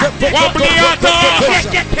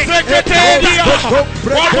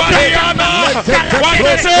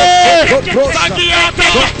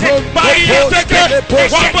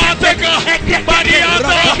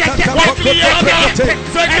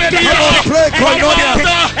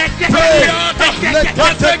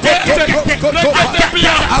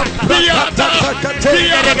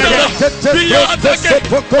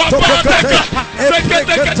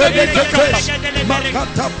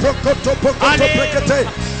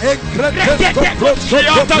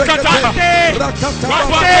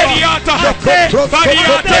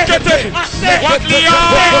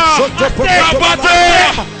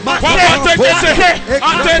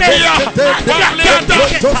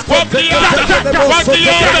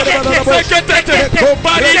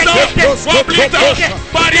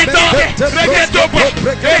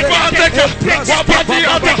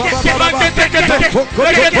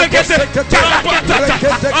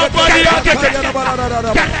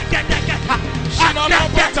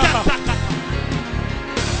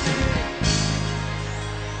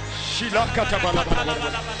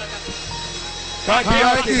I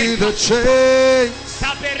hear the chains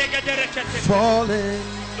falling.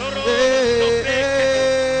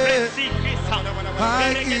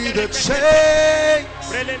 I hear the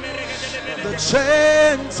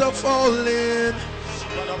chains are falling.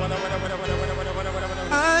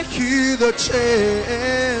 I hear the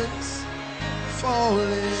chains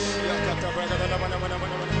falling.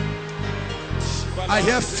 I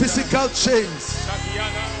hear physical chains.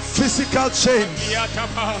 Physical chains.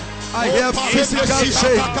 I hear physical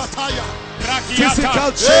chains.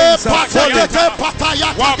 Physical chains are falling.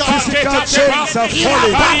 Physical chains are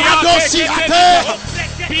falling.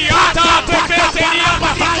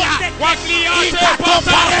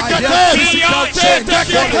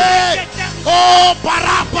 Oh,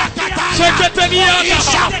 parapakata. Chains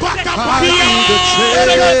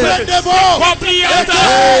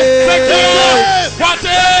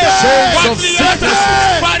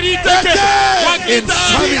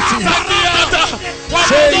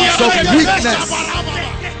of weakness.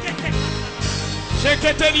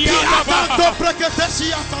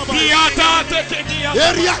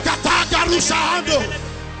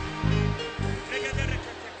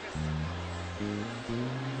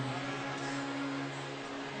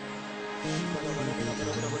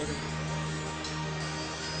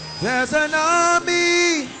 There's an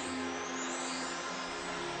army.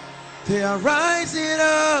 They are rising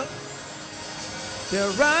up.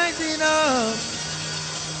 They're rising up.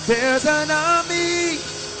 There's an army.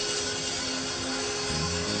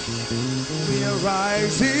 We are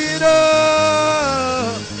rising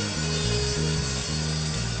up.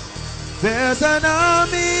 There's an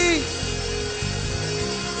army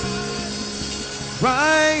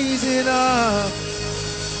rising up.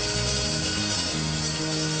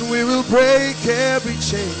 We will break every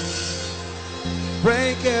chain.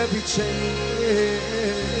 Break every chain.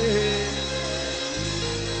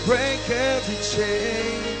 Break every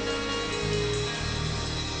chain.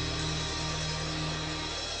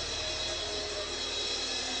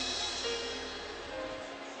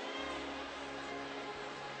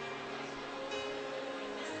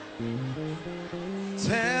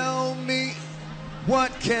 Tell me,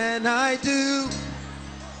 what can I do?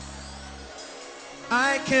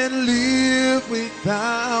 I can live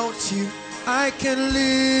without you. I can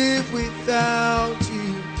live without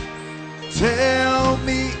you. Tell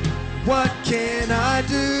me, what can I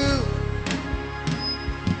do?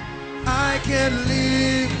 I can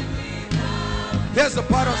live. Here's the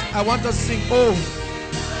part of I want us to sing. Oh,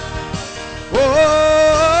 oh,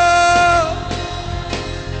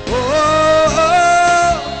 oh,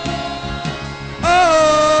 oh, oh.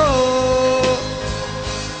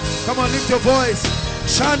 Come on, lift your voice.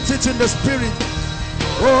 Chant it in the spirit.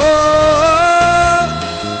 Oh,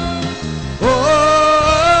 oh, oh.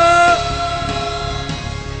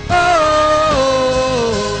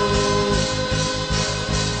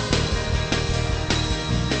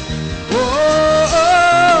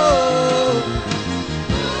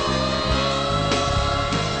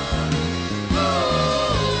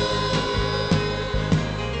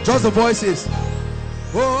 Just the voices.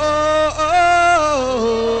 Oh, oh, oh,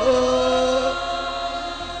 oh.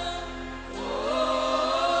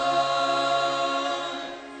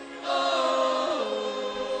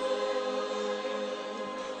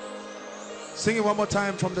 Sing it one more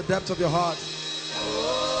time from the depths of your heart.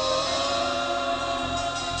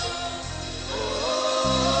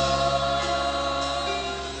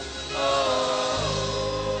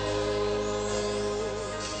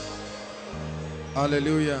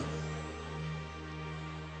 Hallelujah.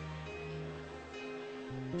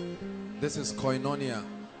 This is koinonia,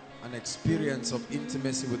 an experience of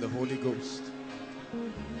intimacy with the Holy Ghost.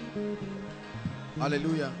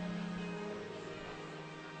 Hallelujah.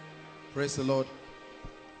 Praise the Lord.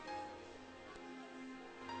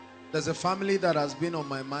 There's a family that has been on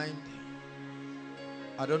my mind.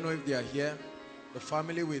 I don't know if they are here. The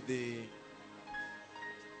family with the...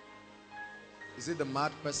 Is it the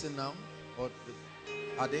mad person now? Or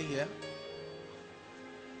are they here?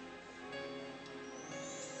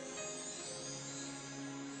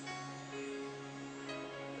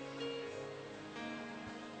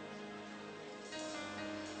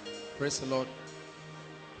 Praise the Lord.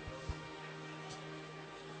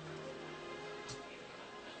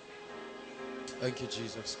 Thank you,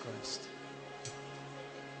 Jesus Christ.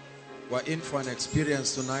 We're in for an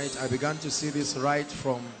experience tonight. I began to see this right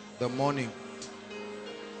from the morning.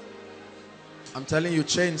 I'm telling you,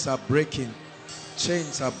 chains are breaking.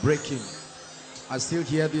 Chains are breaking. I still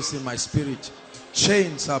hear this in my spirit.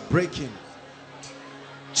 Chains are breaking.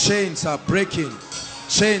 Chains are breaking.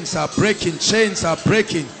 Chains are breaking. Chains are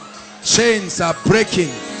breaking. Chains are breaking.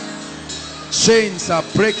 Chains are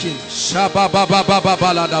breaking.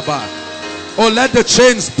 Oh, let the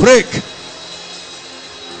chains break.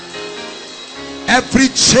 Every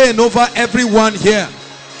chain over everyone here.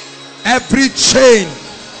 Every chain.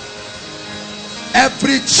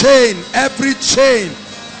 Every chain, every chain,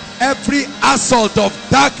 every assault of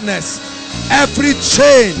darkness, every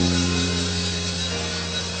chain,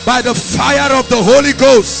 by the fire of the Holy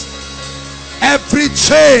Ghost, every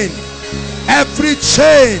chain, every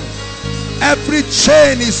chain, every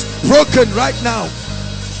chain is broken right now.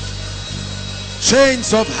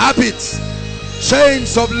 Chains of habits,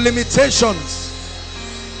 chains of limitations.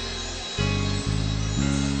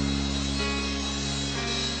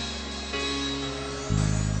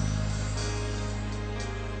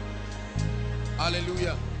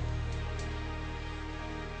 Hallelujah.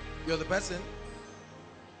 You're the person?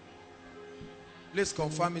 Please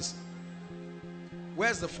confirm it.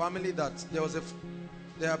 Where's the family that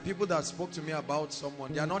there are people that spoke to me about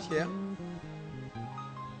someone. They are not here.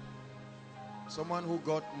 Someone who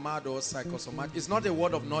got mad or psychosomatic. It's not a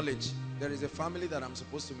word of knowledge. There is a family that I'm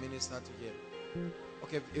supposed to minister to here.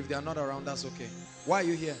 Okay, if they are not around, that's okay. Why are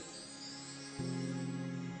you here?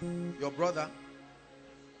 Your brother,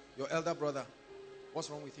 your elder brother. What's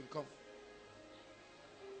wrong with him? Come.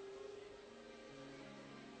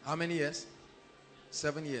 How many years?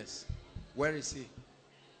 7 years. Where is he?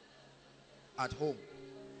 At home.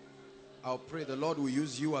 I'll pray the Lord will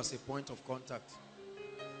use you as a point of contact.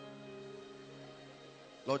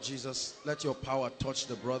 Lord Jesus, let your power touch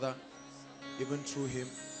the brother, even through him,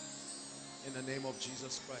 in the name of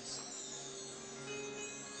Jesus Christ.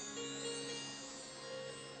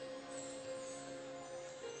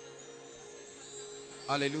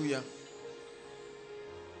 Hallelujah.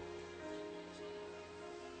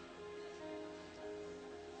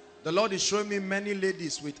 The Lord is showing me many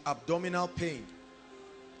ladies with abdominal pain.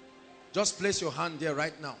 Just place your hand there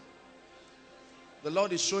right now. The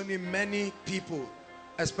Lord is showing me many people,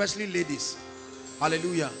 especially ladies.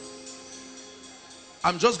 Hallelujah.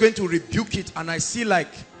 I'm just going to rebuke it, and I see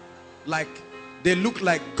like they look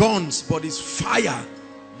like guns, but it's fire,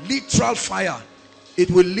 literal fire. It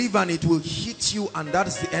will leave and it will hit you, and that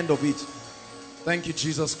is the end of it. Thank you,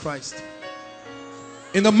 Jesus Christ.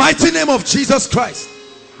 In the mighty name of Jesus Christ,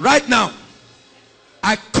 right now,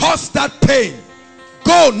 I cause that pain.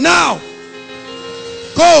 Go now.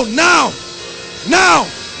 Go now. Now.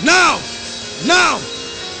 Now. Now.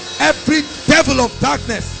 Every devil of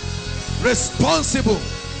darkness responsible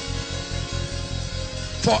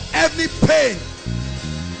for every pain,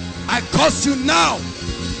 I curse you now.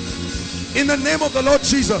 In the name of the Lord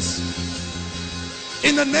Jesus.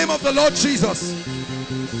 In the name of the Lord Jesus.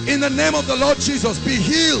 In the name of the Lord Jesus. Be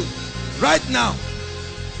healed right now.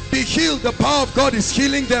 Be healed. The power of God is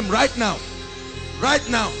healing them right now. Right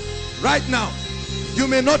now. Right now. You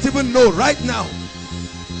may not even know right now.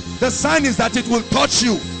 The sign is that it will touch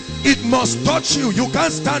you. It must touch you. You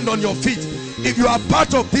can't stand on your feet. If you are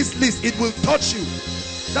part of this list, it will touch you.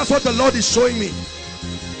 That's what the Lord is showing me.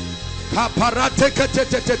 I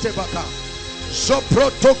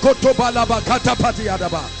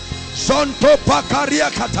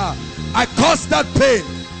cause that pain.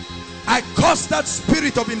 I cause that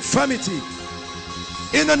spirit of infirmity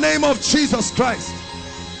in the name of Jesus Christ.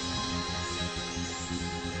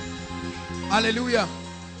 Hallelujah.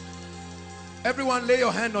 Everyone lay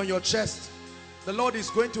your hand on your chest. The Lord is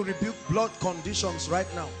going to rebuke blood conditions right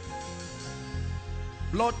now.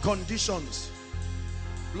 Blood conditions.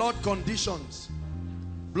 Blood conditions.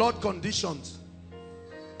 Blood conditions.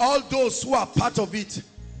 All those who are part of it,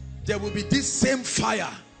 there will be this same fire.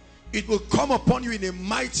 It will come upon you in a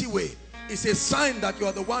mighty way. It's a sign that you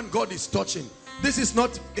are the one God is touching. This is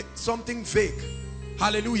not something vague.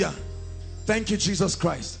 Hallelujah. Thank you, Jesus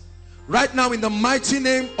Christ. Right now, in the mighty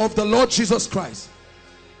name of the Lord Jesus Christ,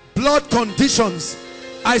 blood conditions,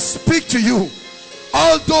 I speak to you.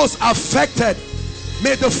 All those affected,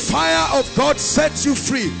 may the fire of God set you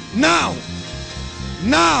free. Now.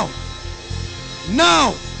 Now.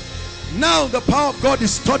 Now. Now the power of God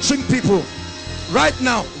is touching people. Right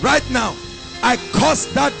now. Right now. I curse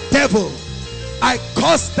that devil. I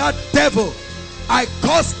curse that devil. I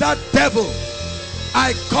curse that devil.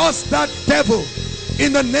 I curse that devil.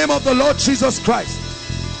 In the name of the Lord Jesus Christ.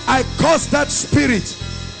 I curse that spirit.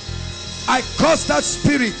 I curse that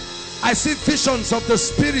spirit. I see visions of the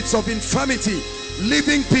spirits of infirmity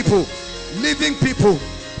leaving people, leaving people,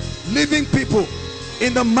 leaving people.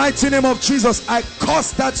 In the mighty name of Jesus, I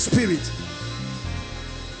curse that spirit.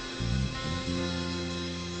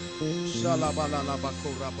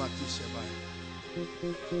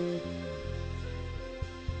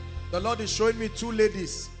 The Lord is showing me two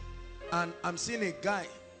ladies, and I'm seeing a guy.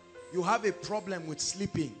 You have a problem with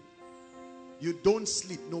sleeping. You don't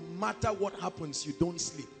sleep. No matter what happens, you don't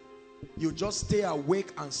sleep. You just stay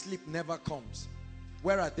awake and sleep never comes.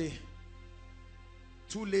 Where are they?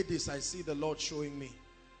 Two ladies I see the Lord showing me.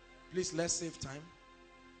 Please, let's save time.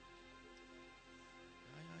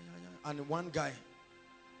 And one guy.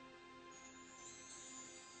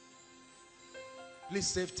 Please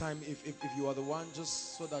save time if you are the one,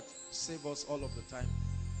 just so that save us all of the time.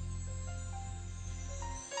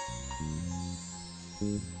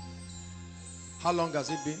 How long has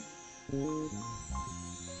it been?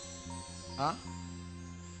 Huh?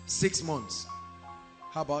 6 months.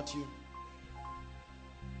 How about you?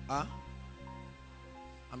 Huh?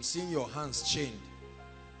 I'm seeing your hands chained.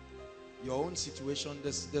 Your own situation.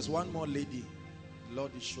 There's one more lady. The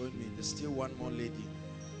Lord is showing me. There's still one more lady.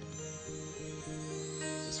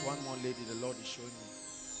 There's one more lady the Lord is showing me.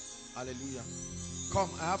 Hallelujah. Come,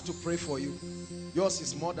 I have to pray for you. Yours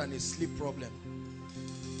is more than a sleep problem.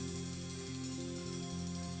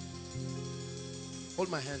 Hold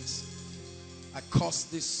my hands. I curse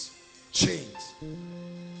this chains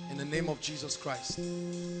in the name of Jesus Christ.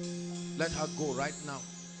 Let her go right now.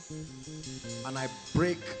 And I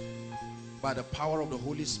break by the power of the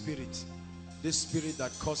Holy Spirit this spirit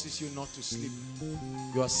that causes you not to sleep.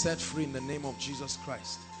 You are set free in the name of Jesus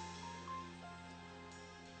Christ.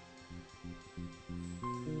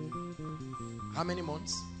 How many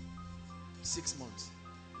months? 6 months.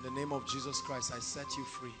 In the name of Jesus Christ, I set you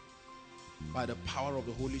free by the power of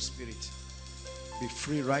the Holy Spirit. Be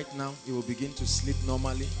free right now. You will begin to sleep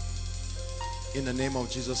normally in the name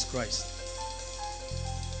of Jesus Christ.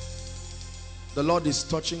 The Lord is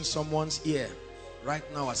touching someone's ear right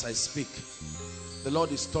now as I speak. The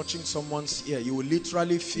Lord is touching someone's ear. You will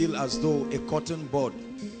literally feel as though a cotton bud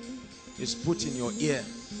is put in your ear,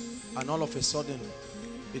 and all of a sudden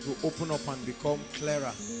it will open up and become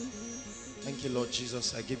clearer. Thank you, Lord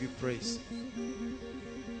Jesus. I give you praise.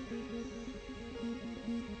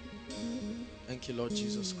 Thank you, Lord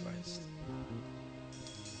Jesus Christ.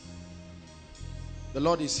 The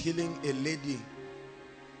Lord is healing a lady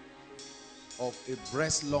of a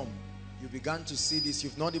breast lump. You began to see this.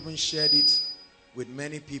 You've not even shared it with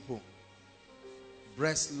many people.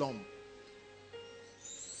 breast lump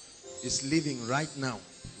is living right now,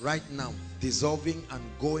 dissolving and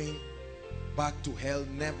going back to hell,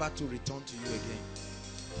 never to return to you again.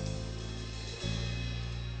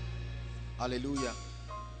 Hallelujah.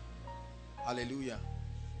 Hallelujah.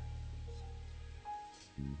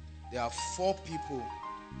 There are 4 people.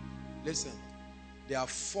 Listen, there are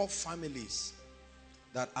 4 families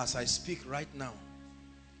that as I speak right now,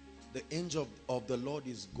 the angel of the Lord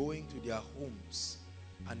is going to their homes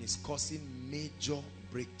and is causing major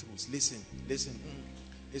breakthroughs. Listen.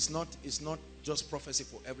 It's not just prophecy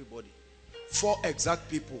for everybody. 4 exact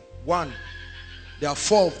people. 1, there are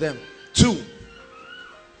 4 of them. 2,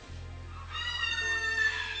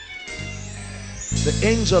 the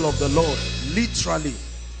angel of the Lord literally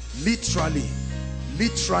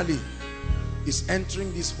is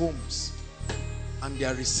entering these homes, and they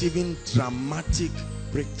are receiving dramatic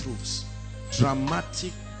breakthroughs.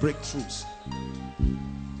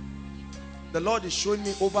 The Lord is showing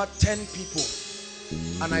me over 10 people,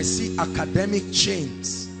 and I see academic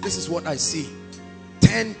chains. This is what I see.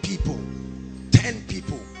 10 people,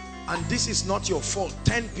 and this is not your fault.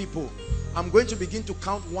 10 people. I'm going to begin to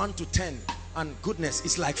count 1 to 10, and goodness,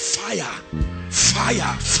 it's like fire.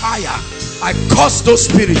 I curse those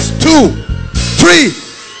spirits. 2, 3,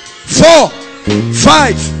 4,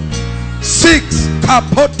 5, 6,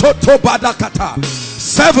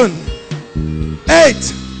 7,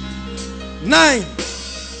 8, 9.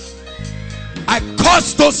 I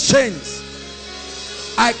curse those chains.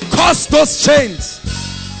 I curse those chains.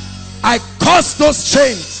 I curse those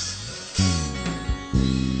chains.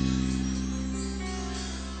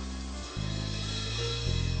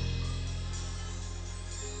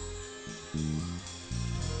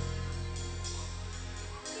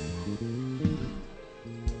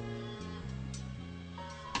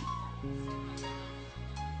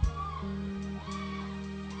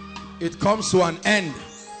 It comes to an end.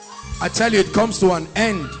 I tell you, it comes to an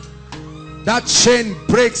end. That chain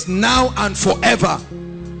breaks now and forever.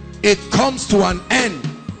 It comes to an end.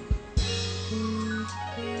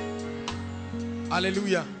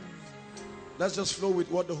 Hallelujah. Let's just flow with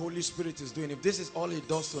what the Holy Spirit is doing. If this is all he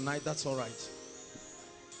does tonight, that's all right.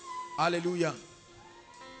 Hallelujah.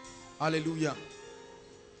 Hallelujah.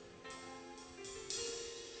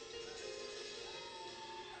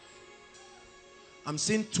 I'm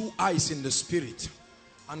seeing 2 eyes in the spirit,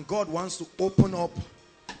 and God wants to open up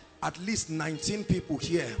at least 19 people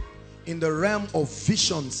here in the realm of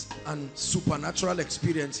visions and supernatural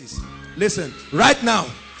experiences. Listen, right now,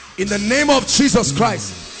 in the name of Jesus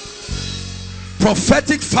Christ,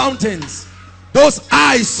 prophetic fountains, those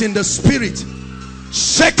eyes in the spirit,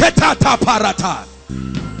 sheketata parata,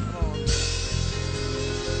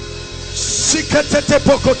 shiketete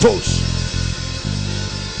pokotosh.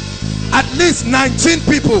 At least 19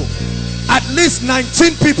 people. At least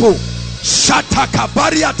 19 people.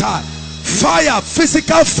 Shatakabariata. Fire,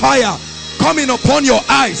 physical fire coming upon your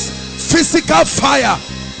eyes. Physical fire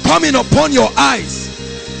coming upon your eyes.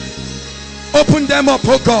 Open them up,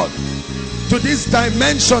 oh God, to these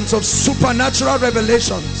dimensions of supernatural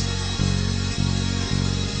revelations.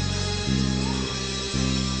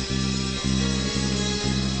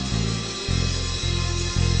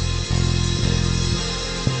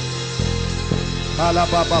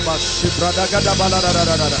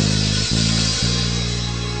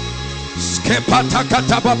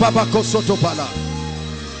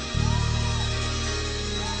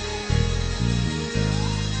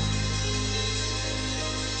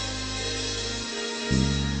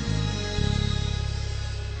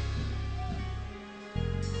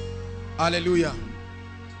 Hallelujah.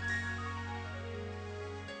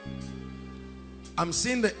 I'm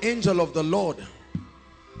seeing the angel of the Lord,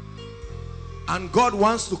 and God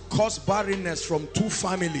wants to cause barrenness from 2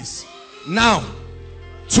 families. Now,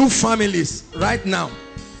 2 families right now.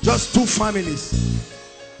 Just 2 families.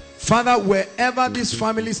 Father, wherever these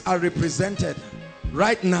families are represented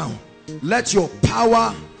right now, let your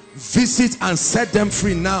power visit and set them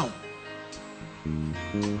free now.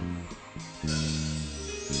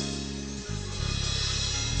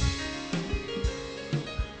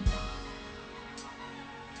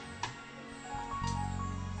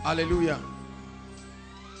 Hallelujah.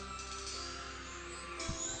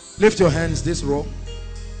 Lift your hands, this row.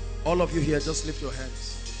 All of you here, just lift your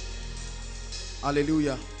hands.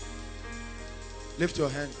 Hallelujah. Lift your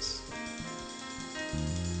hands.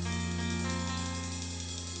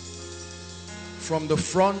 From the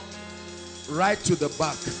front right to the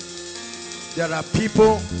back, there are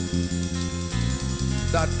people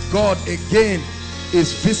that God again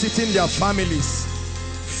is visiting their families.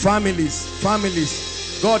 Families.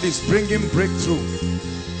 God is bringing breakthrough.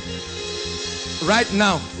 Right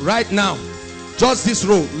now, just this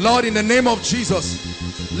row. Lord, in the name of Jesus,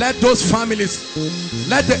 let those families,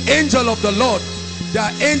 let the angel of the Lord, there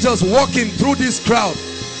are angels walking through this crowd.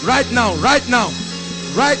 Right now,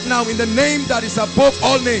 in the name that is above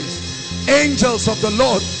all names, angels of the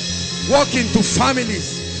Lord walking to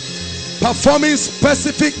families, performing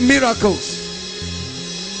specific miracles.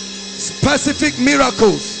 Specific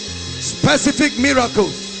miracles. Specific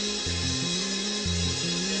miracles.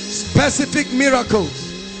 Specific miracles.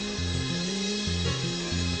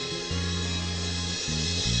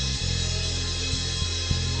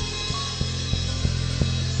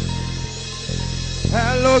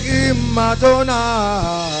 Elohim Madonna.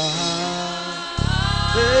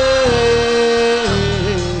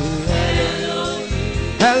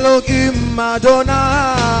 Elohim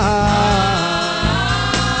Madonna.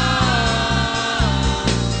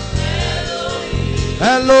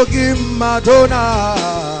 Elohim Madonna.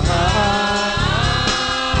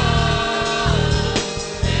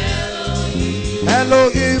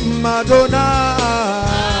 Elohim Madonna.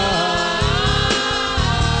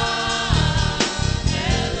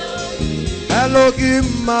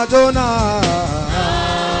 Elohim Madonna.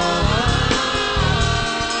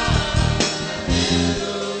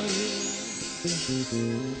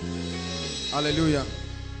 Hallelujah.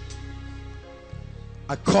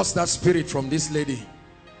 I curse that spirit from this lady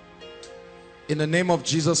in the name of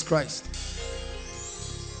Jesus Christ.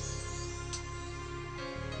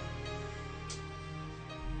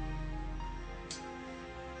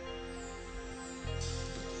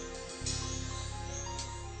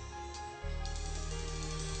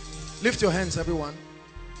 Lift your hands, everyone.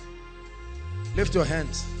 Lift your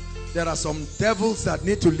hands. There are some devils that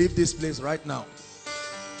need to leave this place right now.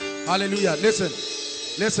 Hallelujah. Listen,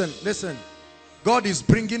 listen, listen. God is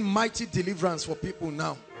bringing mighty deliverance for people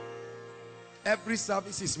now. Every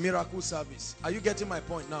service is miracle service. Are you getting my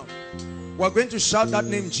point now? We're going to shout that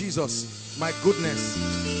name, Jesus. My goodness.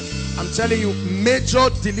 I'm telling you, major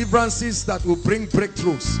deliverances that will bring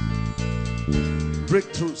breakthroughs.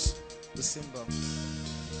 Breakthroughs. The symbol.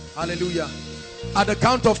 Hallelujah. At the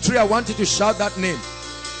count of 3, I want you to shout that name.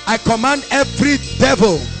 I command every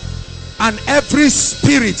devil and every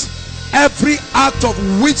spirit, every act of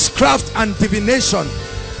witchcraft and divination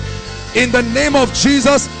in the name of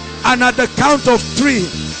Jesus, and at the count of 3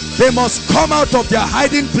 they must come out of their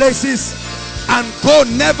hiding places and go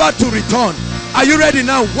never to return. Are you ready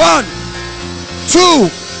now? 1, 2,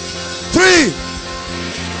 3.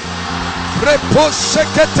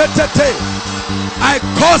 I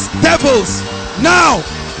curse devils now.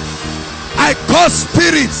 I curse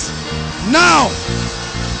spirits now.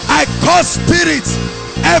 I curse spirits,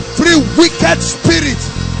 every wicked spirit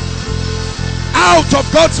out of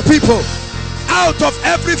God's people, out of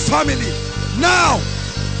every family. Now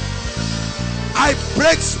I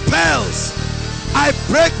break spells, I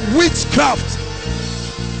break witchcraft,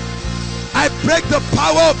 I break the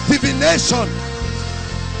power of divination.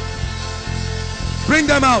 Bring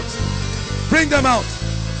them out. Bring them out.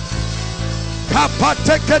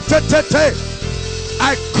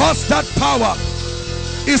 I curse that power.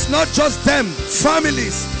 It's not just them,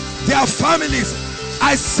 families, their families.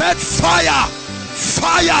 I set fire,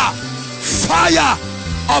 fire, fire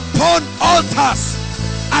upon altars.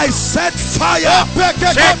 I set fire upon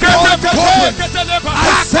corporate.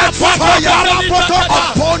 I set fire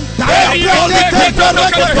upon diabolic.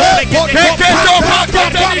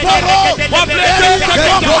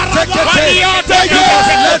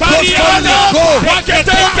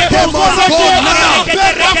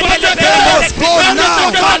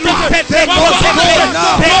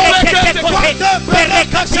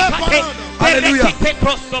 Hallelujah.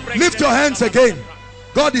 Lift your hands again.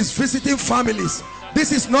 God is visiting families.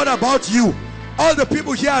 This is not about you. All the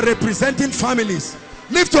people here are representing families.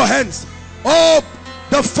 Lift your hands. Oh,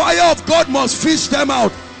 the fire of God must fish them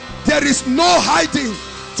out. There is no hiding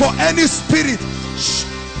for any spirit.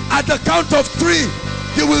 At the count of 3,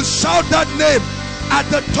 you will shout that name at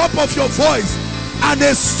the top of your voice, and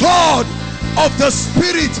a sword of the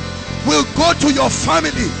spirit will go to your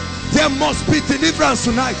family. There must be deliverance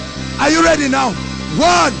tonight. Are you ready now?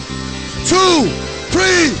 1, 2,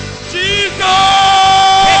 3. Jesus!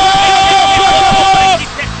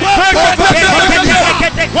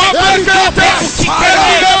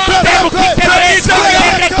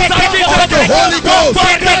 The Holy Ghost.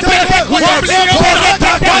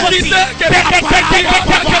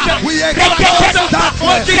 We expose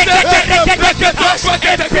darkness.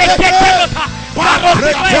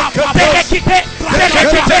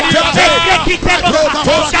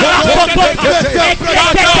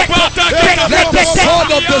 Let the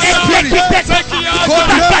sword of the Spirit go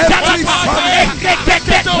to every family.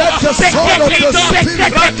 Let the sword of the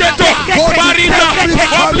Spirit go to every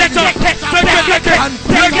family and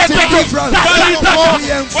bring deliverance.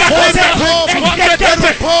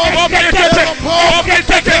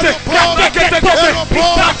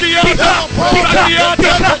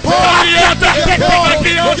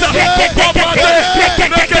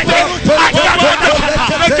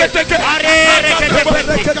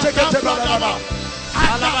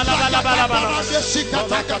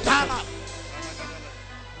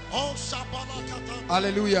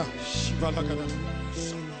 Hallelujah.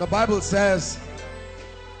 The Bible says,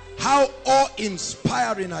 how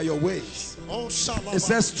awe-inspiring are your ways. It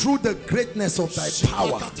says, through the greatness of thy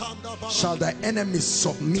power shall thy enemies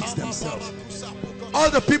submit themselves. All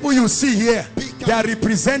the people you see here, they are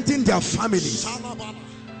representing their families.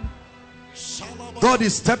 God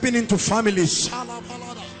is stepping into families.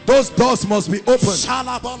 Those doors must be opened.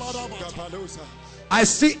 I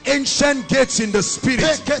see ancient gates in the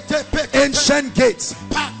spirit. Ancient gates.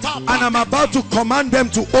 And I'm about to command them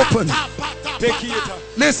to open.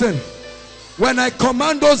 Listen. When I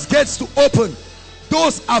command those gates to open,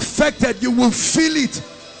 those affected, you will feel it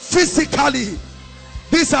physically.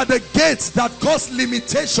 These are the gates that cause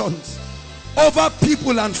limitations over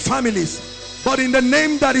people and families. But in the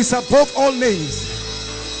name that is above all names,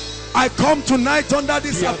 I come tonight under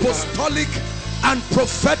this apostolic and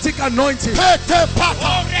prophetic anointing. Gates of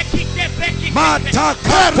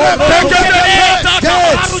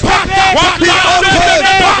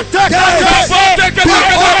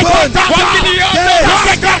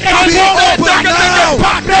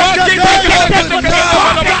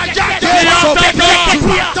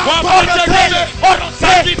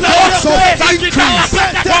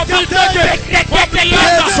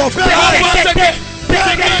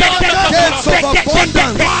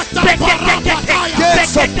abundance,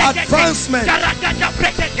 gates of advancement.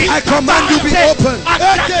 I command you be open.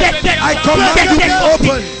 I command you be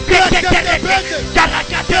open.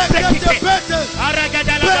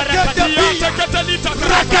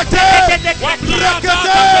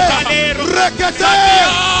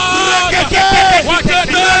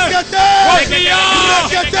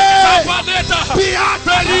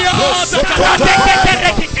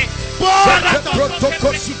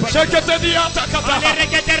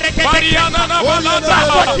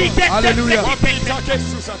 Hallelujah.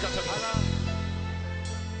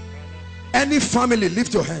 Any family,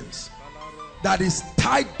 lift your hands, that is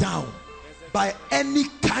tied down by any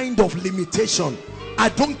kind of limitation, I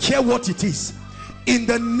don't care what it is, in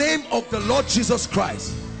the name of the Lord Jesus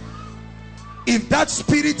Christ, if that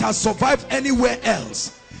spirit has survived anywhere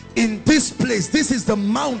else, in this place, this is the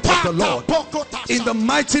mount of the Lord, in the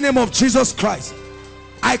mighty name of Jesus Christ,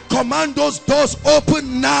 I command those doors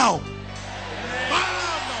open now.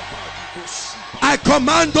 I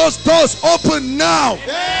command those doors open now.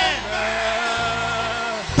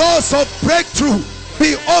 Doors of breakthrough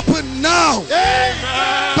be open now.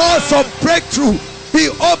 Doors of breakthrough be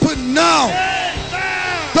open now.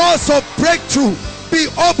 Doors of breakthrough be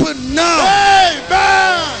open now.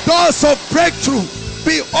 Doors of breakthrough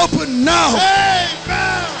be open now.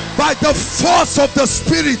 By the force of the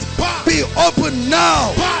Spirit, be open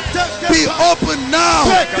now. Be open now.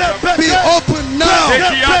 Be open now.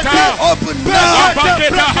 Be open now.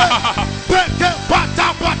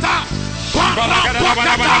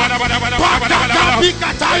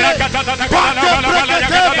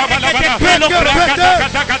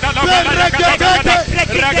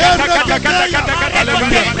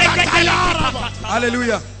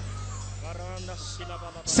 Hallelujah.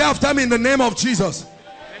 Say after me, in the name of Jesus.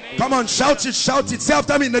 Come on, shout it, shout it. Say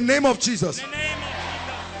after me, in the name of Jesus.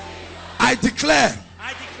 I declare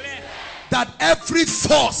that every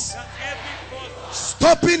force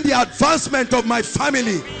stopping the advancement of my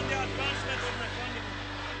family,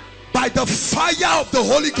 by the fire of the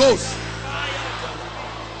Holy Ghost,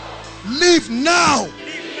 leave now.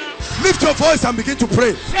 Lift your voice and begin to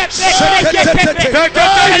pray.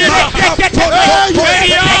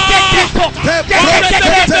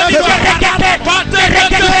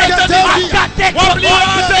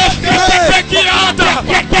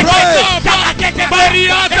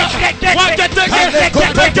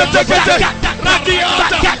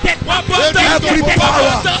 Every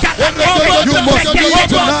power, you must leave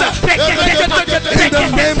tonight in the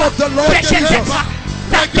name of the Lord Jesus.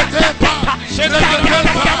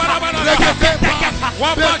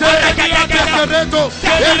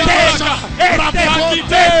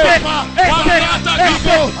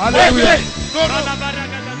 Hallelujah.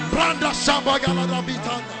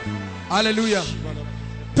 Hallelujah.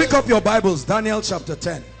 Pick up your Bibles, Daniel chapter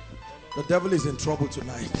 10. The devil is in trouble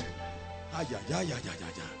tonight.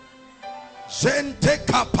 Zente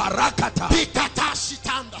kaparakata. Pikata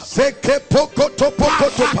shitanda. Zeke pokoto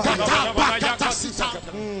pokoto Bakata, pa. bakata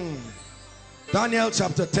sitanda. Daniel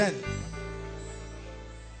chapter 10.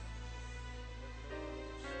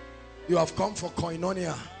 You have come for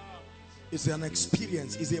koinonia. It's an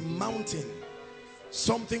experience. It's a mountain.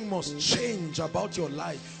 Something must change about your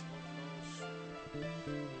life.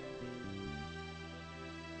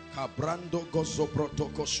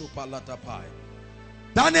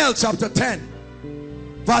 Daniel chapter 10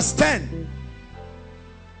 verse 10.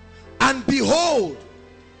 And behold,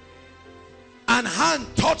 an hand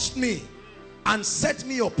touched me and set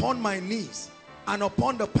me upon my knees and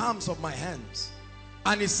upon the palms of my hands.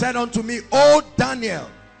 And he said unto me, O Daniel,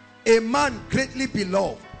 a man greatly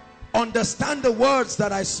beloved, understand the words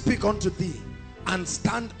that I speak unto thee, and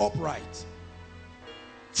stand upright.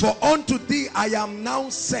 For unto thee I am now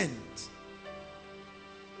sent.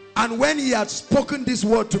 And when he had spoken this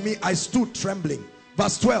word to me, I stood trembling.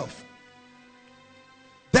 Verse 12.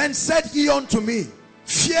 Then said he unto me,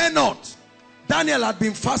 fear not. Daniel had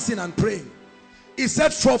been fasting and praying. He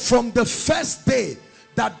said, for from the first day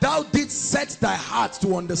that thou didst set thy heart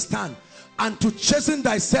to understand and to chasten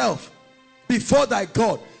thyself before thy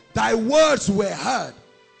God, thy words were heard,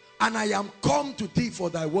 and I am come to thee for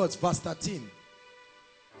thy words. Verse 13.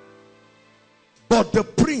 But the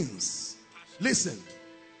prince, listen,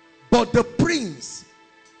 but the prince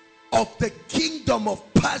of the kingdom of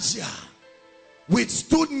Persia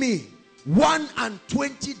withstood me 21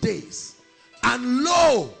 days. And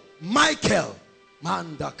lo, Michael,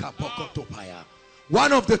 one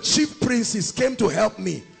of the chief princes, came to help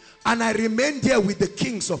me, and I remained there with the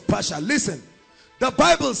kings of Persia. Listen, the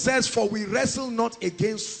Bible says, for we wrestle not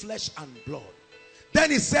against flesh and blood.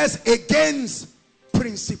 Then it says, against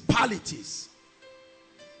principalities,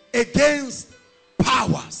 against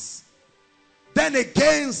powers, then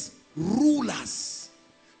against rulers,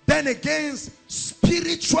 then against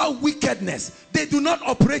spiritual wickedness. They do not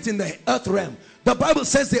operate in the earth realm. The Bible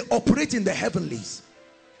says they operate in the heavenlies.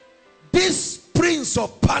 This prince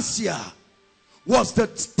of Persia was the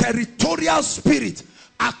territorial spirit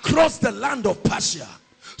across the land of Persia.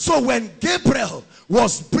 So when Gabriel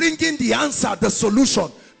was bringing the answer, the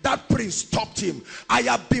solution, that prince stopped him. I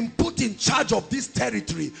have been put in charge of this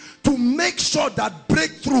territory to make sure that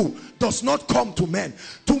breakthrough does not come to men,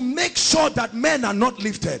 to make sure that men are not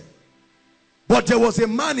lifted. But there was a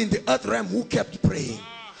man in the earth realm who kept praying.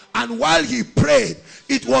 And while he prayed,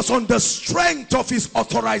 it was on the strength of his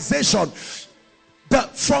authorization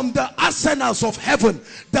from the arsenals of heaven,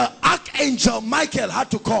 the archangel Michael had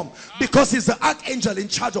to come, because he's the archangel in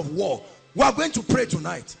charge of war. We are going to pray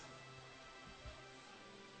tonight.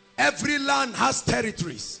 Every land has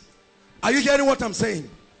territories. Are you hearing what I'm saying?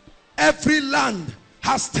 Every land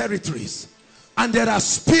has territories. And there are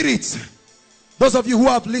spirits. Those of you who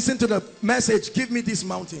have listened to the message, give me this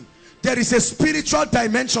mountain. There is a spiritual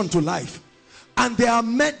dimension to life. And there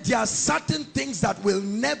are certain things that will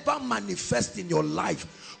never manifest in your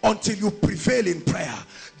life until you prevail in prayer.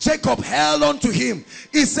 Jacob held on to him.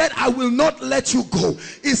 He said, I will not let you go.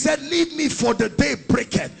 He said, leave me for the day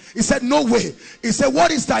breaketh. He said, no way. He said, what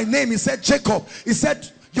is thy name? He said, Jacob. He said,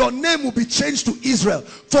 your name will be changed to Israel.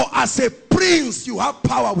 For as a prince you have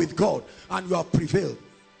power with God, and you have prevailed.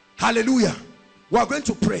 Hallelujah. We are going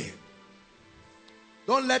to pray.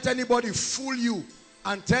 Don't let anybody fool you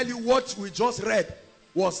and tell you what we just read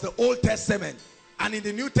was the Old Testament. And in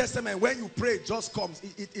the New Testament, when you pray, it just comes.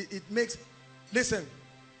 It makes, listen,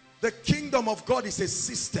 the kingdom of God is a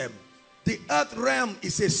system. The earth realm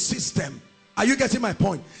is a system. Are you getting my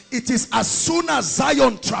point? It is as soon as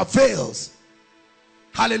Zion travails,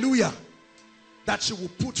 hallelujah, that she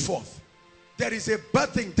will put forth. There is a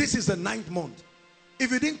birthing. This is the 9th month.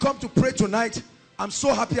 If you didn't come to pray tonight, I'm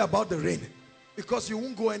so happy about the rain, because you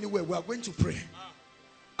won't go anywhere. We are going to pray.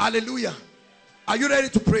 Hallelujah. Are you ready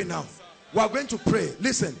to pray now? We are going to pray.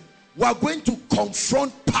 Listen, we are going to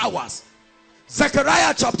confront powers.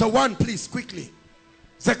 Zechariah chapter 1, please, quickly.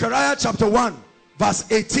 Zechariah chapter 1, verse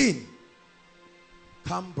 18.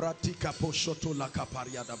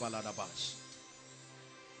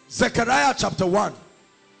 Zechariah chapter 1.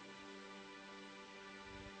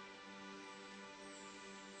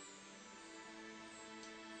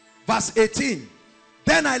 Verse 18.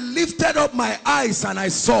 Then I lifted up my eyes and I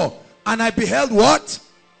saw, and I beheld what?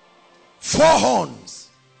 4 horns.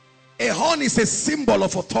 A horn is a symbol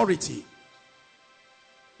of authority.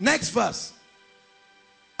 Next verse.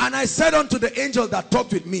 And I said unto the angel that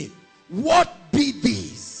talked with me, what be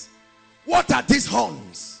these? What are these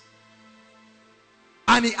horns?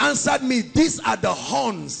 And he answered me, these are the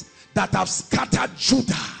horns that have scattered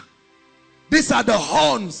Judah. These are the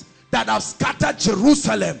horns that have scattered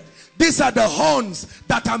Jerusalem. These are the horns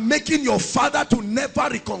that are making your father to never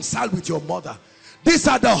reconcile with your mother. These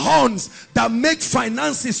are the horns that make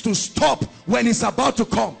finances to stop when it's about to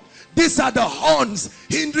come. These are the horns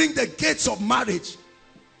hindering the gates of marriage.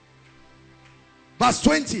 Verse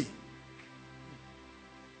 20.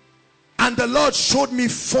 And the Lord showed me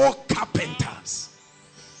 4 carpenters.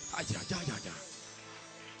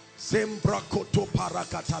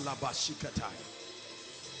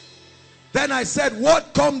 Then I said,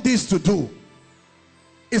 what come these to do?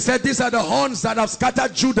 He said, these are the horns that have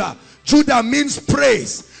scattered Judah. Judah means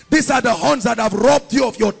praise. These are the horns that have robbed you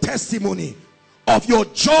of your testimony, of your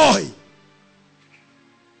joy.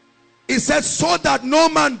 He said, so that no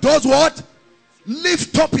man does what?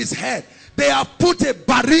 Lift up his head. They have put a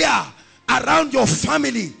barrier around your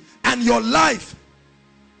family and your life.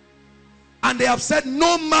 And they have said,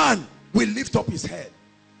 no man will lift up his head.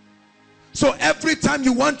 So every time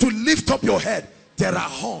you want to lift up your head, there are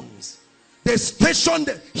horns. They stationed,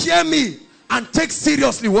 hear me and take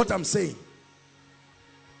seriously what I'm saying.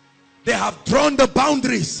 They have drawn the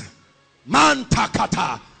boundaries. Man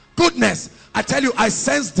takata. Goodness, I tell you, I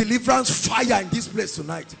sense deliverance fire in this place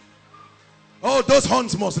tonight. Oh, those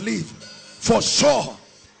horns must leave for sure.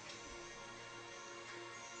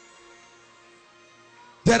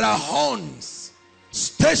 There are horns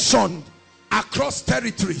stationed across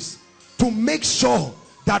territories to make sure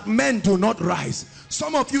that men do not rise.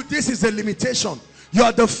 Some of you, this is a limitation. You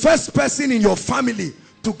are the first person in your family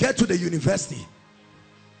to get to the university.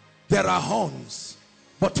 There are horns.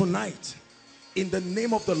 But tonight, in the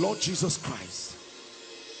name of the Lord Jesus Christ,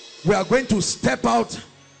 we are going to step out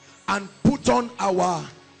and put on our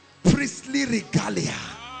priestly regalia.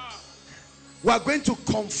 We are going to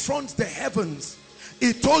confront the heavens.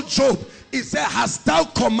 He told Job, he said, hast thou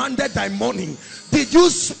commanded thy morning? Did you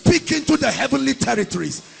speak into the heavenly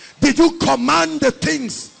territories? Did you command the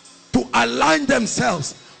things to align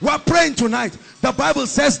themselves? We are praying tonight. The Bible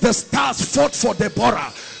says the stars fought for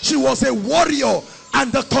Deborah. She was a warrior,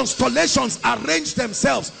 and the constellations arranged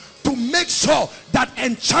themselves to make sure that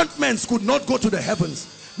enchantments could not go to the heavens.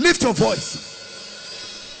 Lift your voice.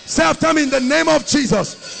 Say after me, in the name of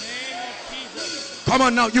Jesus. Come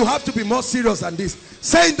on now, you have to be more serious than this.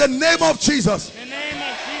 Say, in the name of Jesus. In the name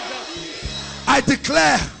of Jesus. I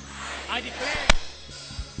declare. I declare.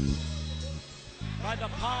 By the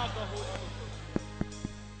power of the Holy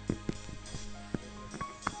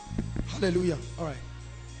Spirit. Hallelujah. All right.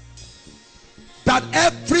 That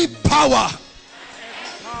every power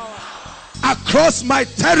across my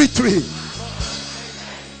territory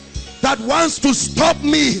that wants to stop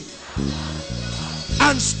me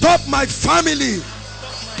and stop my family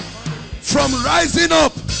from rising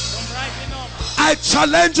up, I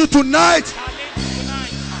challenge you tonight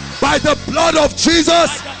by the blood of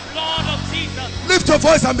Jesus. Lift your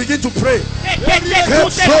voice and begin to pray. In the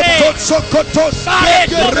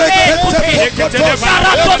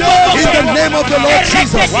name of the Lord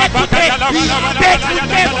Jesus.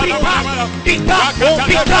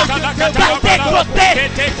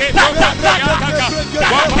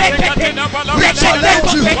 We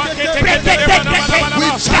challenge you. We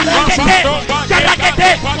challenge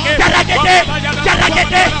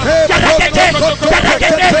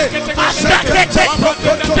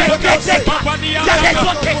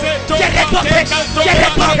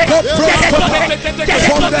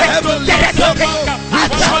from the heavens. We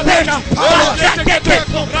challenge powers.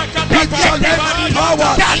 We challenge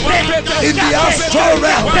powers in the astral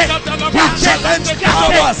realm. We challenge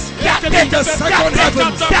powers in the second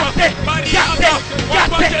heavens.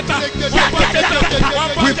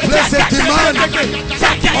 We place a demand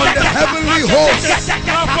on the heavenly host.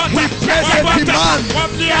 We place a demand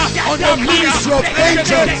on the ministry of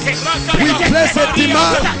angels. We place a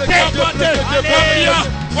demand.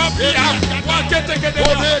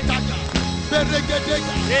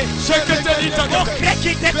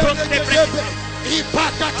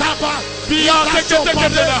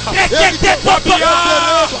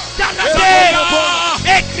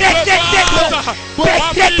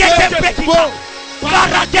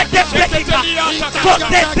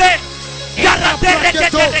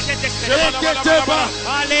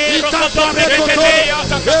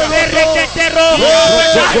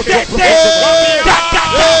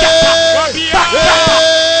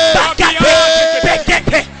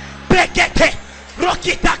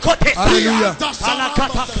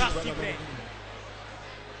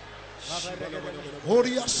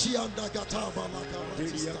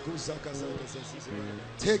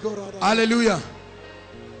 Hallelujah.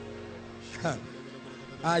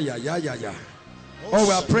 Hallelujah. Oh,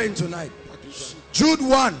 we are praying tonight. Jude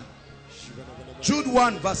 1. Jude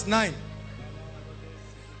 1 verse 9.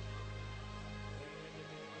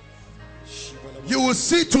 You will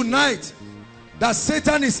see tonight that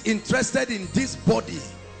Satan is interested in this body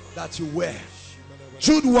that you wear.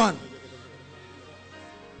 Jude 1.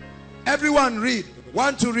 Everyone read.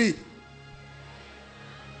 Want to read?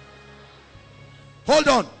 Hold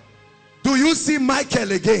on. Do you see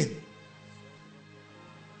Michael again?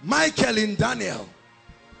 Michael in Daniel,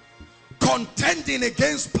 contending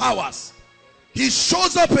against powers. He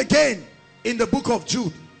shows up again in the book of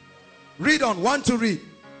Jude. Read on. Want to read?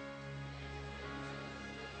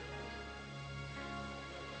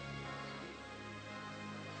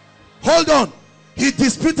 Hold on. He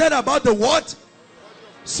disputed about the what?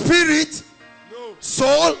 Spirit,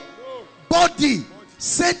 soul, body.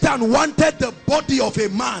 Satan wanted the body of a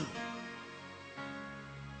man.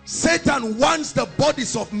 Satan wants the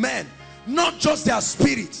bodies of men, not just their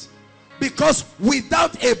spirits. Because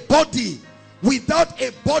without a body,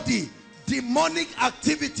 demonic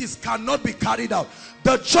activities cannot be carried out.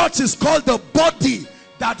 The church is called the body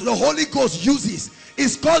that the Holy Ghost uses.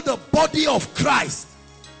 It's called the body of Christ.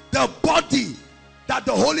 The body that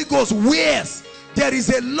the Holy Ghost wears. There is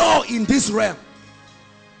a law in this realm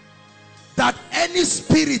that any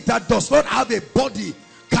spirit that does not have a body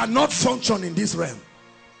cannot function in this realm.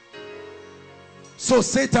 So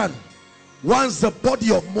Satan wants the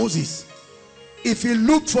body of Moses. If he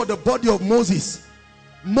looked for the body of Moses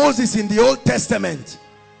in the Old Testament,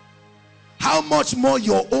 how much more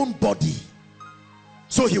your own body?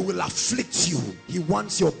 So he will afflict you. He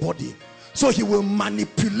wants your body. So he will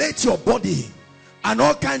manipulate your body and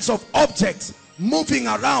all kinds of objects moving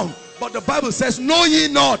around. But the Bible says, know ye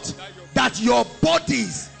not that your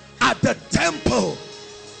bodies are the temple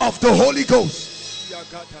of the Holy Ghost?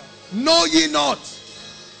 Know ye not?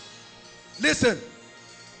 Listen,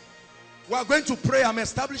 we are going to pray. I'm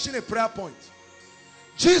establishing a prayer point.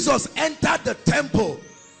 Jesus entered the temple,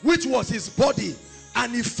 which was his body,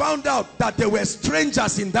 and he found out that there were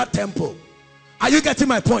strangers in that temple. Are you getting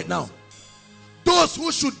my point now? Those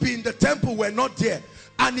who should be in the temple were not there,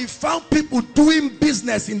 and he found people doing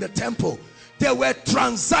business in the temple. There were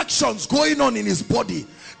transactions going on in his body.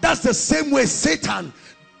 That's the same way Satan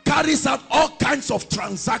carries out all kinds of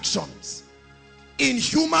transactions in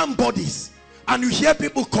human bodies. And you hear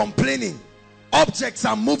people complaining, objects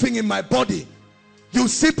are moving in my body. You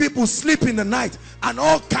see people sleep in the night and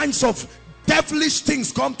all kinds of devilish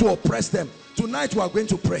things come to oppress them. Tonight we are going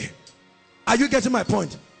to pray. Are you getting my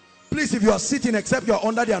point? Please, if you are sitting, except you are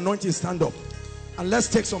under the anointing, stand up and let's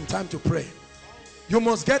take some time to pray. You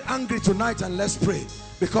must get angry tonight and let's pray,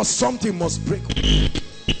 because something must break.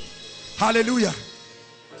 Hallelujah.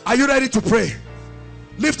 Are you ready to pray?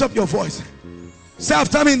 Lift up your voice. Say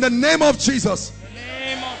after me, in the name of Jesus. In the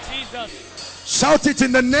name of Jesus. Shout it,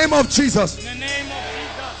 in the name of Jesus. In the name of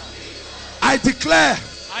Jesus. I declare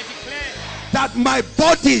that my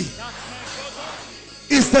body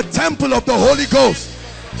is the temple of the Holy Ghost.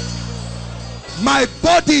 My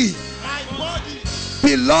body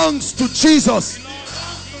belongs to Jesus.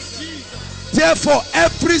 Therefore,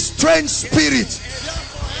 every strange spirit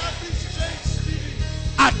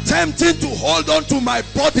attempting to hold on to my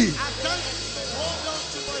body,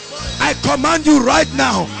 I command you right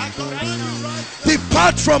now,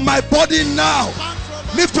 depart from my body now.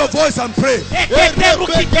 Lift your voice and pray. Every stranger,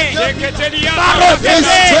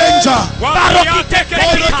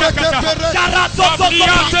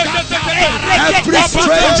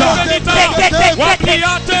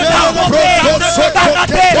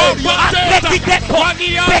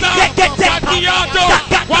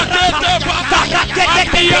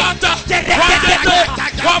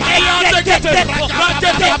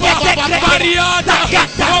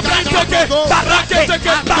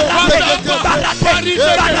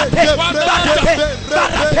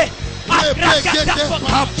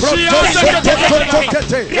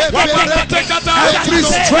 every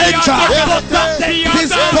stranger,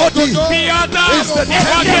 his body is the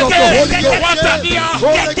temple of the Holy Ghost.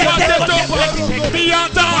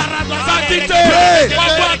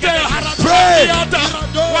 Pray,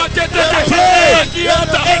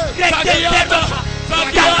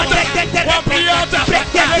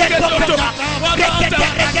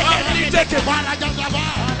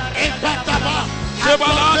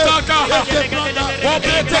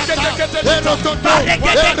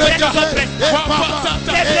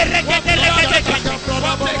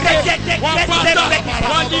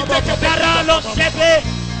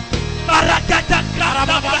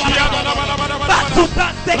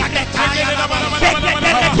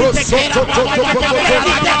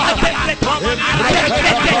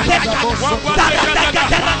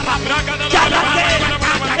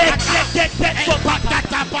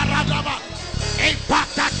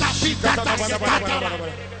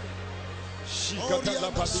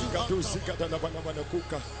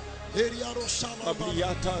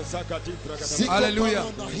 Hallelujah.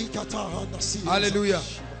 Hallelujah.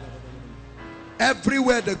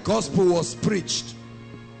 Everywhere the gospel was preached,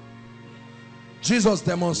 Jesus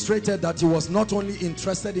demonstrated that he was not only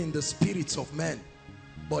interested in the spirits of men,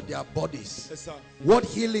 but their bodies. Yes, sir. What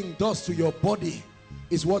healing does to your body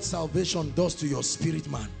is what salvation does to your spirit,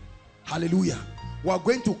 man. Hallelujah. We are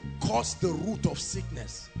going to curse the root of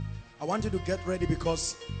sickness. I want you to get ready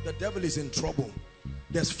because the devil is in trouble.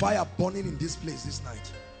 There's fire burning in this place this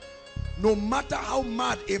night. No matter how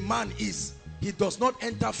mad a man is, he does not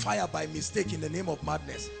enter fire by mistake in the name of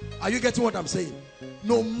madness. Are you getting what I'm saying?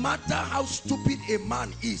 No matter how stupid a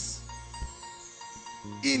man is,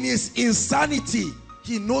 in his insanity,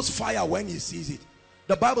 he knows fire when he sees it.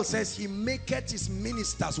 The Bible says he maketh his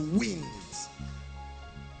ministers winds.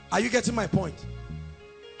 Are you getting my point?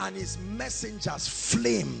 And his messengers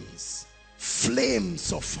flames.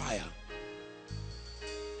 Flames of fire.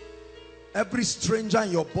 Every stranger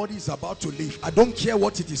in your body is about to leave. I don't care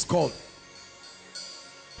what it is called.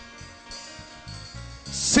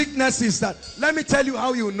 Sickness is that. Let me tell you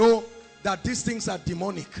how you know that these things are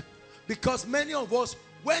demonic. Because many of us,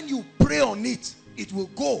 when you pray on it, it will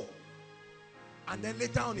go. And then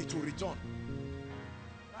later on it will return.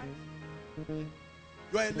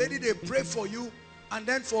 You are a lady, they pray for you, and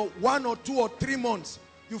then for 1 or 2 or 3 months,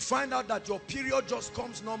 you find out that your period just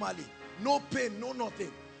comes normally. No pain, no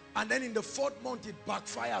nothing. And then in the 4th month, it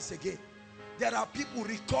backfires again. There are people,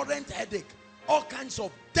 recurrent headache, all kinds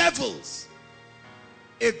of devils.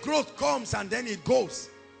 A growth comes and then it goes.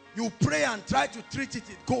 You pray and try to treat it,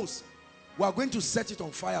 it goes. We are going to set it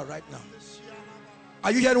on fire right now.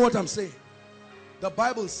 Are you hearing what I'm saying? The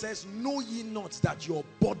Bible says, know ye not that your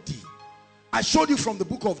body... I showed you from the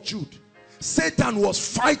book of Jude. Satan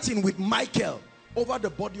was fighting with Michael over the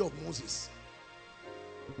body of Moses.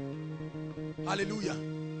 Hallelujah.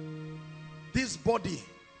 This body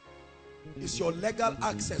is your legal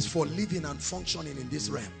access for living and functioning in this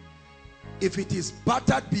realm. If it is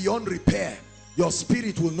battered beyond repair, your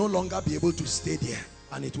spirit will no longer be able to stay there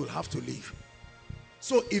and it will have to leave.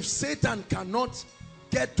 So if Satan cannot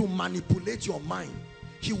get to manipulate your mind,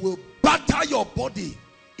 he will batter your body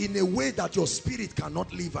in a way that your spirit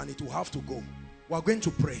cannot live and it will have to go. We are going to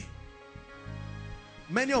pray.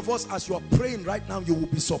 Many of us, as you are praying right now, you will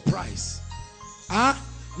be surprised.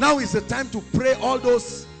 Now is the time to pray all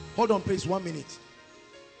those. Hold on please, 1 minute.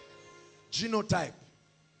 Genotype.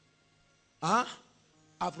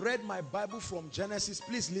 I've read my Bible from Genesis.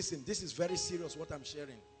 Please listen, this is very serious what I'm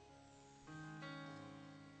sharing.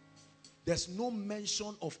 There's no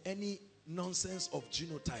mention of any nonsense of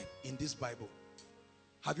genotype in this Bible.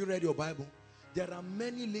 Have you read your Bible? There are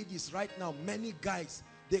many ladies right now, many guys,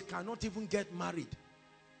 they cannot even get married.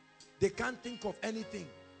 They can't think of anything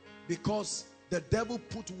because the devil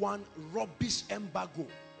put one rubbish embargo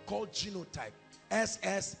called genotype.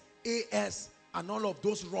 SS, AS, and all of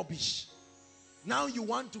those rubbish. Now you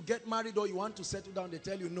want to get married or you want to settle down, they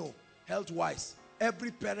tell you no, health-wise.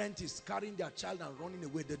 Every parent is carrying their child and running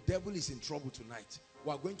away. The devil is in trouble tonight.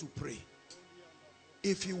 We are going to pray.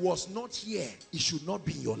 If he was not here, he should not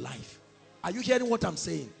be in your life. Are you hearing what I'm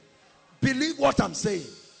saying? Believe what I'm saying.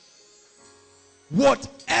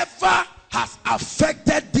 Whatever has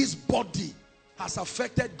affected this body has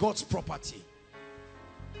affected God's property.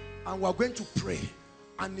 And we're going to pray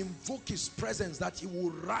and invoke his presence that he will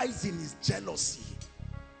rise in his jealousy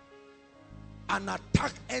and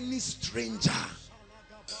attack any stranger.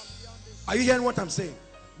 Are you hearing what I'm saying?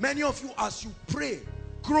 Many of you, as you pray,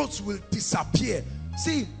 growths will disappear.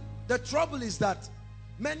 See, the trouble is that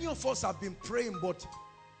many of us have been praying, but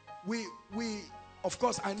we of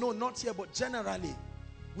course, I know not here, but generally,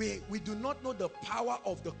 we do not know the power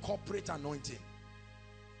of the corporate anointing.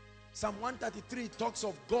 Psalm 133 talks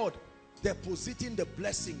of God depositing the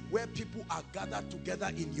blessing where people are gathered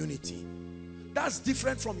together in unity. That's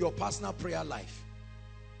different from your personal prayer life.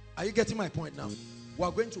 Are you getting my point now? We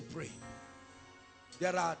are going to pray.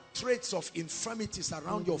 There are traits of infirmities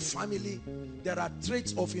around your family. There are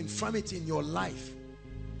traits of infirmity in your life.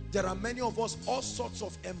 There are many of us, all sorts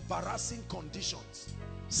of embarrassing conditions,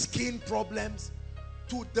 skin problems,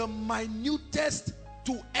 to the minutest,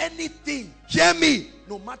 to anything. Hear me,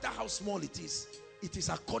 no matter how small it is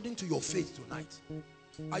according to your faith tonight.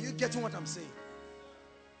 Are you getting what I'm saying?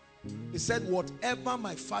 He said, whatever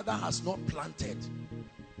my Father has not planted,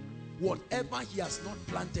 whatever he has not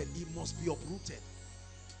planted, it must be uprooted.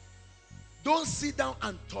 Don't sit down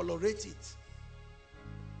and tolerate it.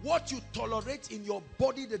 What you tolerate in your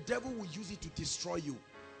body, the devil will use it to destroy you.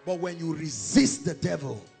 But when you resist the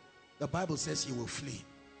devil, the Bible says he will flee.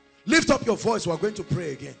 Lift up your voice. We are going to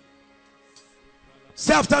pray again.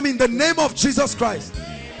 Say after me, in the name of Jesus Christ.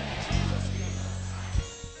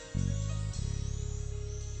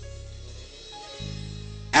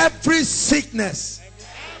 Every sickness,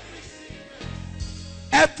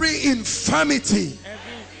 every infirmity,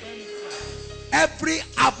 every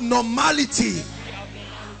abnormality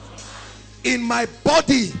in my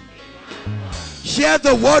body, hear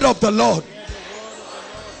the word of the Lord.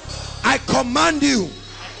 I command you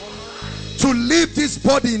to leave this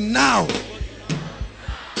body now.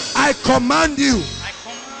 I command you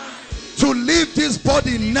to leave this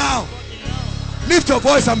body now. Lift your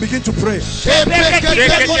voice and begin to pray. Every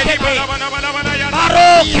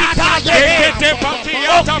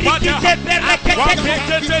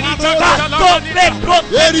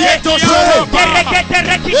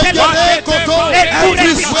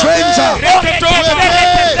stranger,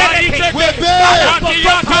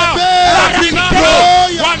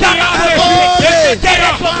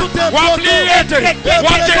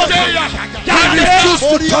 I refuse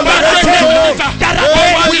to tolerate it tonight.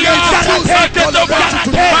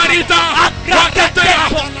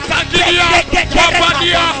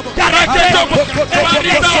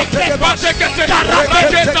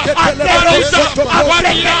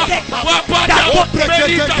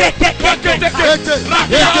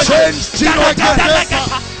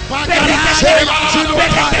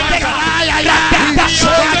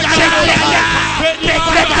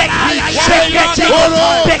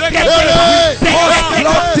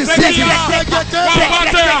 Blood diseases.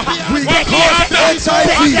 We cause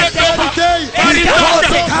HIV. We cause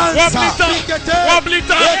cancer.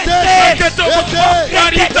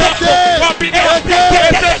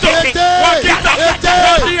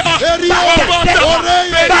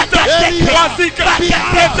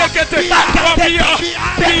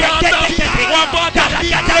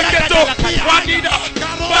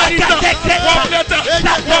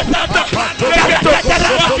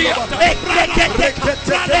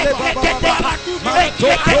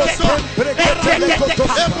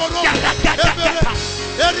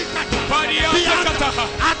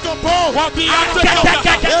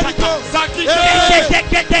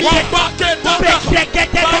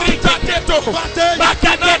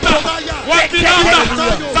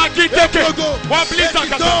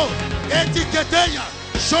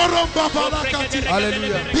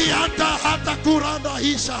 Hallelujah.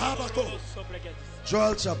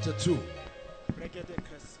 Joel chapter 2.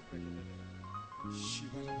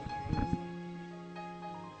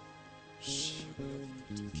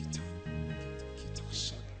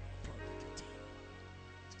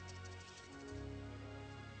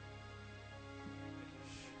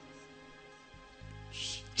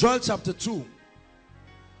 Joel chapter 2,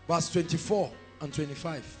 verse 24 and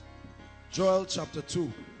 25. Joel chapter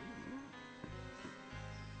 2.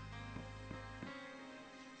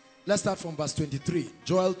 Let's start from verse 23.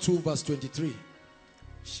 Joel 2 verse 23.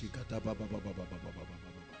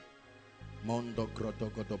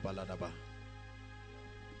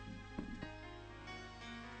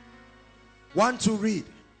 1 to read.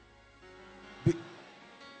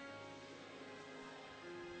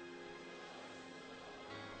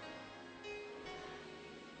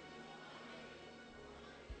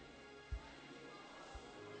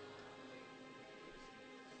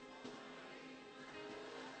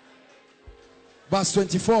 Verse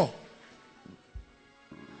 24.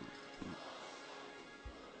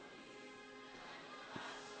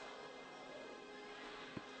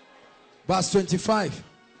 Verse 25.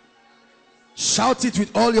 Shout it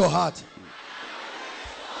with all your heart.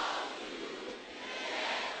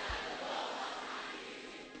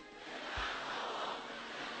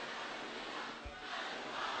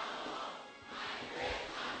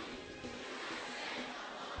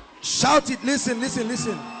 Shout it. Listen, listen,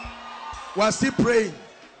 listen. We are still praying.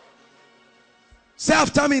 Say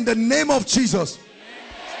after me, in the name of Jesus.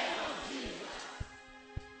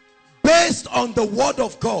 Based on the word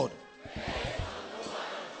of God,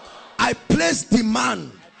 I place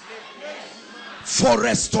demand for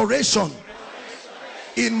restoration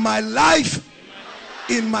in my life,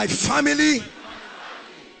 in my family.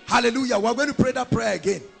 Hallelujah. We're going to pray that prayer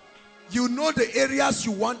again. You know the areas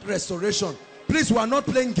you want restoration. Please, we are not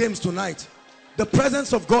playing games tonight. The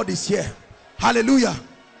presence of God is here. Hallelujah.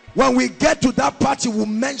 When we get to that part, you will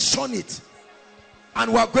mention it.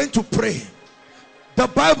 And we are going to pray. The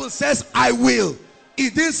Bible says, I will.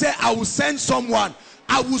 It didn't say, I will send someone.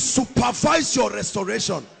 I will supervise your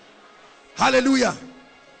restoration. Hallelujah.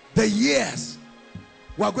 The years,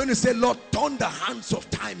 we are going to say, Lord, turn the hands of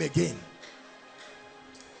time again.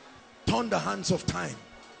 Turn the hands of time.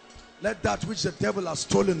 Let that which the devil has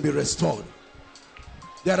stolen be restored.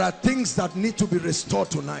 There are things that need to be restored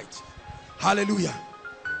tonight. Hallelujah.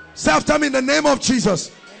 Say after me, in the name of Jesus.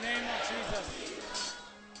 In the name of Jesus.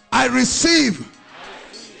 I receive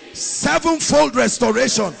sevenfold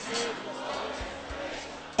restoration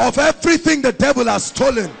of everything the devil has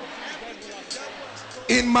stolen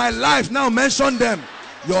in my life. Now mention them.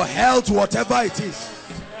 Your health, whatever it is.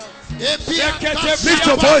 Lift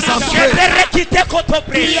your voice and pray. I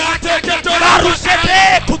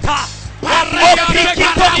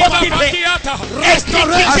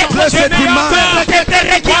place a demand.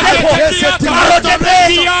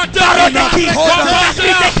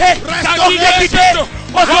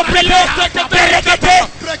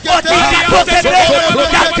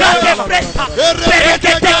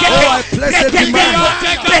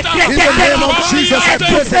 In the name of Jesus, I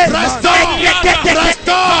place a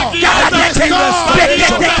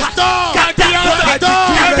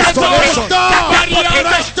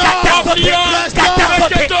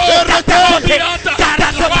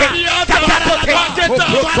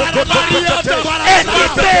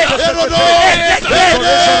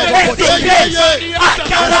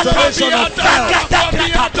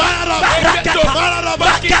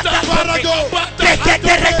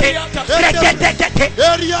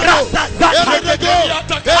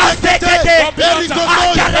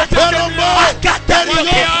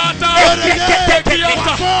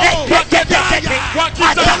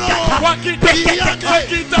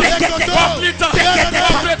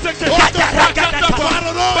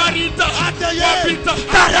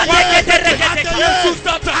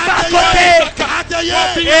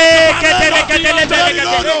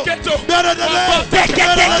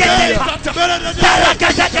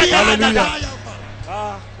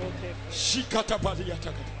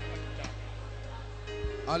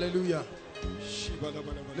Hallelujah.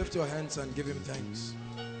 Lift your hands and give him thanks.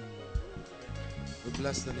 We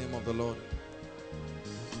bless the name of the Lord.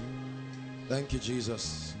 Thank you,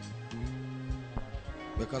 Jesus.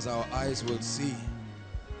 Because our eyes will see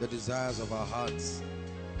the desires of our hearts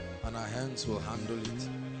and our hands will handle it.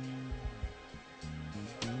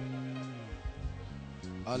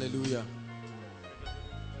 Hallelujah.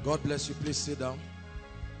 God bless you. Please sit down.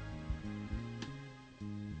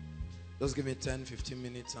 Just give me 10-15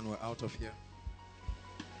 minutes and we're out of here.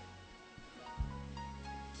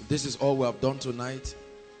 If this is all we have done tonight,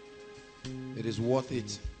 it is worth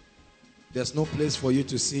it. There's no place for you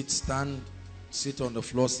to sit, stand, sit on the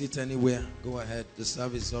floor, sit anywhere. Go ahead. The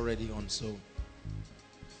service is already on, so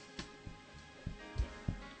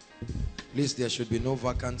please, there should be no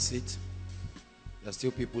vacant seat. There are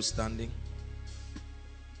still people standing.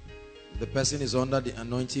 If the person is under the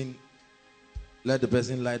anointing, let the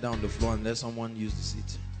person lie down on the floor and let someone use the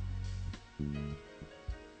seat.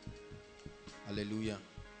 Hallelujah.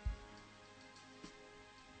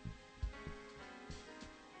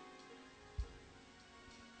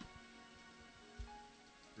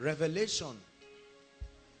 Revelation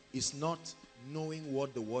is not knowing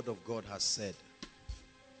what the Word of God has said.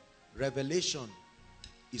 Revelation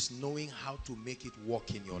is knowing how to make it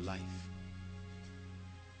work in your life.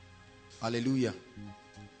 Hallelujah.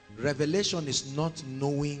 Revelation is not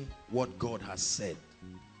knowing what God has said.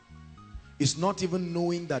 It's not even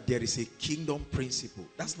knowing that there is a kingdom principle.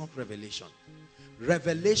 That's not revelation.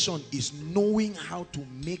 Revelation is knowing how to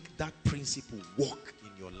make that principle work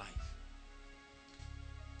in your life.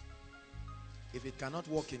 If it cannot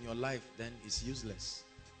work in your life, then it's useless.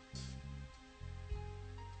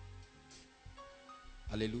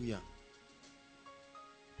 Hallelujah.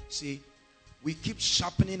 See, we keep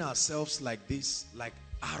sharpening ourselves like this, like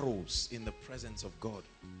arrows in the presence of God.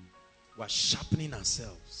 We're sharpening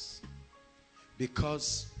ourselves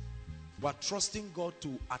because we're trusting God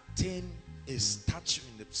to attain a stature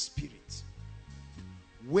in the spirit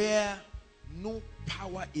where no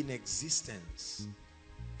power in existence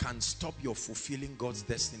can stop your fulfilling God's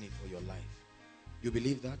destiny for your life. You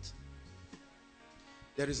believe that?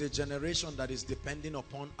 There is a generation that is depending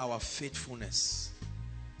upon our faithfulness.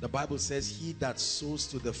 The Bible says, he that sows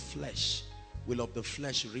to the flesh will of the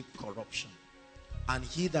flesh reap corruption, and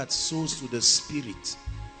he that sows to the spirit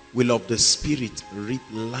will of the spirit reap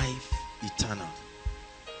life eternal.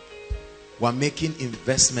 We're making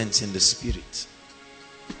investments in the spirit.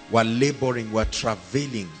 We're laboring, we're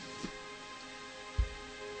travailing.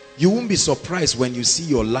 You won't be surprised when you see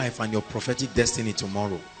your life and your prophetic destiny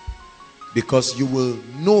tomorrow. Because you will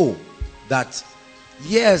know that,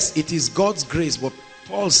 yes, it is God's grace, but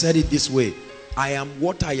Paul said it this way: I am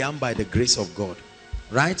what I am by the grace of God.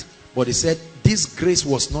 Right? But he said, this grace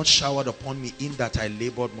was not showered upon me in that I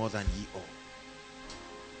labored more than ye all.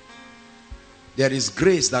 There is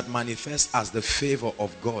grace that manifests as the favor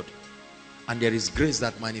of God. And there is grace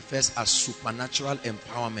that manifests as supernatural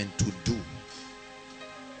empowerment to do.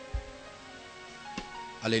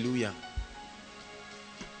 Hallelujah.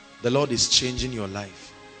 The Lord is changing your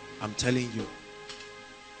life. I'm telling you.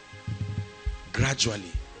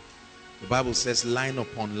 Gradually. The Bible says line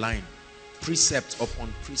upon line, precept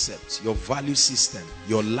upon precept, your value system,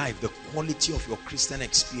 your life, the quality of your Christian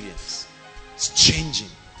experience is changing.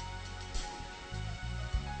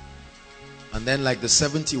 And then, like the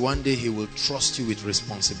 71 day, he will trust you with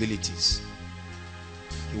responsibilities.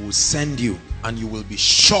 He will send you, and you will be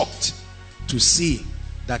shocked to see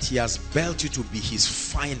that he has built you to be his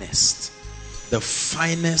finest, the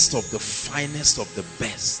finest of the finest of the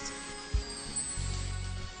best.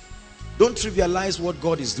 Don't trivialize what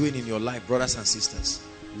God is doing in your life, brothers and sisters.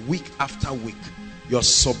 Week after week, you're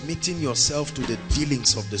submitting yourself to the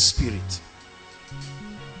dealings of the Spirit,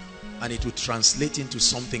 and it will translate into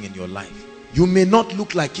something in your life. You may not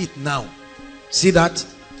look like it now. See that?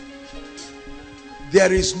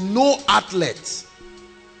 There is no athlete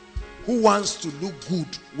who wants to look good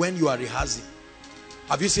when you are rehearsing.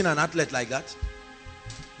 Have you seen an athlete like that?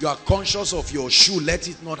 You are conscious of your shoe, let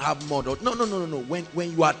it not have mud. No.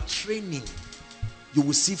 When you are training, you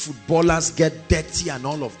will see footballers get dirty and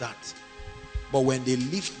all of that. But when they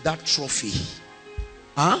lift that trophy,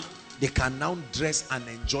 they can now dress and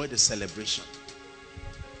enjoy the celebration.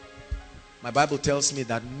 My Bible tells me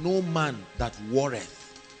that no man that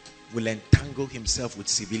warreth will entangle himself with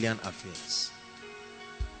civilian affairs.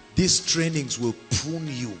 These trainings will prune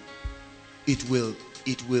you. It will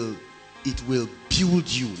build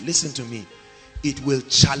you. Listen to me. It will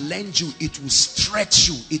challenge you. It will stretch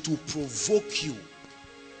you. It will provoke you.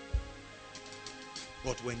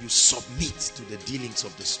 But when you submit to the dealings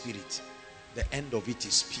of the Spirit, the end of it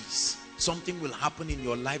is peace. Something will happen in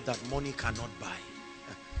your life that money cannot buy.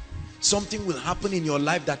 Something will happen in your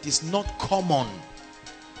life that is not common.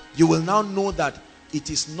 You will now know that it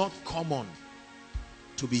is not common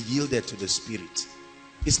to be yielded to the Spirit.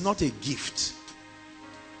 It's not a gift.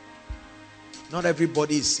 Not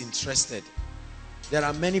everybody is interested. There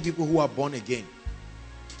are many people who are born again,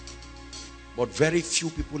 but very few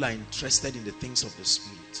people are interested in the things of the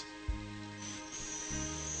Spirit.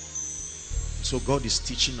 So God is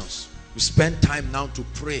teaching us. We spend time now to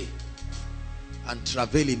pray and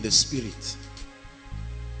travel in the Spirit.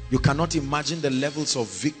 You cannot imagine the levels of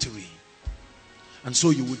victory. And so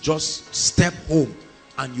you will just step home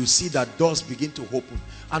and you see that doors begin to open.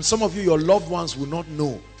 And some of you, your loved ones will not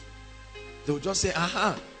know. They will just say,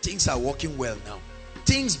 aha, things are working well now.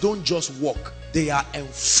 Things don't just work. They are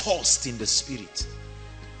enforced in the Spirit.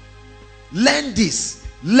 Learn this.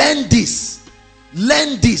 Learn this.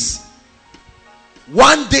 Learn this.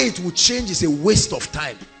 One day it will change. It's a waste of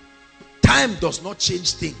time. Time does not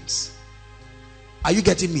change things. Are you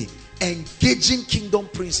getting me? Engaging kingdom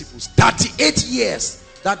principles. 38 years.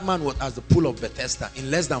 That man was at the pool of Bethesda. In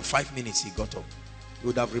less than 5 minutes he got up. He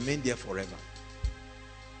would have remained there forever.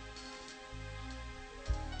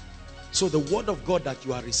 So the word of God that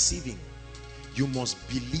you are receiving, you must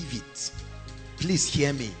believe it. Please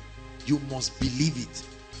hear me. You must believe it.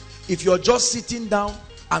 If you're just sitting down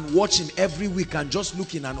and watching every week and just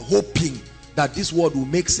looking and hoping that this word will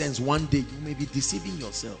make sense one day, you may be deceiving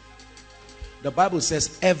yourself. The Bible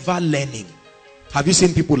says ever learning. Have you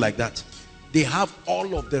seen people like that? They have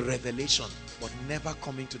all of the revelation, but never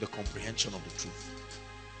coming to the comprehension of the truth.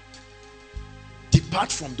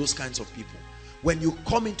 Depart from those kinds of people. When you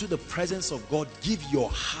come into the presence of God, give your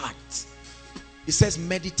heart. It says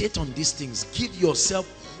meditate on these things. Give yourself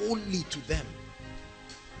wholly to them.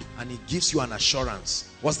 And it gives you an assurance.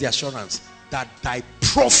 What's the assurance? That thy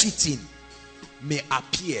profiting may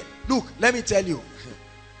appear. Look, let me tell you.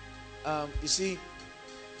 You see,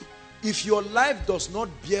 if your life does not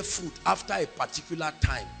bear fruit after a particular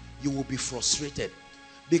time, you will be frustrated.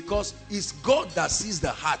 Because it's God that sees the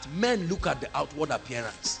heart. Men look at the outward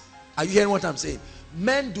appearance. Are you hearing what I'm saying?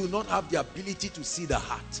 Men do not have the ability to see the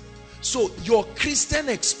heart. So your Christian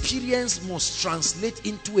experience must translate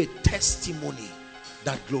into a testimony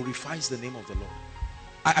that glorifies the name of the Lord.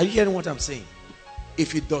 Are you hearing what I'm saying?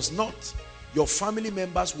 If it does not, your family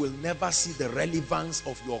members will never see the relevance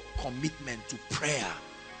of your commitment to prayer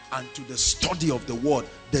and to the study of the word,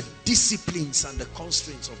 the disciplines and the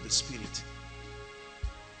constraints of the Spirit.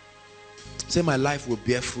 Say, my life will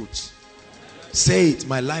bear fruit. Say it,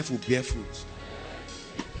 my life will bear fruit.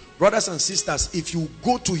 Brothers and sisters, if you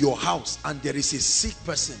go to your house and there is a sick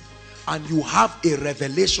person and you have a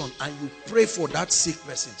revelation and you pray for that sick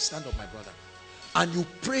person, stand up my brother, and you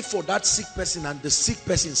pray for that sick person and the sick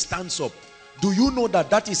person stands up, do you know that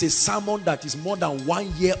that is a sermon that is more than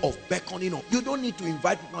 1 year of beckoning up? You don't need to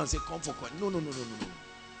invite people and say, come for God. No.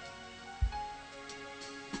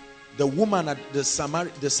 The woman at the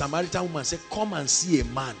Samaritan woman said, come and see a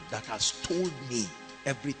man that has told me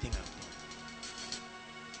everything I've done.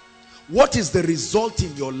 What is the result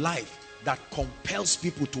in your life that compels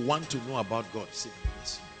people to want to know about God?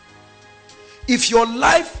 If your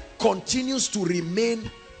life continues to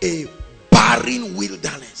remain a barren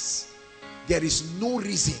wilderness, there is no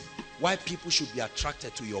reason why people should be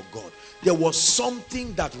attracted to your God. There was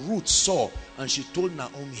something that Ruth saw and she told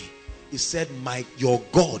Naomi. He said, your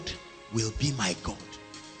God will be my God.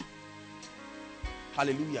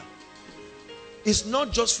 Hallelujah. It's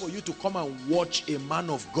not just for you to come and watch a man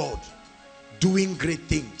of God doing great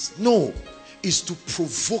things. No, it's to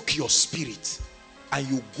provoke your spirit and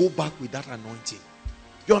you go back with that anointing.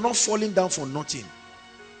 You're not falling down for nothing.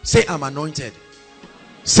 Say, I'm anointed.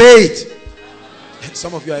 Say it.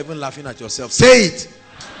 Some of you are even laughing at yourself. Say it.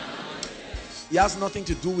 It has nothing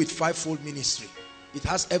to do with fivefold ministry. It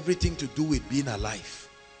has everything to do with being alive.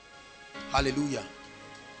 Hallelujah.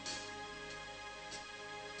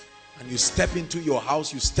 And you step into your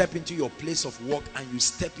house, you step into your place of work, and you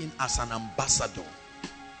step in as an ambassador,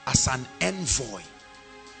 as an envoy.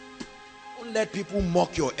 Don't let people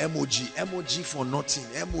mock your emoji. Emoji for nothing.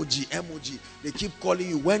 Emoji. They keep calling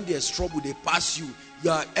you. When there's trouble, they pass you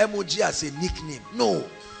your emoji as a nickname. No.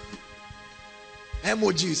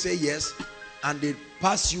 Emoji, you say yes, and they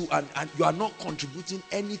pass you, and you are not contributing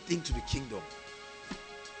anything to the kingdom.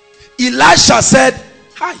 Elisha said,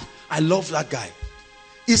 hi, I love that guy.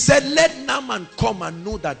 He said, let Naaman come and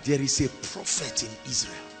know that there is a prophet in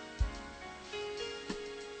Israel.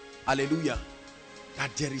 Hallelujah.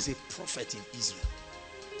 That there is a prophet in Israel.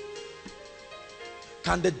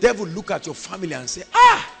 Can the devil look at your family and say,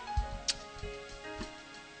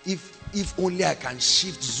 if only I can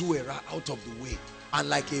shift Zuera out of the way, and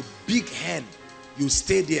like a big hen, you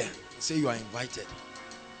stay there, say you are invited.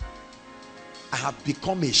 I have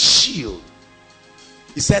become a shield.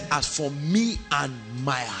 He said, as for me and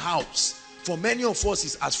my house. For many of us,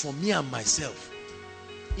 it's as for me and myself.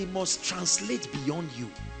 It must translate beyond you.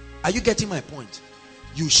 Are you getting my point?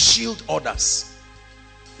 You shield others.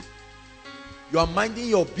 You are minding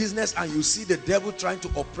your business and you see the devil trying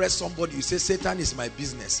to oppress somebody. You say, Satan is my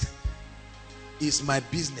business. It's my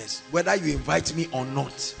business. Whether you invite me or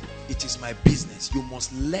not, it is my business. You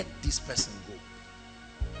must let this person go.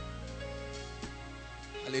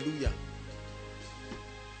 Hallelujah.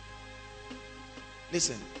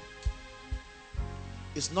 Listen,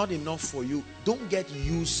 it's not enough for you. Don't get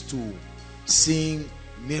used to seeing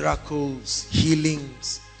miracles,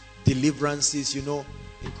 healings, deliverances. You know,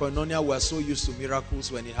 in Koinonia, we're so used to miracles.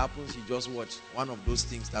 When it happens, you just watch one of those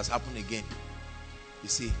things that's happened again. You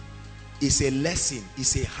see, it's a lesson.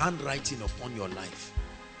 It's a handwriting upon your life.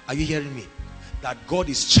 Are you hearing me? That God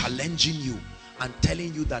is challenging you and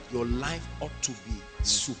telling you that your life ought to be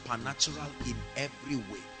supernatural in every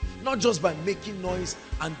way. Not just by making noise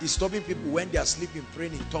and disturbing people when they are sleeping,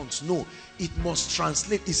 praying in tongues. No, it must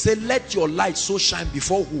translate. He said, let your light so shine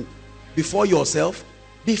before who? Before yourself?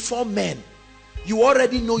 Before men. You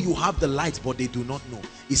already know you have the light, but they do not know.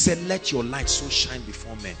 He said, let your light so shine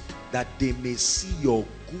before men that they may see your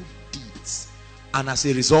good deeds, and as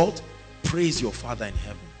a result, praise your Father in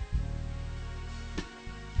heaven.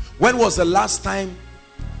 When was the last time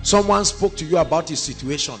someone spoke to you about his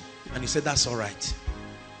situation and you said, that's all right?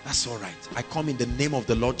 That's all right. I come in the name of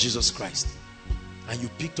the Lord Jesus Christ. And you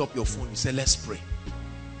picked up your phone. You said, let's pray.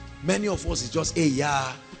 Many of us is just, hey,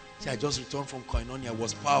 yeah. See, I just returned from Koinonia. It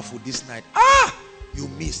was powerful this night. You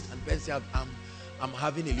missed. And Ben said, I'm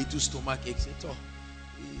having a little stomach ache. Say, oh,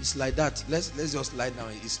 it's like that. Let's just lie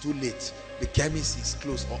down. It's too late. The chemist is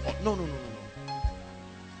closed. No.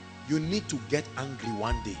 You need to get angry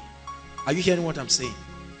one day. Are you hearing what I'm saying?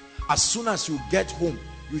 As soon as you get home,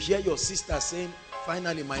 you hear your sister saying,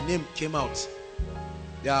 finally my name came out.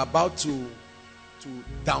 They are about to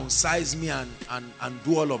downsize me and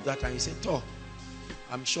do all of that. And you say, oh,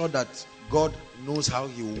 I'm sure that God knows how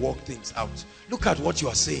he will work things out. Look at what you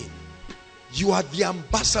are saying. You are the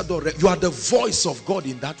ambassador. You are the voice of God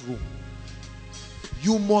in that room.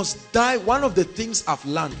 You must die. One of the things I've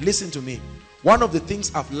learned, listen to me. One of the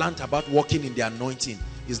things I've learned about walking in the anointing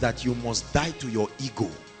is that you must die to your ego.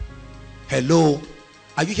 Hello?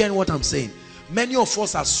 Are you hearing what I'm saying? Many of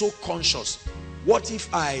us are so conscious. What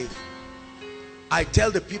if I I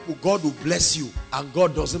tell the people God will bless you and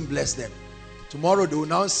God doesn't bless them. Tomorrow they will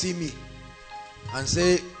now see me and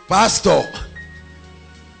say, Pastor,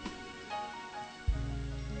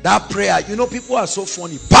 that prayer, you know, people are so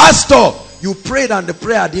funny. Pastor, you prayed and the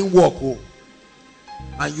prayer didn't work. Oh.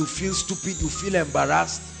 And you feel stupid, you feel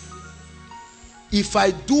embarrassed. If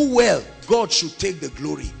I do well, God should take the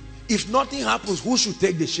glory. If nothing happens, who should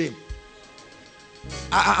take the shame?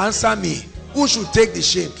 Answer me. Who should take the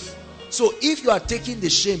shame? So if you are taking the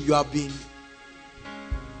shame, you are being...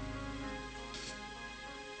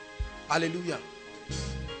 Hallelujah.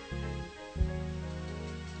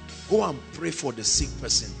 Go and pray for the sick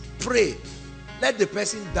person. Pray. Let the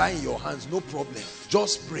person die in your hands. No problem.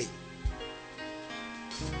 Just pray.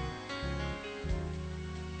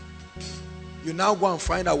 You now go and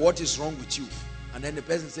find out what is wrong with you. And then the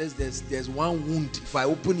person says, there's one wound. If I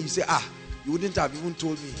open it, you say, you wouldn't have even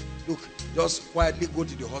told me. Look, just quietly go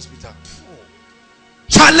to the hospital. Oh.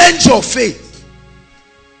 Challenge your faith.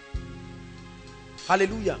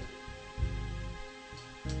 Hallelujah.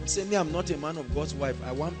 Don't say me, I'm not a man of God's wife.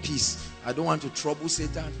 I want peace. I don't want to trouble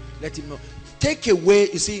Satan. Let him know. Take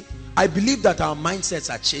away, you see, I believe that our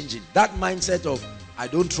mindsets are changing. That mindset of, I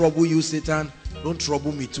don't trouble you, Satan. Don't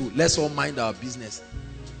trouble me too. Let's all mind our business.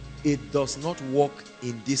 It does not work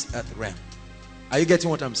in this earth realm. Are you getting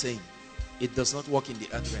what I'm saying? It does not work in the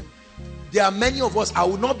earth realm. There are many of us, I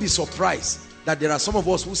will not be surprised that there are some of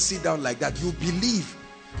us who sit down like that. You believe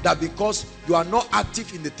that because you are not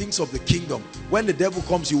active in the things of the kingdom, when the devil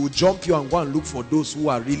comes, you will jump you and go and look for those who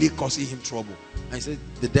are really causing him trouble. And he said,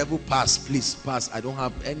 the devil, pass, please pass. I don't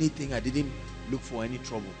have anything. I didn't look for any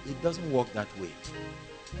trouble. It doesn't work that way.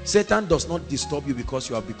 Satan does not disturb you because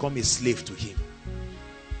you have become a slave to him.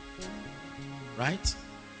 Right?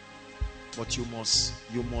 But you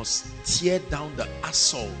must tear down the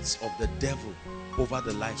assaults of the devil over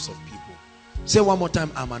the lives of people. Say one more time,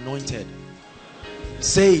 I'm anointed.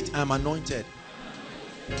 Say it, I'm anointed.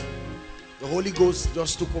 The Holy Ghost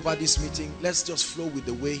just took over this meeting. Let's just flow with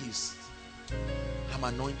the way he's. I'm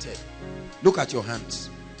anointed. Look at your hands.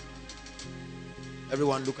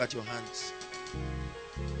 Everyone look at your hands.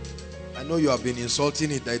 I know you have been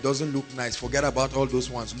insulting it, that it doesn't look nice. Forget about all those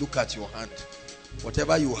ones. Look at your hand.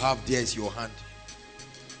 Whatever you have there is your hand.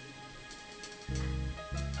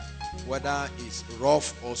 Whether it's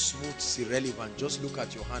rough or smooth, it's irrelevant. Just look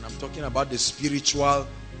at your hand. I'm talking about the spiritual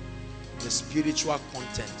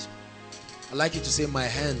content. I'd like you to say, my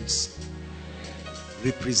hands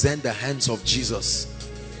represent the hands of Jesus.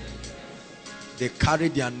 They carry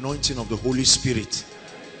the anointing of the Holy Spirit.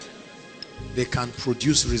 They can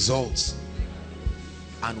produce results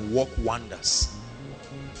and work wonders.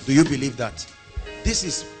 Do you believe that? This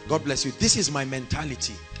is, God bless you, this is my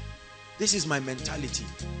mentality. This is my mentality.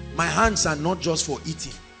 My hands are not just for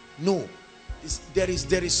eating. No. There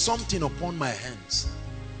is something upon my hands.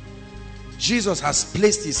 Jesus has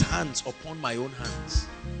placed his hands upon my own hands.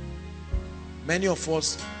 Many of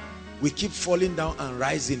us, we keep falling down and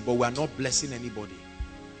rising, but we are not blessing anybody.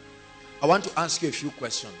 I want to ask you a few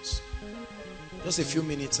questions. Just a few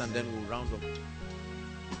minutes and then we'll round up.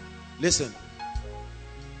 Listen.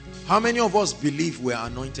 How many of us believe we're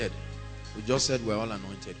anointed? We just said we're all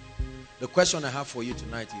anointed. The question I have for you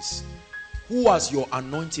tonight is, who has your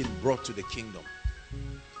anointing brought to the kingdom?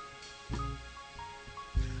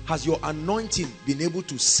 Has your anointing been able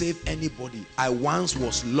to save anybody? I once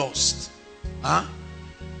was lost. Huh?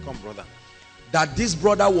 Come, brother. That this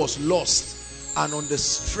brother was lost, and on the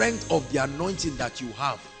strength of the anointing that you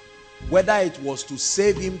have, whether it was to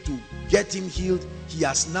save him, to get him healed, he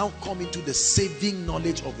has now come into the saving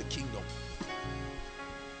knowledge of the kingdom.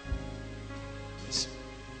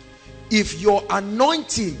 If your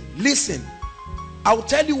anointing, listen, I'll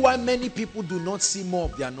tell you why many people do not see more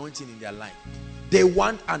of the anointing in their life. They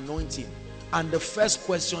want anointing, and the first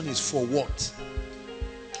question is, for what?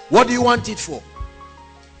 What do you want it for?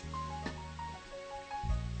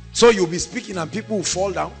 So you'll be speaking and people will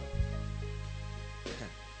fall down.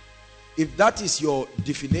 If that is your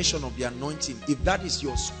definition of the anointing, if that is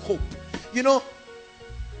your scope, you know,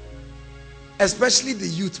 especially the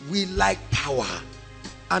youth, we like power.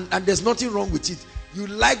 And there's nothing wrong with it. You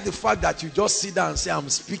like the fact that you just sit down and say, I'm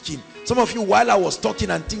speaking. Some of you, while I was talking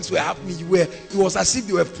and things were happening, it was as if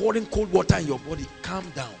they were pouring cold water in your body. Calm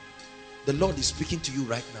down. The Lord is speaking to you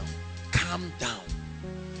right now. Calm down.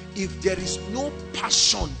 If there is no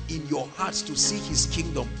passion in your hearts to see his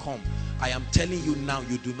kingdom come, I am telling you now,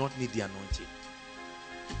 you do not need the anointing.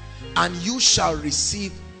 And you shall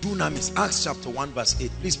receive dunamis. Acts chapter 1 verse 8.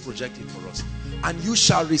 Please project it for us. And you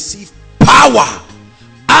shall receive power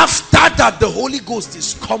after that the Holy Ghost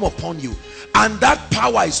is come upon you. And that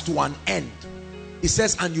power is to an end. It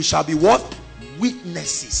says, and you shall be what?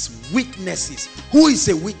 Witnesses. Witnesses. Who is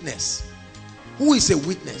a witness? Who is a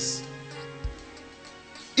witness?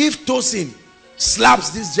 If Tosin slaps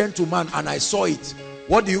this gentleman and I saw it,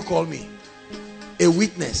 what do you call me? A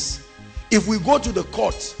witness. If we go to the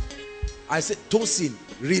court, I say Tosin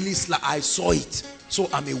really I saw it, so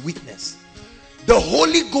I'm a witness. The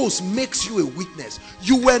Holy Ghost makes you a witness.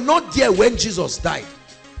 You were not there when Jesus died.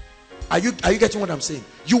 Are you getting what I'm saying?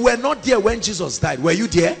 You were not there when Jesus died. Were you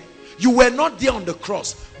there? You were not there on the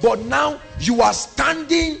cross. But now you are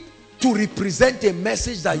standing to represent a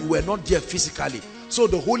message that you were not there physically. So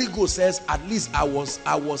the Holy Ghost says, at least I was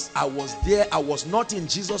there. I was not in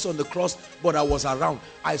Jesus on the cross, but I was around.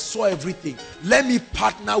 I saw everything. Let me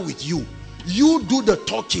partner with you. You do the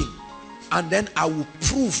talking, and then I will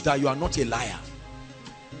prove that you are not a liar.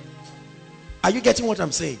 Are you getting what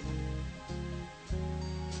I'm saying?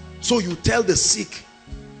 So you tell the sick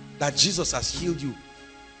that Jesus has healed you.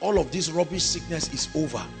 All of this rubbish sickness is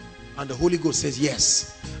over. And the Holy Ghost says,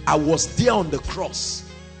 yes, I was there on the cross.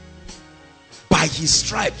 By his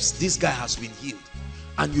stripes, this guy has been healed.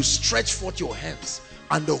 And you stretch forth your hands,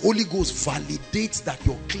 and the Holy Ghost validates that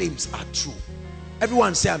your claims are true.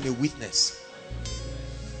 Everyone say, I'm a witness.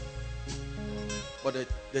 But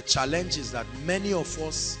the challenge is that many of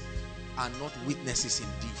us are not witnesses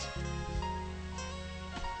indeed.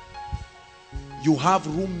 You have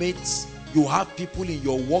roommates, you have people in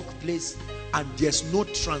your workplace, and there's no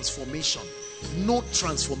transformation. No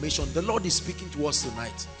transformation. The Lord is speaking to us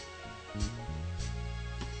tonight.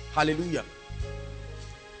 Hallelujah.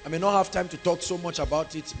 I may not have time to talk so much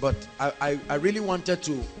about it, but I really wanted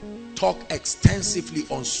to talk extensively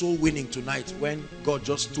on soul winning tonight. When God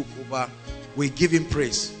just took over, we give him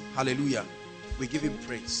praise. Hallelujah. We give him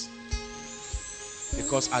praise,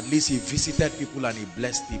 because at least he visited people and he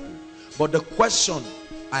blessed people. But the question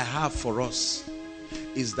I have for us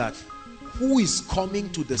is that who is coming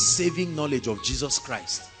to the saving knowledge of Jesus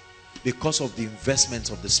Christ because of the investments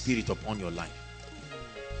of the Spirit upon your life?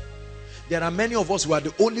 There are many of us who are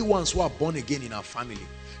the only ones who are born again in our family.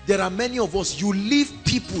 There are many of us, you leave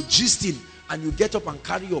people gisting and you get up and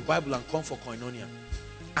carry your Bible and come for koinonia.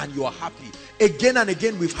 And you are happy. Again and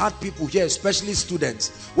again, we've had people here, especially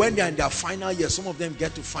students, when they're in their final year, some of them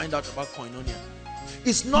get to find out about koinonia.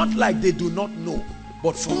 It's not like they do not know,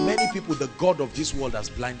 but for many people, the God of this world has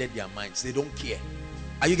blinded their minds. They don't care.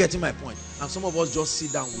 Are you getting my point? And some of us just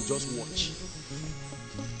sit down, we just watch.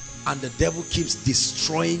 And the devil keeps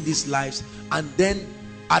destroying these lives. And then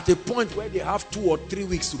at a point where they have 2 or 3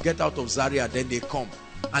 weeks to get out of Zaria, then they come.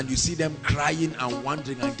 And you see them crying and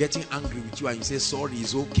wandering and getting angry with you, and you say, sorry,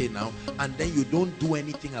 it's okay now. And then you don't do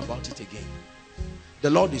anything about it again. The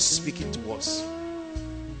Lord is speaking to us.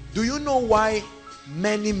 Do you know why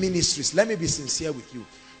many ministries, let me be sincere with you,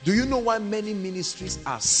 do you know why many ministries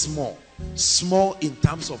are small? Small in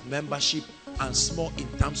terms of membership and small in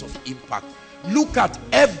terms of impact. Look at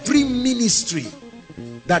every ministry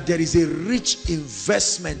that there is a rich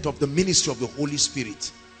investment of the ministry of the Holy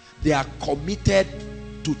Spirit. They are committed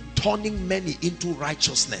to turning many into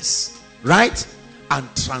righteousness, right? And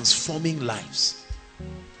transforming lives.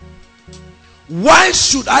 Why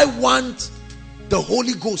should I want the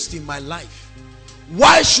Holy Ghost in my life?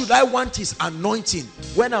 Why should I want his anointing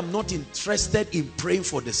when I'm not interested in praying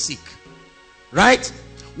for the sick? Right?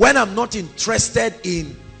 When I'm not interested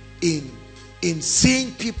in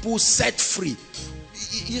seeing people set free.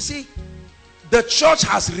 You see, the church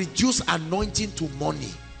has reduced anointing to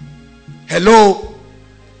money. Hello?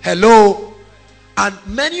 Hello? And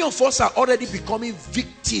many of us are already becoming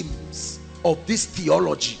victims of this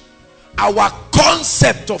theology. Our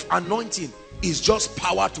concept of anointing is just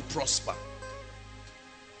power to prosper.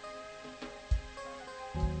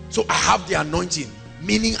 So I have the anointing,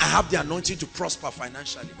 meaning I have the anointing to prosper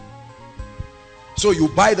financially. So you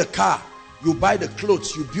buy the car, you buy the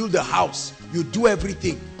clothes, you build the house, you do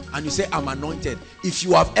everything, and you say, I'm anointed. If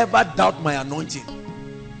you have ever doubted my anointing,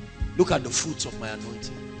 look at the fruits of my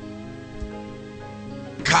anointing.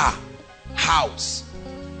 Car, house.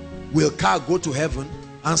 Will car go to heaven?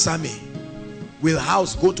 Answer me. Will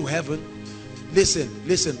house go to heaven?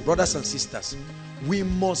 Listen, brothers and sisters. We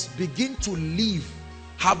must begin to live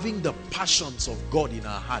having the passions of God in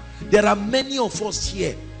our heart. There are many of us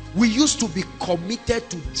here. We used to be committed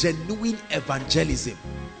to genuine evangelism.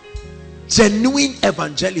 Genuine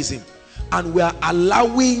evangelism. And we are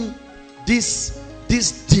allowing this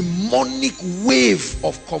demonic wave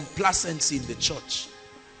of complacency in the church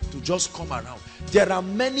to just come around. There are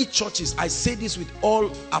many churches, I say this with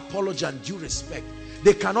all apology and due respect,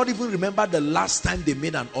 they cannot even remember the last time they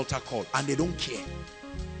made an altar call, and they don't care.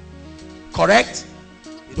 Correct?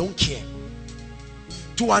 They don't care.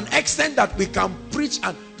 To an extent that we can preach,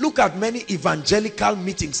 and look at many evangelical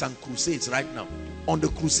meetings and crusades right now. On the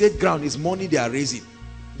crusade ground is money they are raising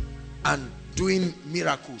and doing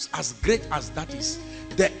miracles. As great as that is,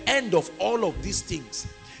 the end of all of these things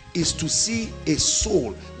is to see a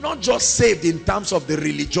soul not just saved in terms of the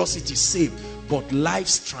religiosity saved, but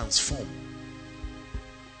lives transformed.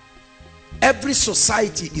 Every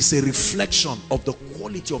society is a reflection of the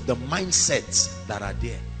quality of the mindsets that are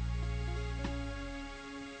there.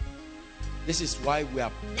 This is why we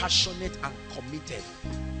are passionate and committed.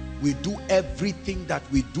 We do everything that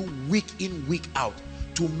we do week in, week out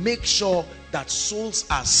to make sure that souls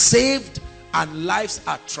are saved and lives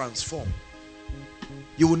are transformed.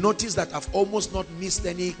 You will notice that I've almost not missed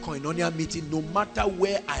any koinonia meeting. No matter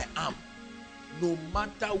where I am, no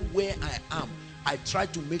matter where I am, I try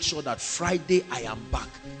to make sure that Friday I am back.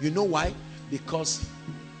 You know why? Because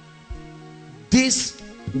this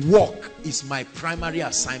work is my primary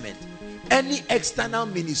assignment. Any external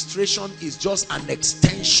ministration is just an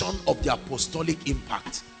extension of the apostolic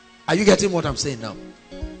impact. Are you getting what I'm saying now?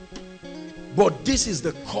 But this is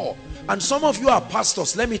the core. And some of you are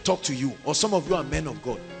pastors. Let me talk to you. Or some of you are men of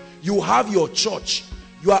God. You have your church.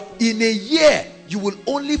 You are in a year, you will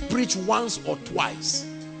only preach once or twice.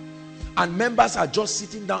 And members are just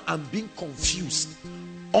sitting down and being confused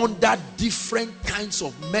under different kinds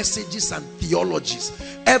of messages and theologies.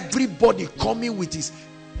 Everybody coming with his...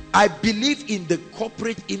 I believe in the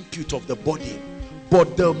corporate input of the body,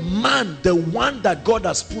 but the man, the one that God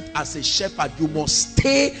has put as a shepherd, you must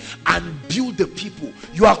stay and build the people.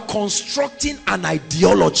 You are constructing an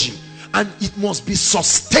ideology, and it must be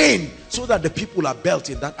sustained so that the people are built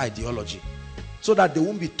in that ideology, so that they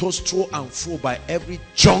won't be tossed to and fro by every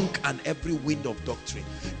junk and every wind of doctrine.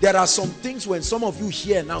 There are some things when some of you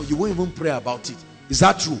hear now, you won't even pray about it. Is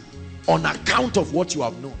that true? On account of what you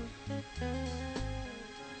have known.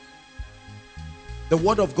 The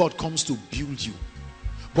word of God comes to build you.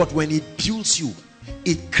 But when it builds you,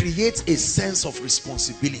 it creates a sense of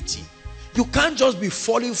responsibility. You can't just be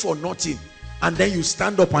falling for nothing and then you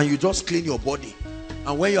stand up and you just clean your body.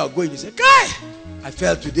 And when you are going, you say, "Guy, I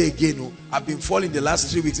fell today again. Oh, I've been falling the last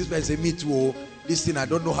 3 weeks." This person say, "Me too. Oh, this thing, I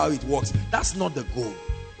don't know how it works." That's not the goal.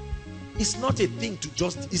 It's not a thing to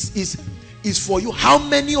just, it's for you. How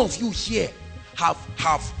many of you here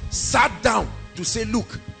have sat down to say,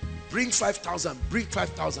 "Look, bring 5,000, bring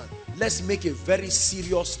 5,000. Let's make a very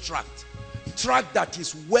serious tract that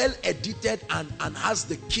is well edited and has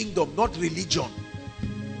the kingdom, not religion."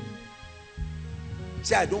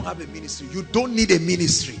 Say, "I don't have a ministry." You don't need a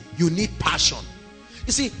ministry. You need passion.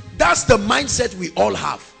 You see, that's the mindset we all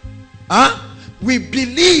have. We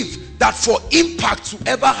believe that for impact to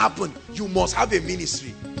ever happen, you must have a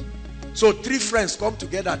ministry. So 3 friends come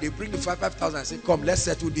together, they bring the 5,000 and say, "Come, let's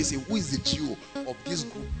settle this. Who is the Jew of this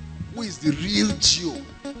group? Who is the real Jew?"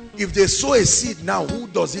 If they sow a seed now, who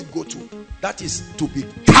does it go to? That is to be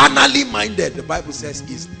carnally minded. The Bible says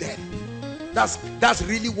is death. That's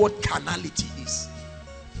really what carnality is.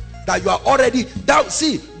 That you are already, that,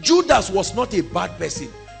 see, Judas was not a bad person.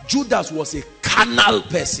 Judas was a carnal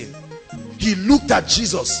person. He looked at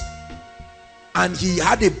Jesus and he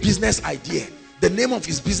had a business idea. The name of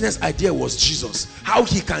his business idea was Jesus. How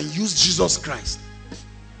he can use Jesus Christ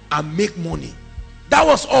and make money. That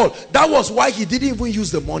was all. That was why he didn't even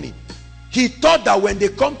use the money. He thought that when they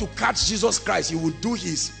come to catch Jesus Christ, he would do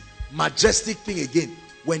his majestic thing again.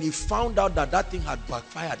 When he found out that that thing had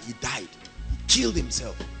backfired, he died. He killed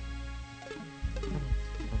himself.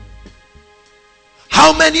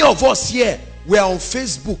 How many of us here were on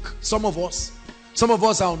Facebook? Some of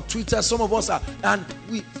us are on Twitter. Some of us are, and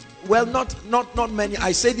we, well, not many.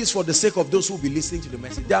 I say this for the sake of those who will be listening to the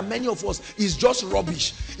message. There are many of us. It's just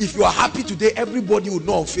rubbish. If you are happy today, everybody will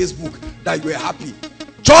know on Facebook that you are happy.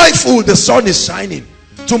 Joyful, the sun is shining.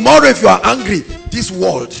 Tomorrow, if you are angry, this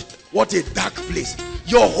world, what a dark place.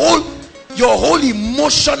 Your whole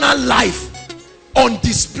emotional life on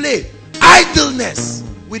display. Idleness.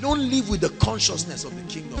 We don't live with the consciousness of the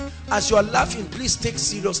kingdom. As you are laughing, please take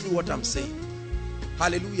seriously what I'm saying.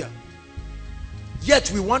 Hallelujah.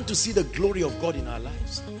 Yet we want to see the glory of God in our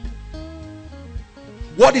lives.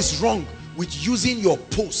 What is wrong with using your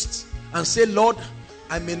posts and say, "Lord,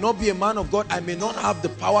 I may not be a man of God. I may not have the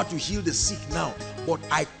power to heal the sick now, but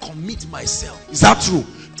I commit myself." Is that true?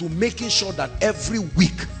 To making sure that every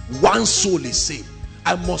week one soul is saved.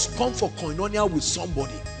 I must come for koinonia with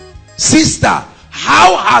somebody. Sister,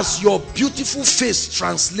 how has your beautiful face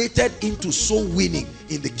translated into soul winning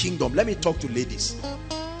in the kingdom? Let me talk to ladies.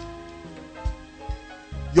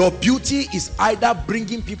 Your beauty is either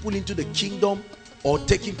bringing people into the kingdom or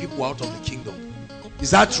taking people out of the kingdom.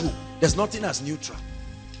 Is that true? There's nothing as neutral.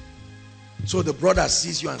 So the brother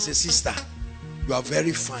sees you and says, sister, you are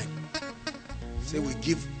very fine. Say, we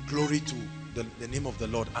give glory to the name of the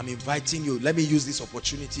Lord. I'm inviting you. Let me use this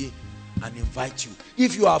opportunity and invite you.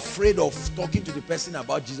 If you are afraid of talking to the person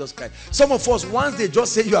about Jesus Christ, some of us, once they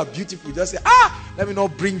just say you are beautiful, just say, let me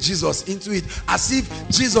not bring Jesus into it, as if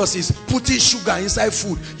Jesus is putting sugar inside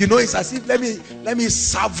food. You know, it's as if let me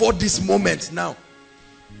savor this moment now.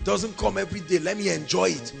 It doesn't come every day. Let me enjoy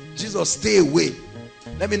it. Jesus, stay away.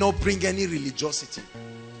 Let me not bring any religiosity.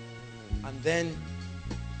 And then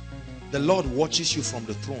the Lord watches you from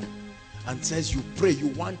the throne and says, you pray, you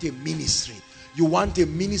want a ministry. You want a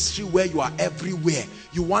ministry where you are everywhere.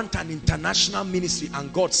 You want an international ministry,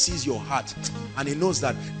 and God sees your heart. And he knows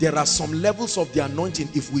that there are some levels of the anointing.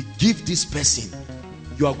 If we give this person,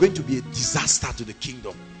 you are going to be a disaster to the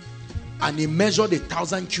kingdom. And he measured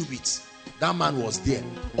 1,000 cubits. That man was there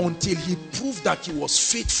until he proved that he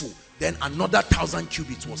was faithful. Then another 1,000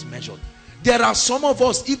 cubits was measured. There are some of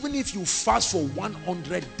us, even if you fast for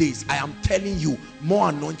 100 days, I am telling you, more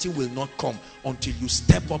anointing will not come until you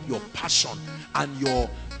step up your passion and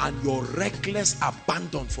your reckless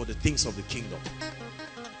abandon for the things of the kingdom.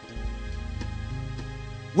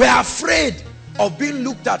 We're afraid of being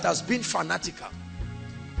looked at as being fanatical.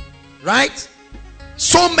 Right?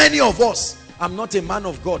 So many of us. I'm not a man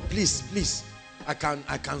of God. Please. I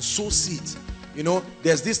can sow seeds. You know,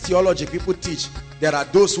 there's this theology people teach. There are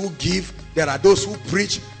those who give. There are those who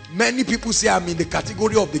preach. Many people say I'm in the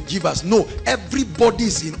category of the givers. No, everybody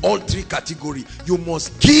is in all three categories. You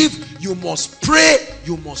must give, you must pray,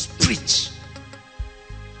 you must preach.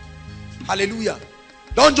 Hallelujah.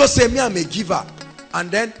 Don't just say me, I'm a giver. And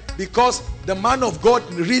then because the man of God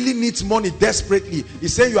really needs money desperately, he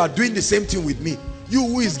say you are doing the same thing with me. You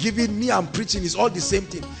who is giving, me I'm preaching, is all the same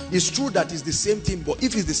thing. It's true that it's the same thing, but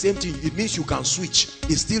if it's the same thing, it means you can switch.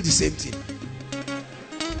 It's still the same thing.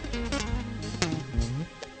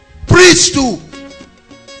 Preach to.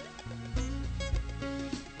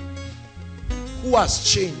 Who has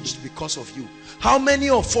changed because of you? How many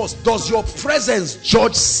of us, does your presence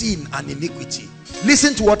judge sin and iniquity?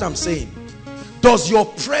 Listen to what I'm saying. Does your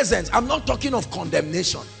presence, I'm not talking of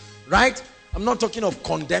condemnation, right? I'm not talking of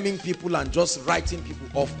condemning people and just writing people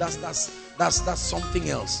off. That's something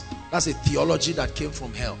else. That's a theology that came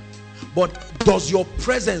from hell. But does your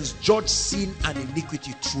presence judge sin and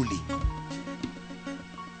iniquity truly?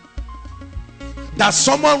 That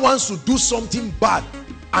someone wants to do something bad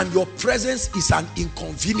and your presence is an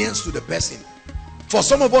inconvenience to the person. For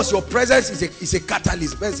some of us, your presence is a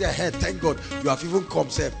catalyst. Let's say, hey, thank God you have even come.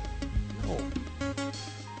 Say, no.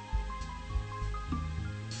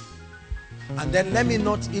 And then let me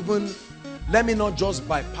not just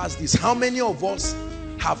bypass this. How many of us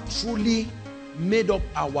have truly made up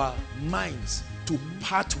our minds to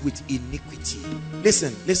part with iniquity?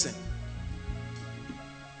 Listen.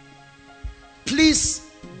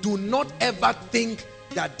 Please do not ever think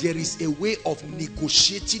that there is a way of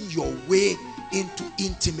negotiating your way into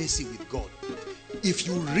intimacy with God. If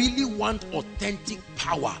you really want authentic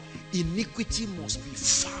power, iniquity must be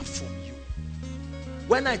far from you.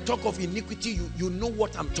 When I talk of iniquity, you know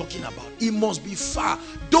what I'm talking about. It must be far.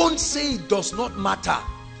 Don't say it does not matter.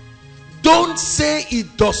 Don't say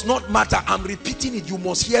it does not matter. I'm repeating it. You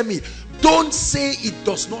must hear me. Don't say it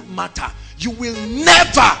does not matter. You will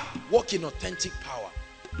never walk in authentic power.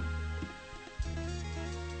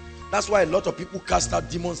 That's why a lot of people cast out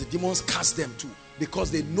demons. The demons cast them too, because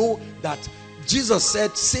they know that Jesus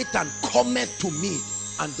said, Satan cometh to me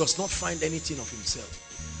and does not find anything of himself.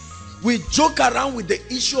 We joke around with the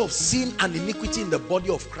issue of sin and iniquity in the body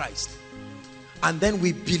of Christ, and then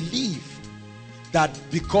we believe that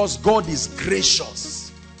because God is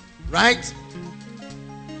gracious, right,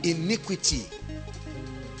 iniquity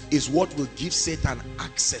is what will give Satan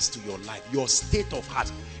access to your life, your state of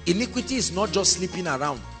heart. Iniquity is not just sleeping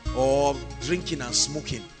around or drinking and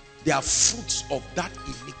smoking. They are fruits of that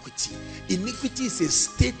iniquity. Iniquity is a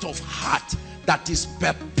state of heart that is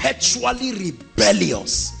perpetually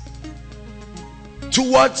rebellious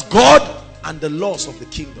towards God and the laws of the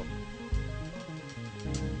kingdom.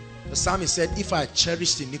 The psalmist said, if I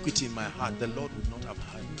cherished iniquity in my heart, the Lord would not have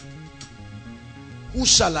heard me. Who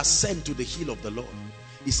shall ascend to the hill of the Lord?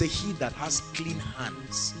 He said, he that has clean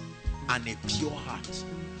hands and a pure heart.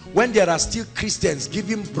 When there are still Christians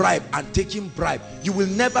giving bribe and taking bribe, you will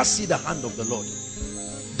never see the hand of the Lord.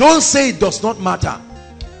 Don't say it does not matter.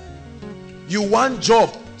 You want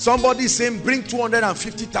job, somebody is saying bring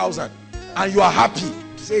 250,000 and you are happy.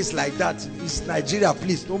 Say it's like that. It's Nigeria,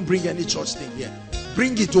 please don't bring any church thing here.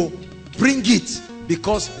 Bring it, oh, bring it,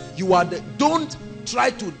 because you are the, don't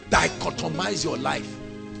try to dichotomize your life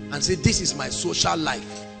and say this is my social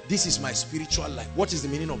life, This is my spiritual life. What is the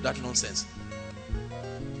meaning of that nonsense?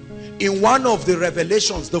 In one of the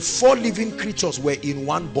revelations, the 4 living creatures were in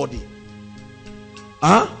one body.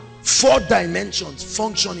 4 dimensions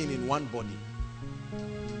functioning in one body.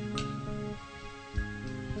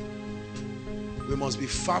 We must be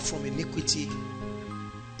far from iniquity.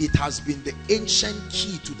 It has been the ancient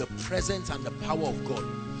key to the presence and the power of God.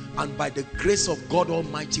 And by the grace of God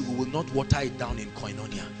Almighty, we will not water it down in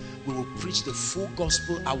koinonia. We will preach the full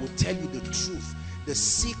gospel. I will tell you the truth, the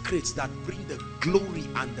secrets that bring the glory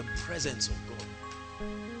and the presence of God.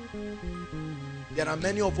 There are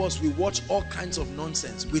many of us, we watch all kinds of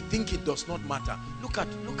nonsense. We think it does not matter. Look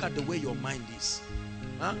at the way your mind is.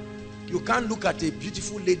 You can't look at a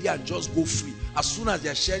beautiful lady and just go free. As soon as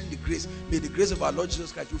they're sharing the grace, may the grace of our Lord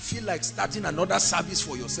Jesus Christ, you feel like starting another service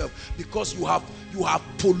for yourself, because you have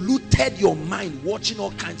polluted your mind watching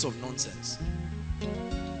all kinds of nonsense.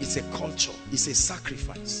 It's a culture. It's a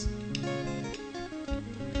sacrifice.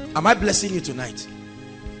 Am I blessing you tonight?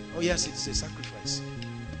 Oh yes, it's a sacrifice.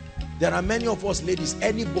 There are many of us ladies,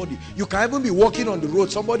 anybody, you can even be walking on the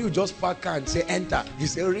road, somebody will just park car and say enter. You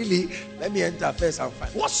say, really? Let me enter first and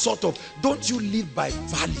find. What sort of, don't you live by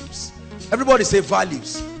values? Everybody say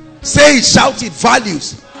values. Say it, shout it,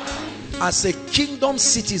 values. As a kingdom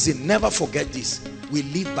citizen, never forget this. We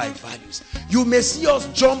live by values. You may see us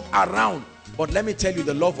jump around, but let me tell you,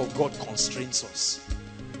 the love of God constrains us.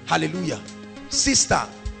 Hallelujah. Sister,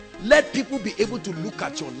 let people be able to look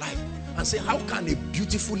at your life and say, how can a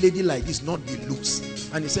beautiful lady like this not be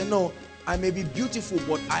loose? And he said, no, I may be beautiful,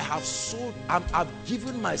 but I've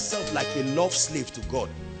given myself like a love slave to God,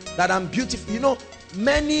 that I'm beautiful. You know,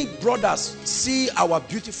 many brothers see our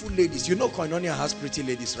beautiful ladies. You know koinonia has pretty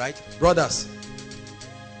ladies, right? Brothers,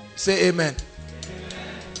 say amen.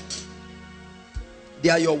 They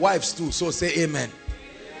are your wives too, so say amen.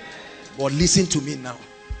 But listen to me now.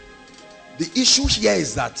 The issue here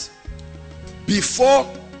is that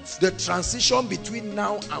before the transition between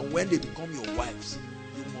now and when they become your wives,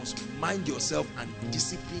 you must mind yourself and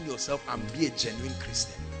discipline yourself and be a genuine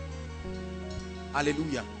Christian.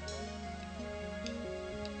 Hallelujah.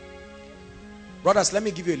 Brothers, let me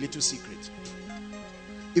give you a little secret.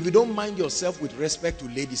 If you don't mind yourself with respect to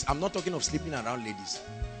ladies, I'm not talking of sleeping around ladies.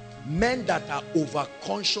 Men that are over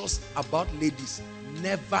conscious about ladies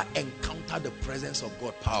never encounter the presence of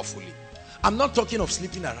God powerfully. I'm not talking of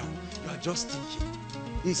sleeping around. You are just thinking.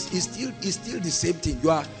 It's still the same thing.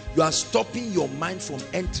 You are stopping your mind from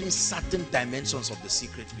entering certain dimensions of the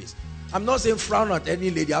secret place. I'm not saying frown at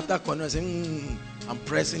any lady after corner saying, I'm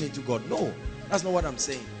pressing into God. No, that's not what I'm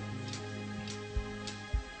saying.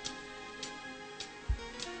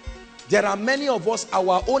 There are many of us,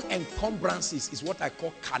 our own encumbrances is what I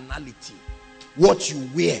call carnality. What you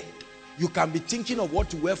wear. You can be thinking of what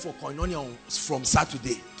to wear for koinonia from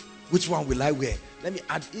Saturday. Which one will I wear? Let me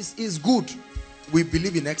add, it's good. We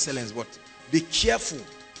believe in excellence, but be careful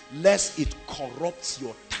lest it corrupts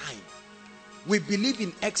your time. We believe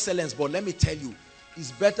in excellence, but let me tell you,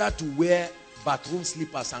 it's better to wear bathroom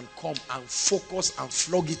slippers and come and focus and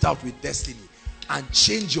flog it out with destiny and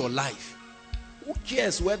change your life. Who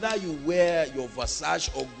cares whether you wear your Versace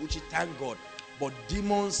or Gucci? Thank God. But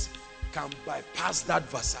demons can bypass that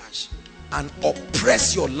Versace and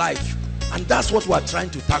oppress your life. And that's what we're trying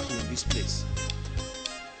to tackle in this place.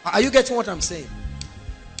 Are you getting what I'm saying?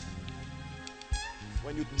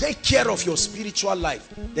 When you take care of your spiritual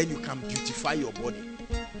life, then you can beautify your body.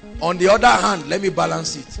 On the other hand, let me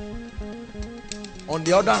balance it. On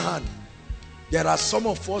the other hand, there are some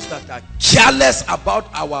of us that are careless about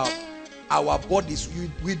our bodies.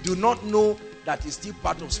 We do not know that it's still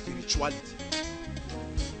part of spirituality.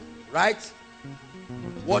 Right?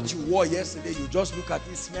 What you wore yesterday, you just look at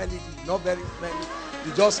it, smell it, it's not very smelly.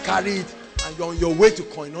 You just carry it and you're on your way to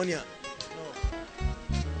koinonia.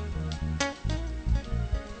 No.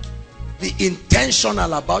 Be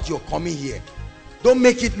intentional about your coming here. Don't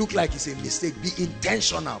make it look like it's a mistake. Be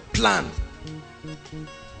intentional. Plan.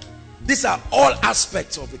 These are all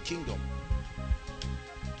aspects of the kingdom.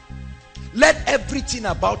 Let everything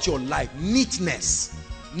about your life, neatness,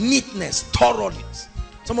 thoroughness.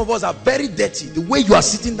 Some of us are very dirty. The way you are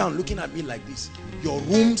sitting down looking at me like this, your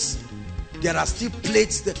rooms, there are still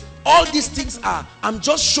plates there. All these things are, I'm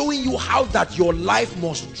just showing you how that your life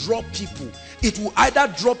must draw people. It will either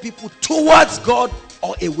draw people towards God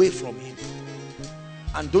or away from him.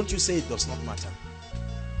 And don't you say it does not matter.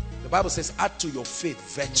 The Bible says, add to your faith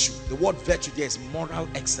virtue. The word virtue there is moral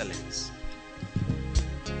excellence.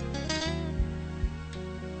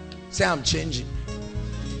 Say, I'm changing.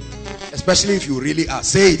 Especially if you really are.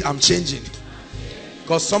 Say it, I'm changing.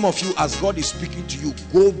 Because some of you, as God is speaking to you,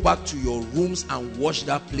 go back to your rooms and wash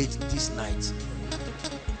that plate this night.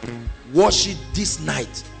 Wash it this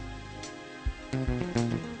night.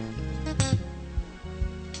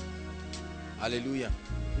 Hallelujah.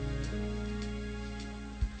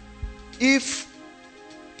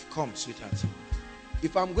 Come, sweetheart.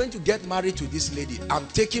 If I'm going to get married to this lady, I'm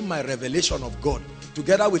taking my revelation of God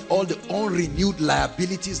together with all the unrenewed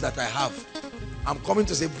liabilities that I have. I'm coming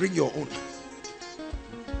to say, bring your own.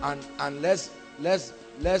 And let's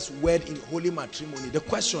wed in holy matrimony. The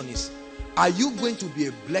question is, are you going to be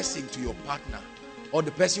a blessing to your partner? Or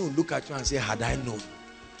the person will look at you and say, had I known?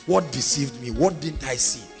 What deceived me? What didn't I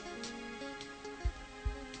see?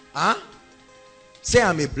 Huh? Say,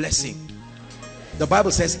 I'm a blessing. The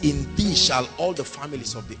Bible says, in thee shall all the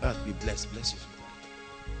families of the earth be blessed. Bless you.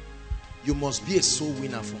 You must be a soul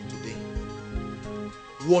winner from today.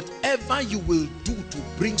 Whatever you will do to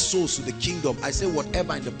bring souls to the kingdom, I say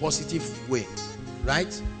whatever in the positive way,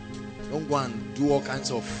 right? Don't go and do all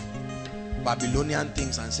kinds of Babylonian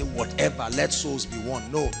things and say whatever, let souls be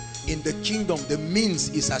won. No, in the kingdom, the means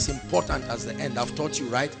is as important as the end. I've taught you,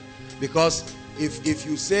 right? Because if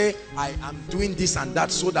you say, I am doing this and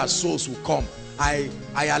that so that souls will come, I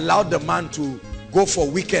allowed the man to go for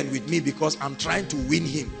weekend with me because I'm trying to win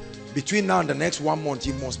him. Between now and the next 1 month,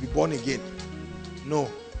 he must be born again. No,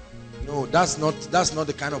 that's not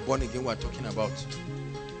the kind of born again we're talking about.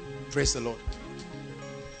 Praise the Lord.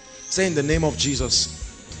 Say, in the name of Jesus.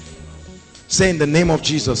 Say, in the name of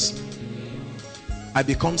Jesus, I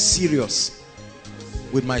become serious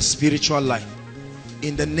with my spiritual life.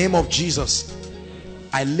 In the name of Jesus,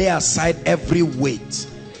 I lay aside every weight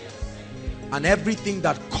and everything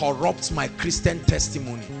that corrupts my Christian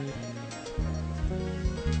testimony.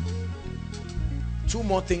 2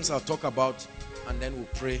 more things I'll talk about, and then we'll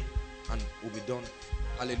pray and we'll be done.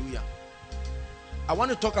 Hallelujah. I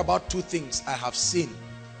want to talk about 2 things I have seen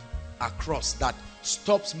across that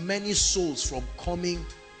stops many souls from coming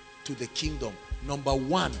to the kingdom. Number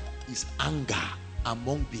 1 is anger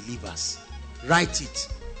among believers. Write it.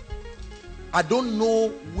 I don't know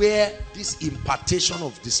where this impartation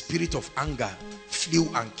of the spirit of anger flew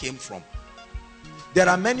and came from. There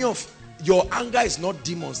are many of your anger is not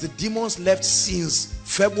demons. The demons left since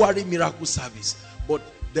February miracle service, but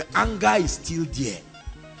the anger is still there.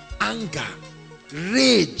 Anger,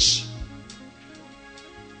 rage.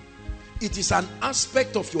 It is an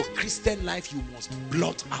aspect of your Christian life you must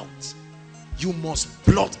blot out. You must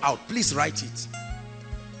blot out. Please write it.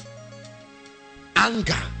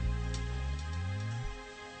 Anger.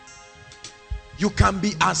 You can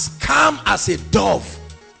be as calm as a dove,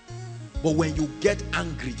 but when you get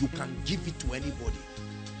angry, you can give it to anybody.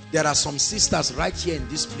 There are some sisters right here in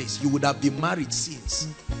this place. You would have been married since,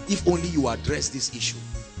 if only you address this issue.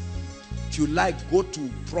 If you like, go to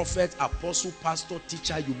prophet, apostle, pastor,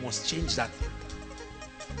 teacher. You must change that thing.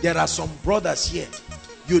 There are some brothers here.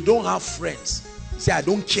 You don't have friends. Say, I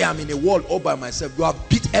don't care, I'm in a world all by myself. You have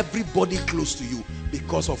beat everybody close to you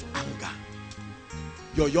because of anger.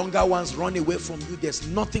 Your younger ones run away from you. There's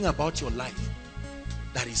nothing about your life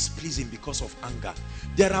that is pleasing because of anger.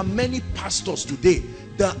 There are many pastors today,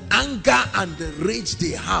 the anger and the rage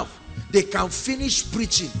they have, they can finish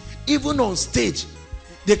preaching, even on stage.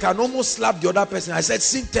 They can almost slap the other person. I said,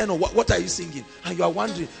 sing 10, or what are you singing? And you are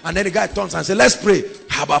wondering. And then the guy turns and says, let's pray.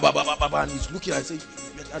 And he's looking and says,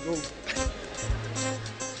 I don't.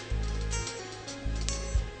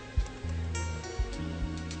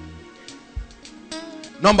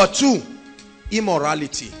 Number 2,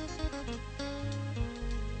 immorality.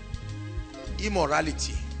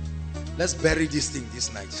 Immorality. Let's bury this thing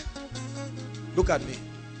this night. Look at me.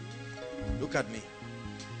 Look at me.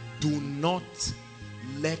 Do not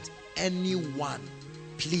let anyone,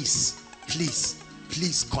 please,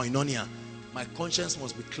 koinonia, my conscience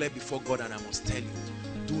must be clear before God, and I must tell you,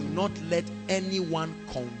 do not let anyone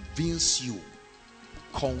convince you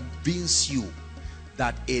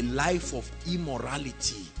that a life of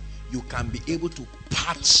immorality, you can be able to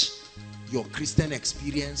patch your Christian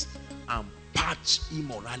experience and patch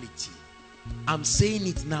immorality. I'm saying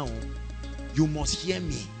it now. You must hear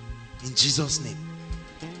me in Jesus' name.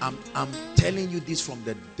 I'm telling you this from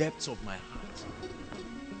the depths of my heart.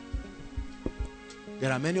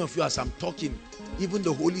 There are many of you, as I'm talking, even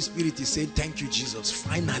the Holy Spirit is saying, thank you, Jesus.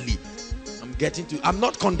 Finally, I'm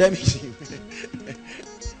not condemning you.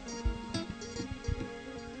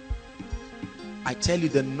 I tell you,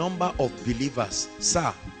 the number of believers,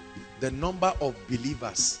 sir, the number of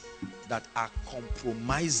believers that are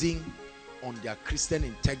compromising on their Christian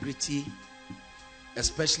integrity,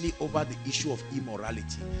 especially over the issue of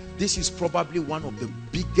immorality. This is probably one of the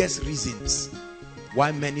biggest reasons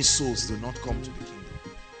why many souls do not come to the kingdom.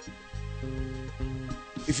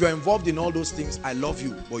 If you're involved in all those things, I love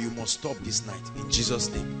you, but you must stop this night in Jesus'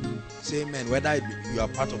 name. Say amen. Whether you are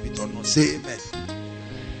part of it or not, say amen.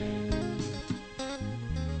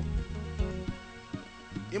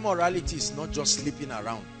 Immorality is not just sleeping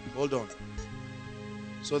around. Hold on.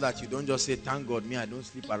 So that you don't just say, thank God, me, I don't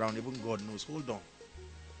sleep around. Even God knows. Hold on.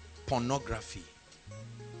 Pornography.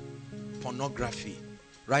 Pornography.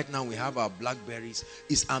 Right now we have our Blackberries.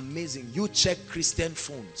 It's amazing. You check Christian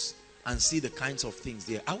phones and see the kinds of things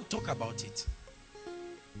there. I'll talk about it.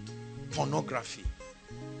 Pornography.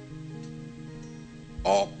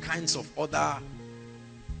 All kinds of other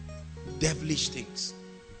devilish things.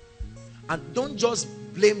 And don't just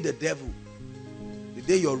blame the devil. The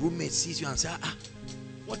day your roommate sees you and says,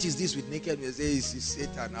 what is this with naked? You say, it's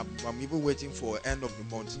Satan. I'm even waiting for end of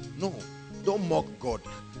the month. No, don't mock God.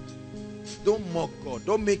 Don't mock God.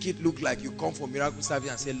 Don't make it look like you come for miracle service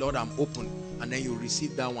and say, Lord, I'm open. And then you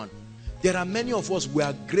receive that one. There are many of us, we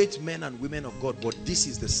are great men and women of God, but this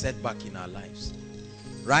is the setback in our lives.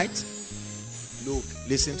 Right? Look,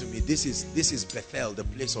 listen to me. This is Bethel, the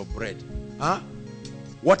place of bread. Huh?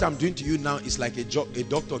 What I'm doing to you now is like a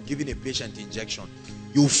doctor giving a patient injection.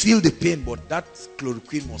 You feel the pain, but that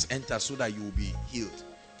chloroquine must enter so that you will be healed.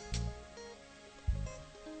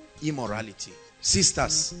 Immorality.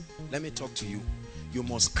 Sisters, let me talk to you. You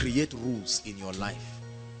must create rules in your life.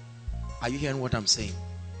 Are you hearing what I'm saying?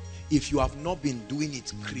 If you have not been doing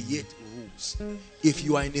it, create rules. If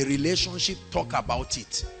you are in a relationship, talk about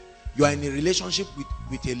it. You are in a relationship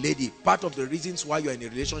with a lady. Part of the reasons why you are in a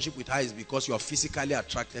relationship with her is because you are physically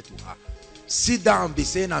attracted to her. Sit down and be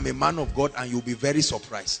saying, I'm a man of God, and you'll be very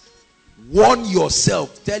surprised. Warn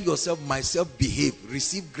yourself. Tell yourself, myself, behave.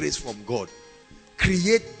 Receive grace from God.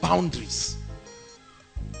 Create boundaries.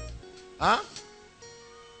 Huh?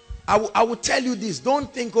 I will tell you this.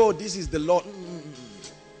 Don't think, oh, this is the law.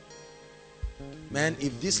 Man,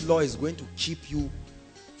 if this law is going to keep you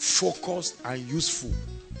focused and useful,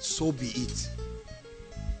 so be it.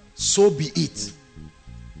 So be it.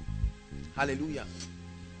 Hallelujah.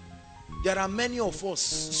 There are many of us.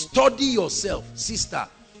 Study yourself, sister.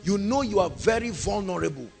 You know you are very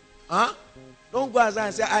vulnerable. Huh? Don't go outside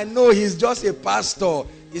and say, I know he's just a pastor.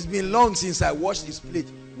 It's been long since I washed his plate.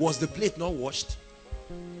 Was the plate not washed?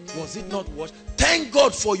 Was it not washed? Thank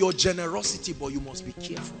God for your generosity, but you must be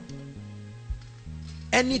careful.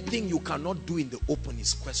 Anything you cannot do in the open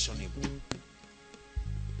is questionable.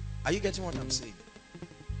 Are you getting what I'm saying?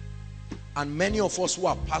 And many of us who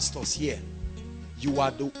are pastors here,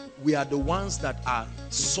 we are the ones that are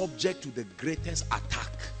subject to the greatest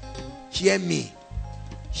attack. Hear me.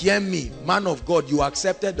 Hear me. Man of God, you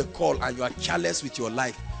accepted the call and you are careless with your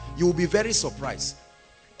life. You will be very surprised.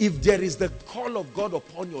 If there is the call of God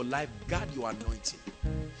upon your life, guard your anointing.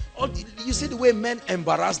 Or you see the way men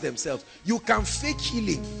embarrass themselves. You can fake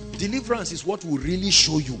healing. Deliverance is what will really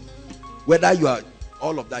show you whether you are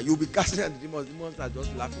all of that. You'll be casting out the demons. Demons are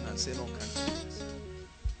just laughing and saying all kinds of things.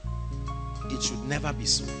 It should never be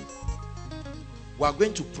so. We are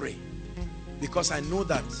going to pray because I know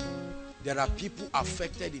that there are people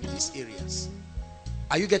affected in these areas.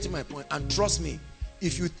 Are you getting my point? And trust me,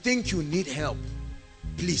 if you think you need help,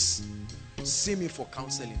 please see me for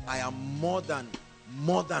counseling. I am more than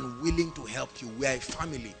willing to help you. We are a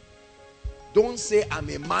family. Don't say I'm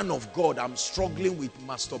a man of God, I'm struggling with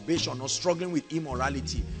masturbation or struggling with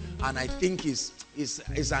immorality, and I think is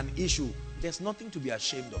an issue. There's nothing to be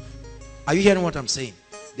ashamed of. Are you hearing what I'm saying?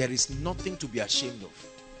 There is nothing to be ashamed of.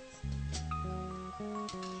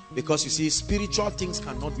 Because you see, spiritual things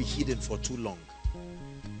cannot be hidden for too long.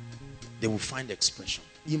 They will find expression.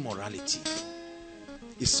 Immorality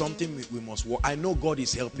is something we must work. I know God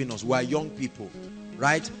is helping us. We are young people,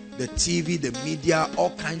 right? The TV, the media,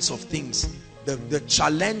 all kinds of things. The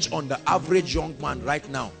challenge on the average young man right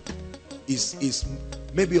now is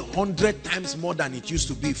maybe 100 times more than it used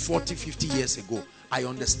to be 40, 50 years ago. I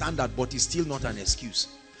understand that, but it's still not an excuse.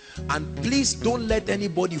 And please don't let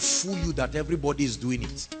anybody fool you that everybody is doing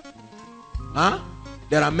it. Huh?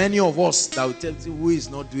 There are many of us that will tell you who is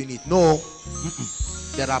not doing it. No.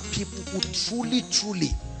 There are people who truly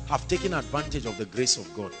have taken advantage of the grace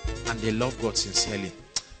of God and they love God sincerely.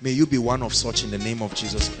 May you be one of such in the name of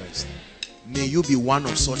Jesus Christ. May you be one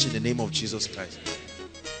of such in the name of Jesus Christ.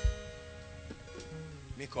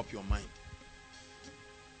 Make up your mind.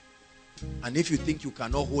 And if you think you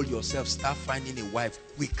cannot hold yourself, start finding a wife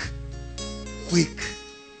quick.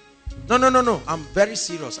 No. I'm very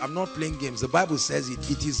serious. I'm not playing games. The Bible says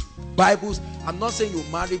it. It is Bibles. I'm not saying you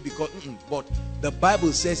marry because, but the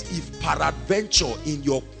Bible says if peradventure in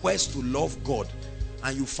your quest to love God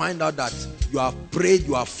and you find out that you have prayed,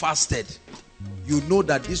 you have fasted, you know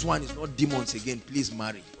that this one is not demons again, please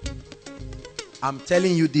marry. I'm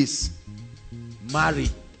telling you this, marry.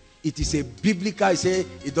 It is a biblical, I say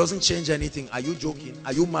it doesn't change anything. Are you joking?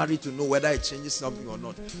 Are you married to know whether it changes something or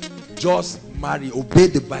not? Just marry, obey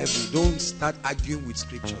the Bible. Don't start arguing with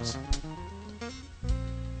scriptures.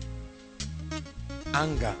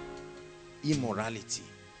 Anger, immorality.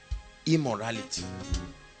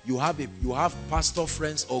 You have pastor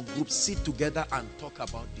friends or groups, sit together and talk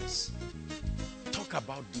about this. Talk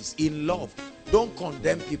about this in love. Don't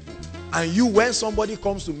condemn people. And you, when somebody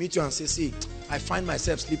comes to meet you and says, see, I find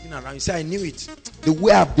myself sleeping around, you say, I knew it. The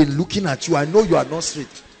way I've been looking at you, I know you are not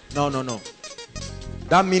straight. No.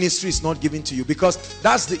 That ministry is not given to you, because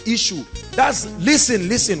that's the issue.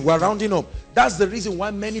 Listen, we're rounding up. That's the reason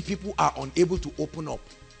why many people are unable to open up,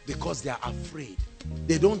 because they are afraid.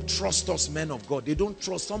 They don't trust us, men of God. They don't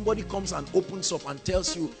trust. Somebody comes and opens up and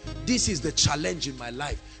tells you, this is the challenge in my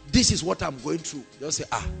life. This is what I'm going through. They'll say,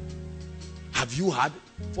 have you heard?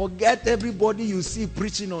 Forget everybody you see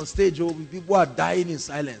preaching on stage. Oh, people are dying in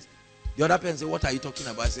silence. The other person say, what are you talking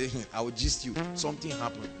about? I say, I will gist you. Something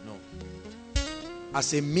happened. No.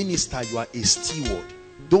 As a minister, you are a steward.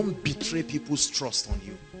 Don't betray people's trust on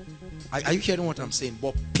you. Are you hearing what I'm saying?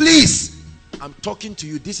 But please, I'm talking to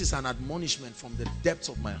you. This is an admonishment from the depths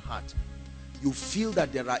of my heart. You feel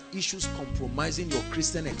that there are issues compromising your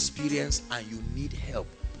Christian experience and you need help.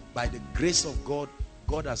 By the grace of God,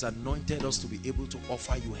 God has anointed us to be able to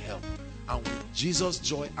offer you help. And with Jesus'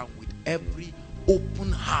 joy and with every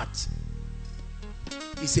open heart,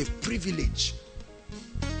 it's a privilege.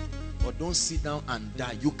 But don't sit down and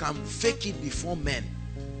die. You can fake it before men,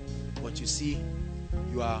 but you see,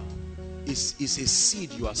 it's a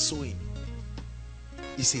seed you are sowing.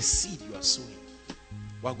 It's a seed you are sowing.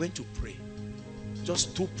 We are going to pray.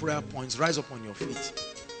 Just 2 prayer points. Rise up on your feet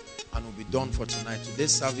and we'll be done for tonight.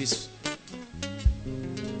 Today's service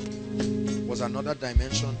was another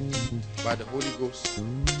dimension by the Holy Ghost.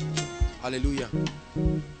 Hallelujah.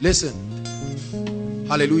 Listen.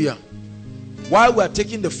 Hallelujah. While we are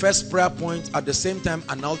taking the first prayer point, at the same time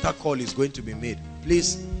an altar call is going to be made.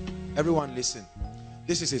 Please, everyone listen.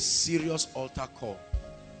 This is a serious altar call.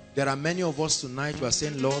 There are many of us tonight who are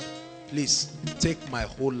saying, Lord, please take my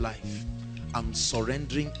whole life. I'm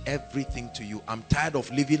surrendering everything to you. I'm tired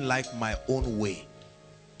of living life my own way.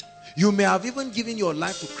 You may have even given your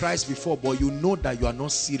life to Christ before, but you know that you are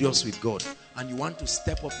not serious with God and you want to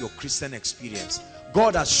step up your Christian experience.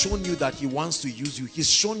 God has shown you that he wants to use you. He's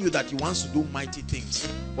shown you that he wants to do mighty things.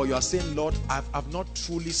 But you are saying, Lord, I've not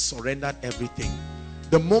truly surrendered everything.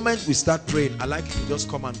 The moment we start praying, I'd like you to just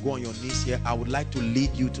come and go on your knees here. I would like to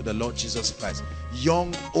lead you to the Lord Jesus Christ.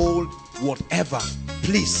 Young, old, whatever.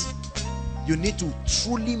 Please, you need to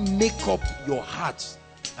truly make up your heart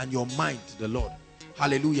and your mind to the Lord.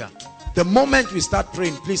 Hallelujah. The moment we start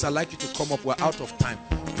praying, please, I'd like you to come up. We're out of time.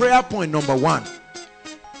 Prayer point number 1.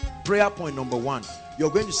 Prayer point number 1. You're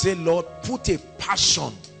going to say, Lord, put a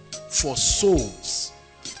passion for souls.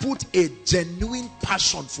 Put a genuine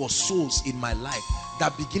passion for souls in my life,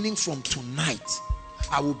 that beginning from tonight,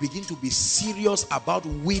 I will begin to be serious about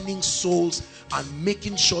winning souls and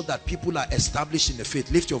making sure that people are established in the faith.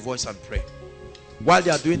 Lift your voice and pray. While they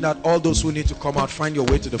are doing that, all those who need to come out, find your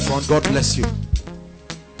way to the front. God bless you.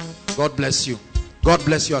 God bless you. God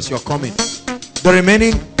bless you as you're coming. The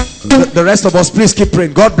remaining, the rest of us, please keep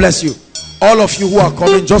praying. God bless you. All of you who are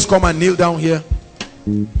coming, just come and kneel down here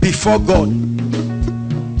before God.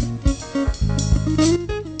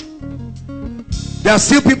 There are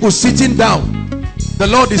still people sitting down. The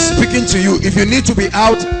Lord is speaking to you. If you need to be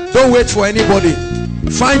out, don't wait for anybody.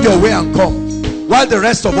 Find your way and come while the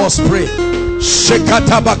rest of us pray.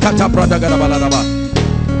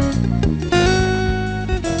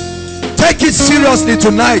 Take it seriously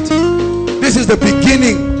tonight. This is the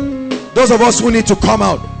beginning. Those of us who need to come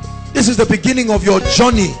out, this is the beginning of your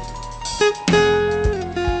journey,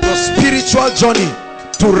 your spiritual journey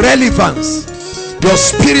to relevance, your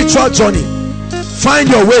spiritual journey. Find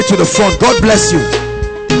your way to the front. God bless you.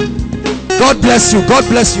 God bless you. God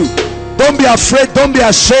bless you. Don't be afraid. Don't be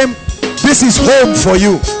ashamed. This is home for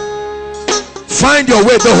you. Find your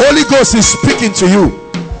way. The Holy Ghost is speaking to you.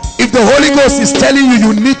 If the Holy Ghost is telling you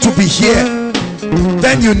you need to be here,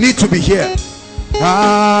 then you need to be here.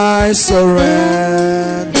 I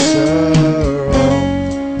surrender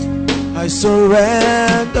all. I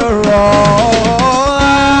surrender all.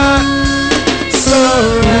 I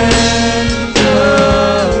surrender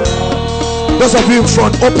all. Those of you in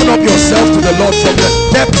front, open up yourself to the Lord from the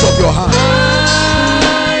depths of your heart.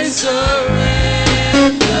 I surrender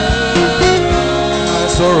all. I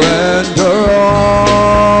surrender all.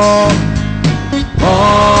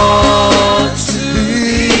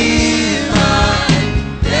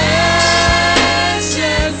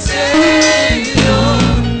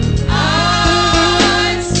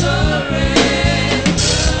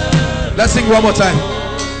 Let's sing one more time.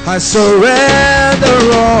 I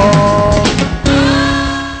surrender all.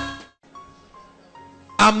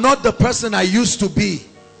 I'm not the person I used to be.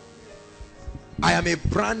 I am a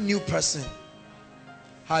brand new person.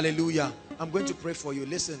 Hallelujah. I'm going to pray for you.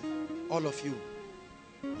 Listen, all of you.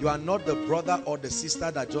 You are not the brother or the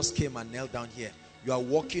sister that just came and knelt down here. You are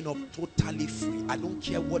walking up totally free. I don't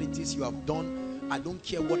care what it is you have done. I don't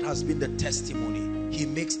care what has been the testimony. He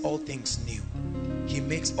makes all things new. He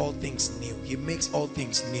makes all things new. He makes all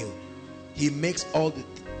things new. He makes all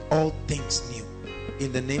things new.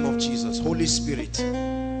 In the name of Jesus. Holy Spirit,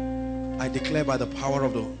 I declare by the power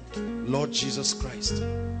of the Lord Jesus Christ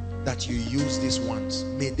that you use these ones.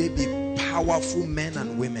 May they be powerful men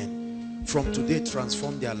and women. From today,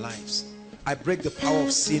 transform their lives. I break the power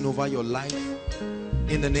of sin over your life.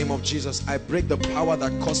 In the name of Jesus, I break the power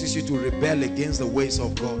that causes you to rebel against the ways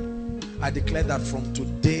of God. I declare that from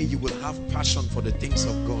today, you will have passion for the things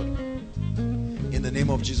of God. In the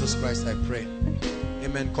name of Jesus Christ, I pray.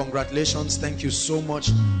 Amen. Congratulations. Thank you so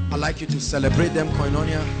much. I'd like you to celebrate them,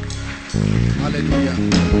 Koinonia. Hallelujah.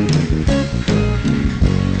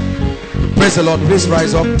 Praise the Lord. Please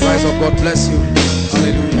rise up. Rise up. God bless you.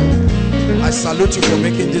 Hallelujah. I salute you for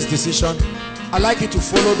making this decision. I'd like you to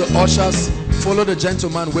follow the ushers. Follow the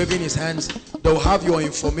gentleman waving his hands. They'll have your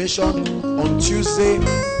information. On Tuesday,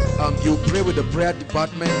 you pray with the prayer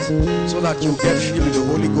department so that you get filled with the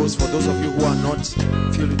Holy Ghost. For those of you who are not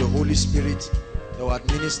filled with the Holy Spirit, they will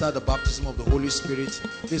administer the baptism of the Holy Spirit.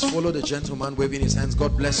 Please follow the gentleman waving his hands.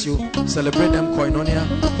 God bless you. Celebrate them, Koinonia.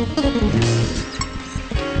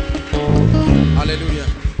 Hallelujah.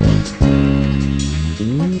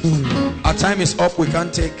 Our time is up. We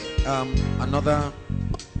can't take another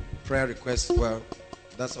prayer request. Well,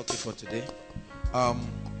 that's okay for today.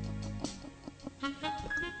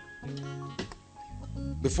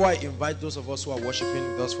 Before I invite those of us who are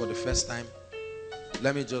worshiping with us for the first time,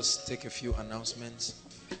 let me just take a few announcements.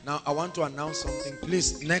 Now, I want to announce something.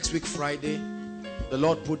 Please, next week Friday, the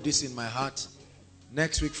Lord put this in my heart.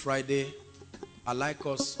 Next week Friday, I'd like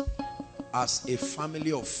us as a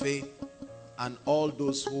family of faith and all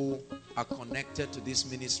those who are connected to this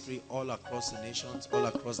ministry all across the nations, all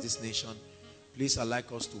across this nation, please, I'd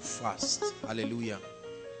like us to fast. Hallelujah.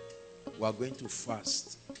 We are going to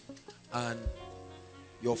fast. And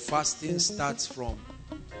your fasting starts from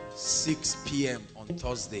 6 p.m. on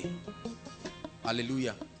Thursday.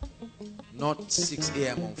 Hallelujah. Not 6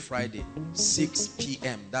 a.m. on Friday. 6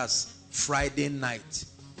 p.m. That's Friday night.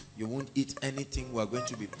 You won't eat anything. We're going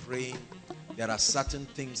to be praying. There are certain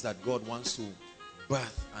things that God wants to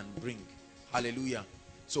birth and bring. Hallelujah.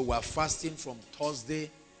 So we're fasting from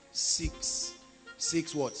Thursday 6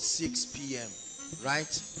 p.m.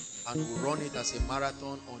 right? And we'll run it as a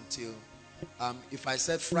marathon until if I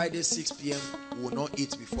said Friday 6 p.m. we will not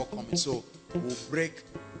eat before coming. So we'll break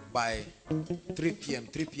by 3 p.m.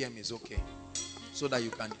 3 p.m. is okay, so that you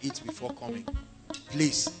can eat before coming.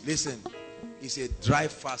 Please listen. It's a dry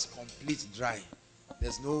fast, complete dry.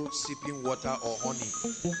 There's no sipping water or honey.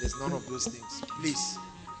 There's none of those things. Please,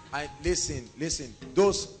 listen.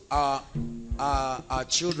 Those are our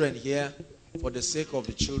children here. For the sake of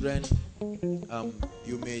the children,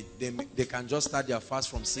 they can just start their fast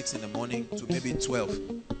from 6 in the morning to maybe 12.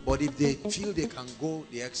 But if they feel they can go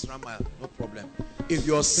the extra mile, no problem. If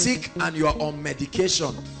you're sick and you're on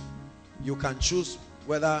medication, you can choose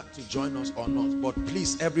whether to join us or not. But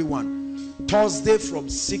please, everyone, Thursday from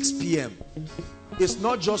 6 p.m. It's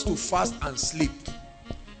not just to fast and sleep.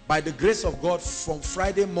 By the grace of God, from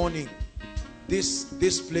Friday morning, this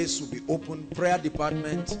place will be open. Prayer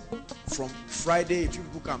department from Friday, if you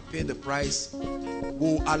people can pay the price,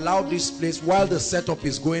 we'll allow this place while the setup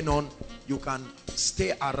is going on. You can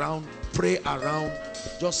stay around, pray around,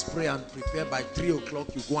 just pray and prepare. By 3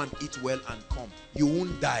 o'clock you go and eat well and come. You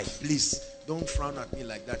won't die. Please don't frown at me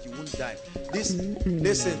like that. You won't die.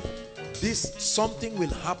 Something will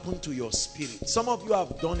happen to your spirit. Some of you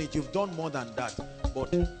have done it. You've done more than that,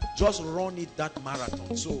 but just run it, that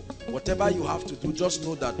marathon. So whatever you have to do, just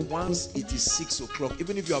know that once it is 6 o'clock,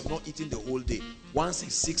 even if you have not eaten the whole day, once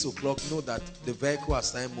it's 6 o'clock, know that the vehicle has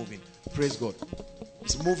started moving. Praise God.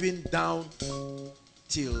 It's moving down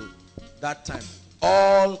till that time.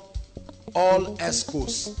 All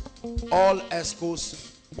escorts,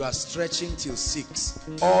 you are stretching till 6.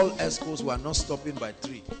 All escorts, we are not stopping by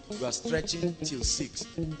 3. You are stretching till 6.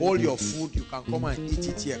 All your food, you can come and eat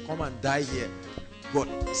it here. Come and die here. But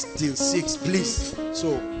till 6, please.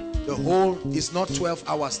 So the whole is not 12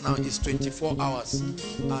 hours now, it's 24 hours.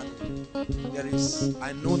 And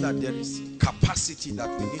I know that there is capacity that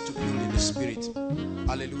we need to build in the spirit.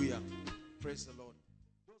 Hallelujah. Praise the Lord.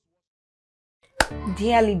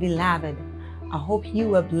 Dearly beloved, I hope you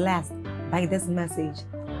were blessed by this message.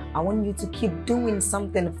 I want you to keep doing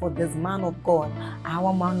something for this man of God,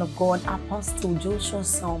 our man of God, Apostle Joshua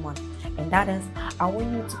Selman. And that is, I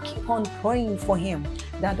want you to keep on praying for him,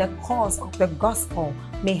 that the cause of the gospel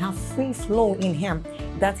may have free flow in him,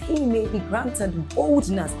 that he may be granted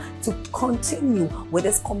boldness to continue with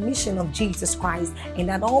this commission of Jesus Christ, and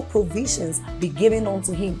that all provisions be given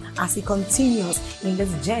unto him as he continues in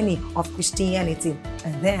this journey of Christianity.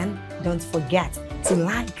 And then don't forget to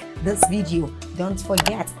like this video. Don't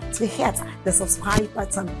forget to hit the subscribe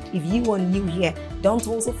button if you are new here. Don't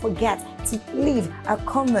also forget to leave a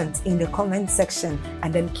comment in the comment section,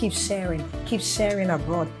 and then keep sharing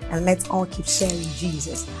abroad, and let's all keep sharing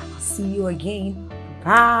Jesus. I'll see you again.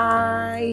 Bye.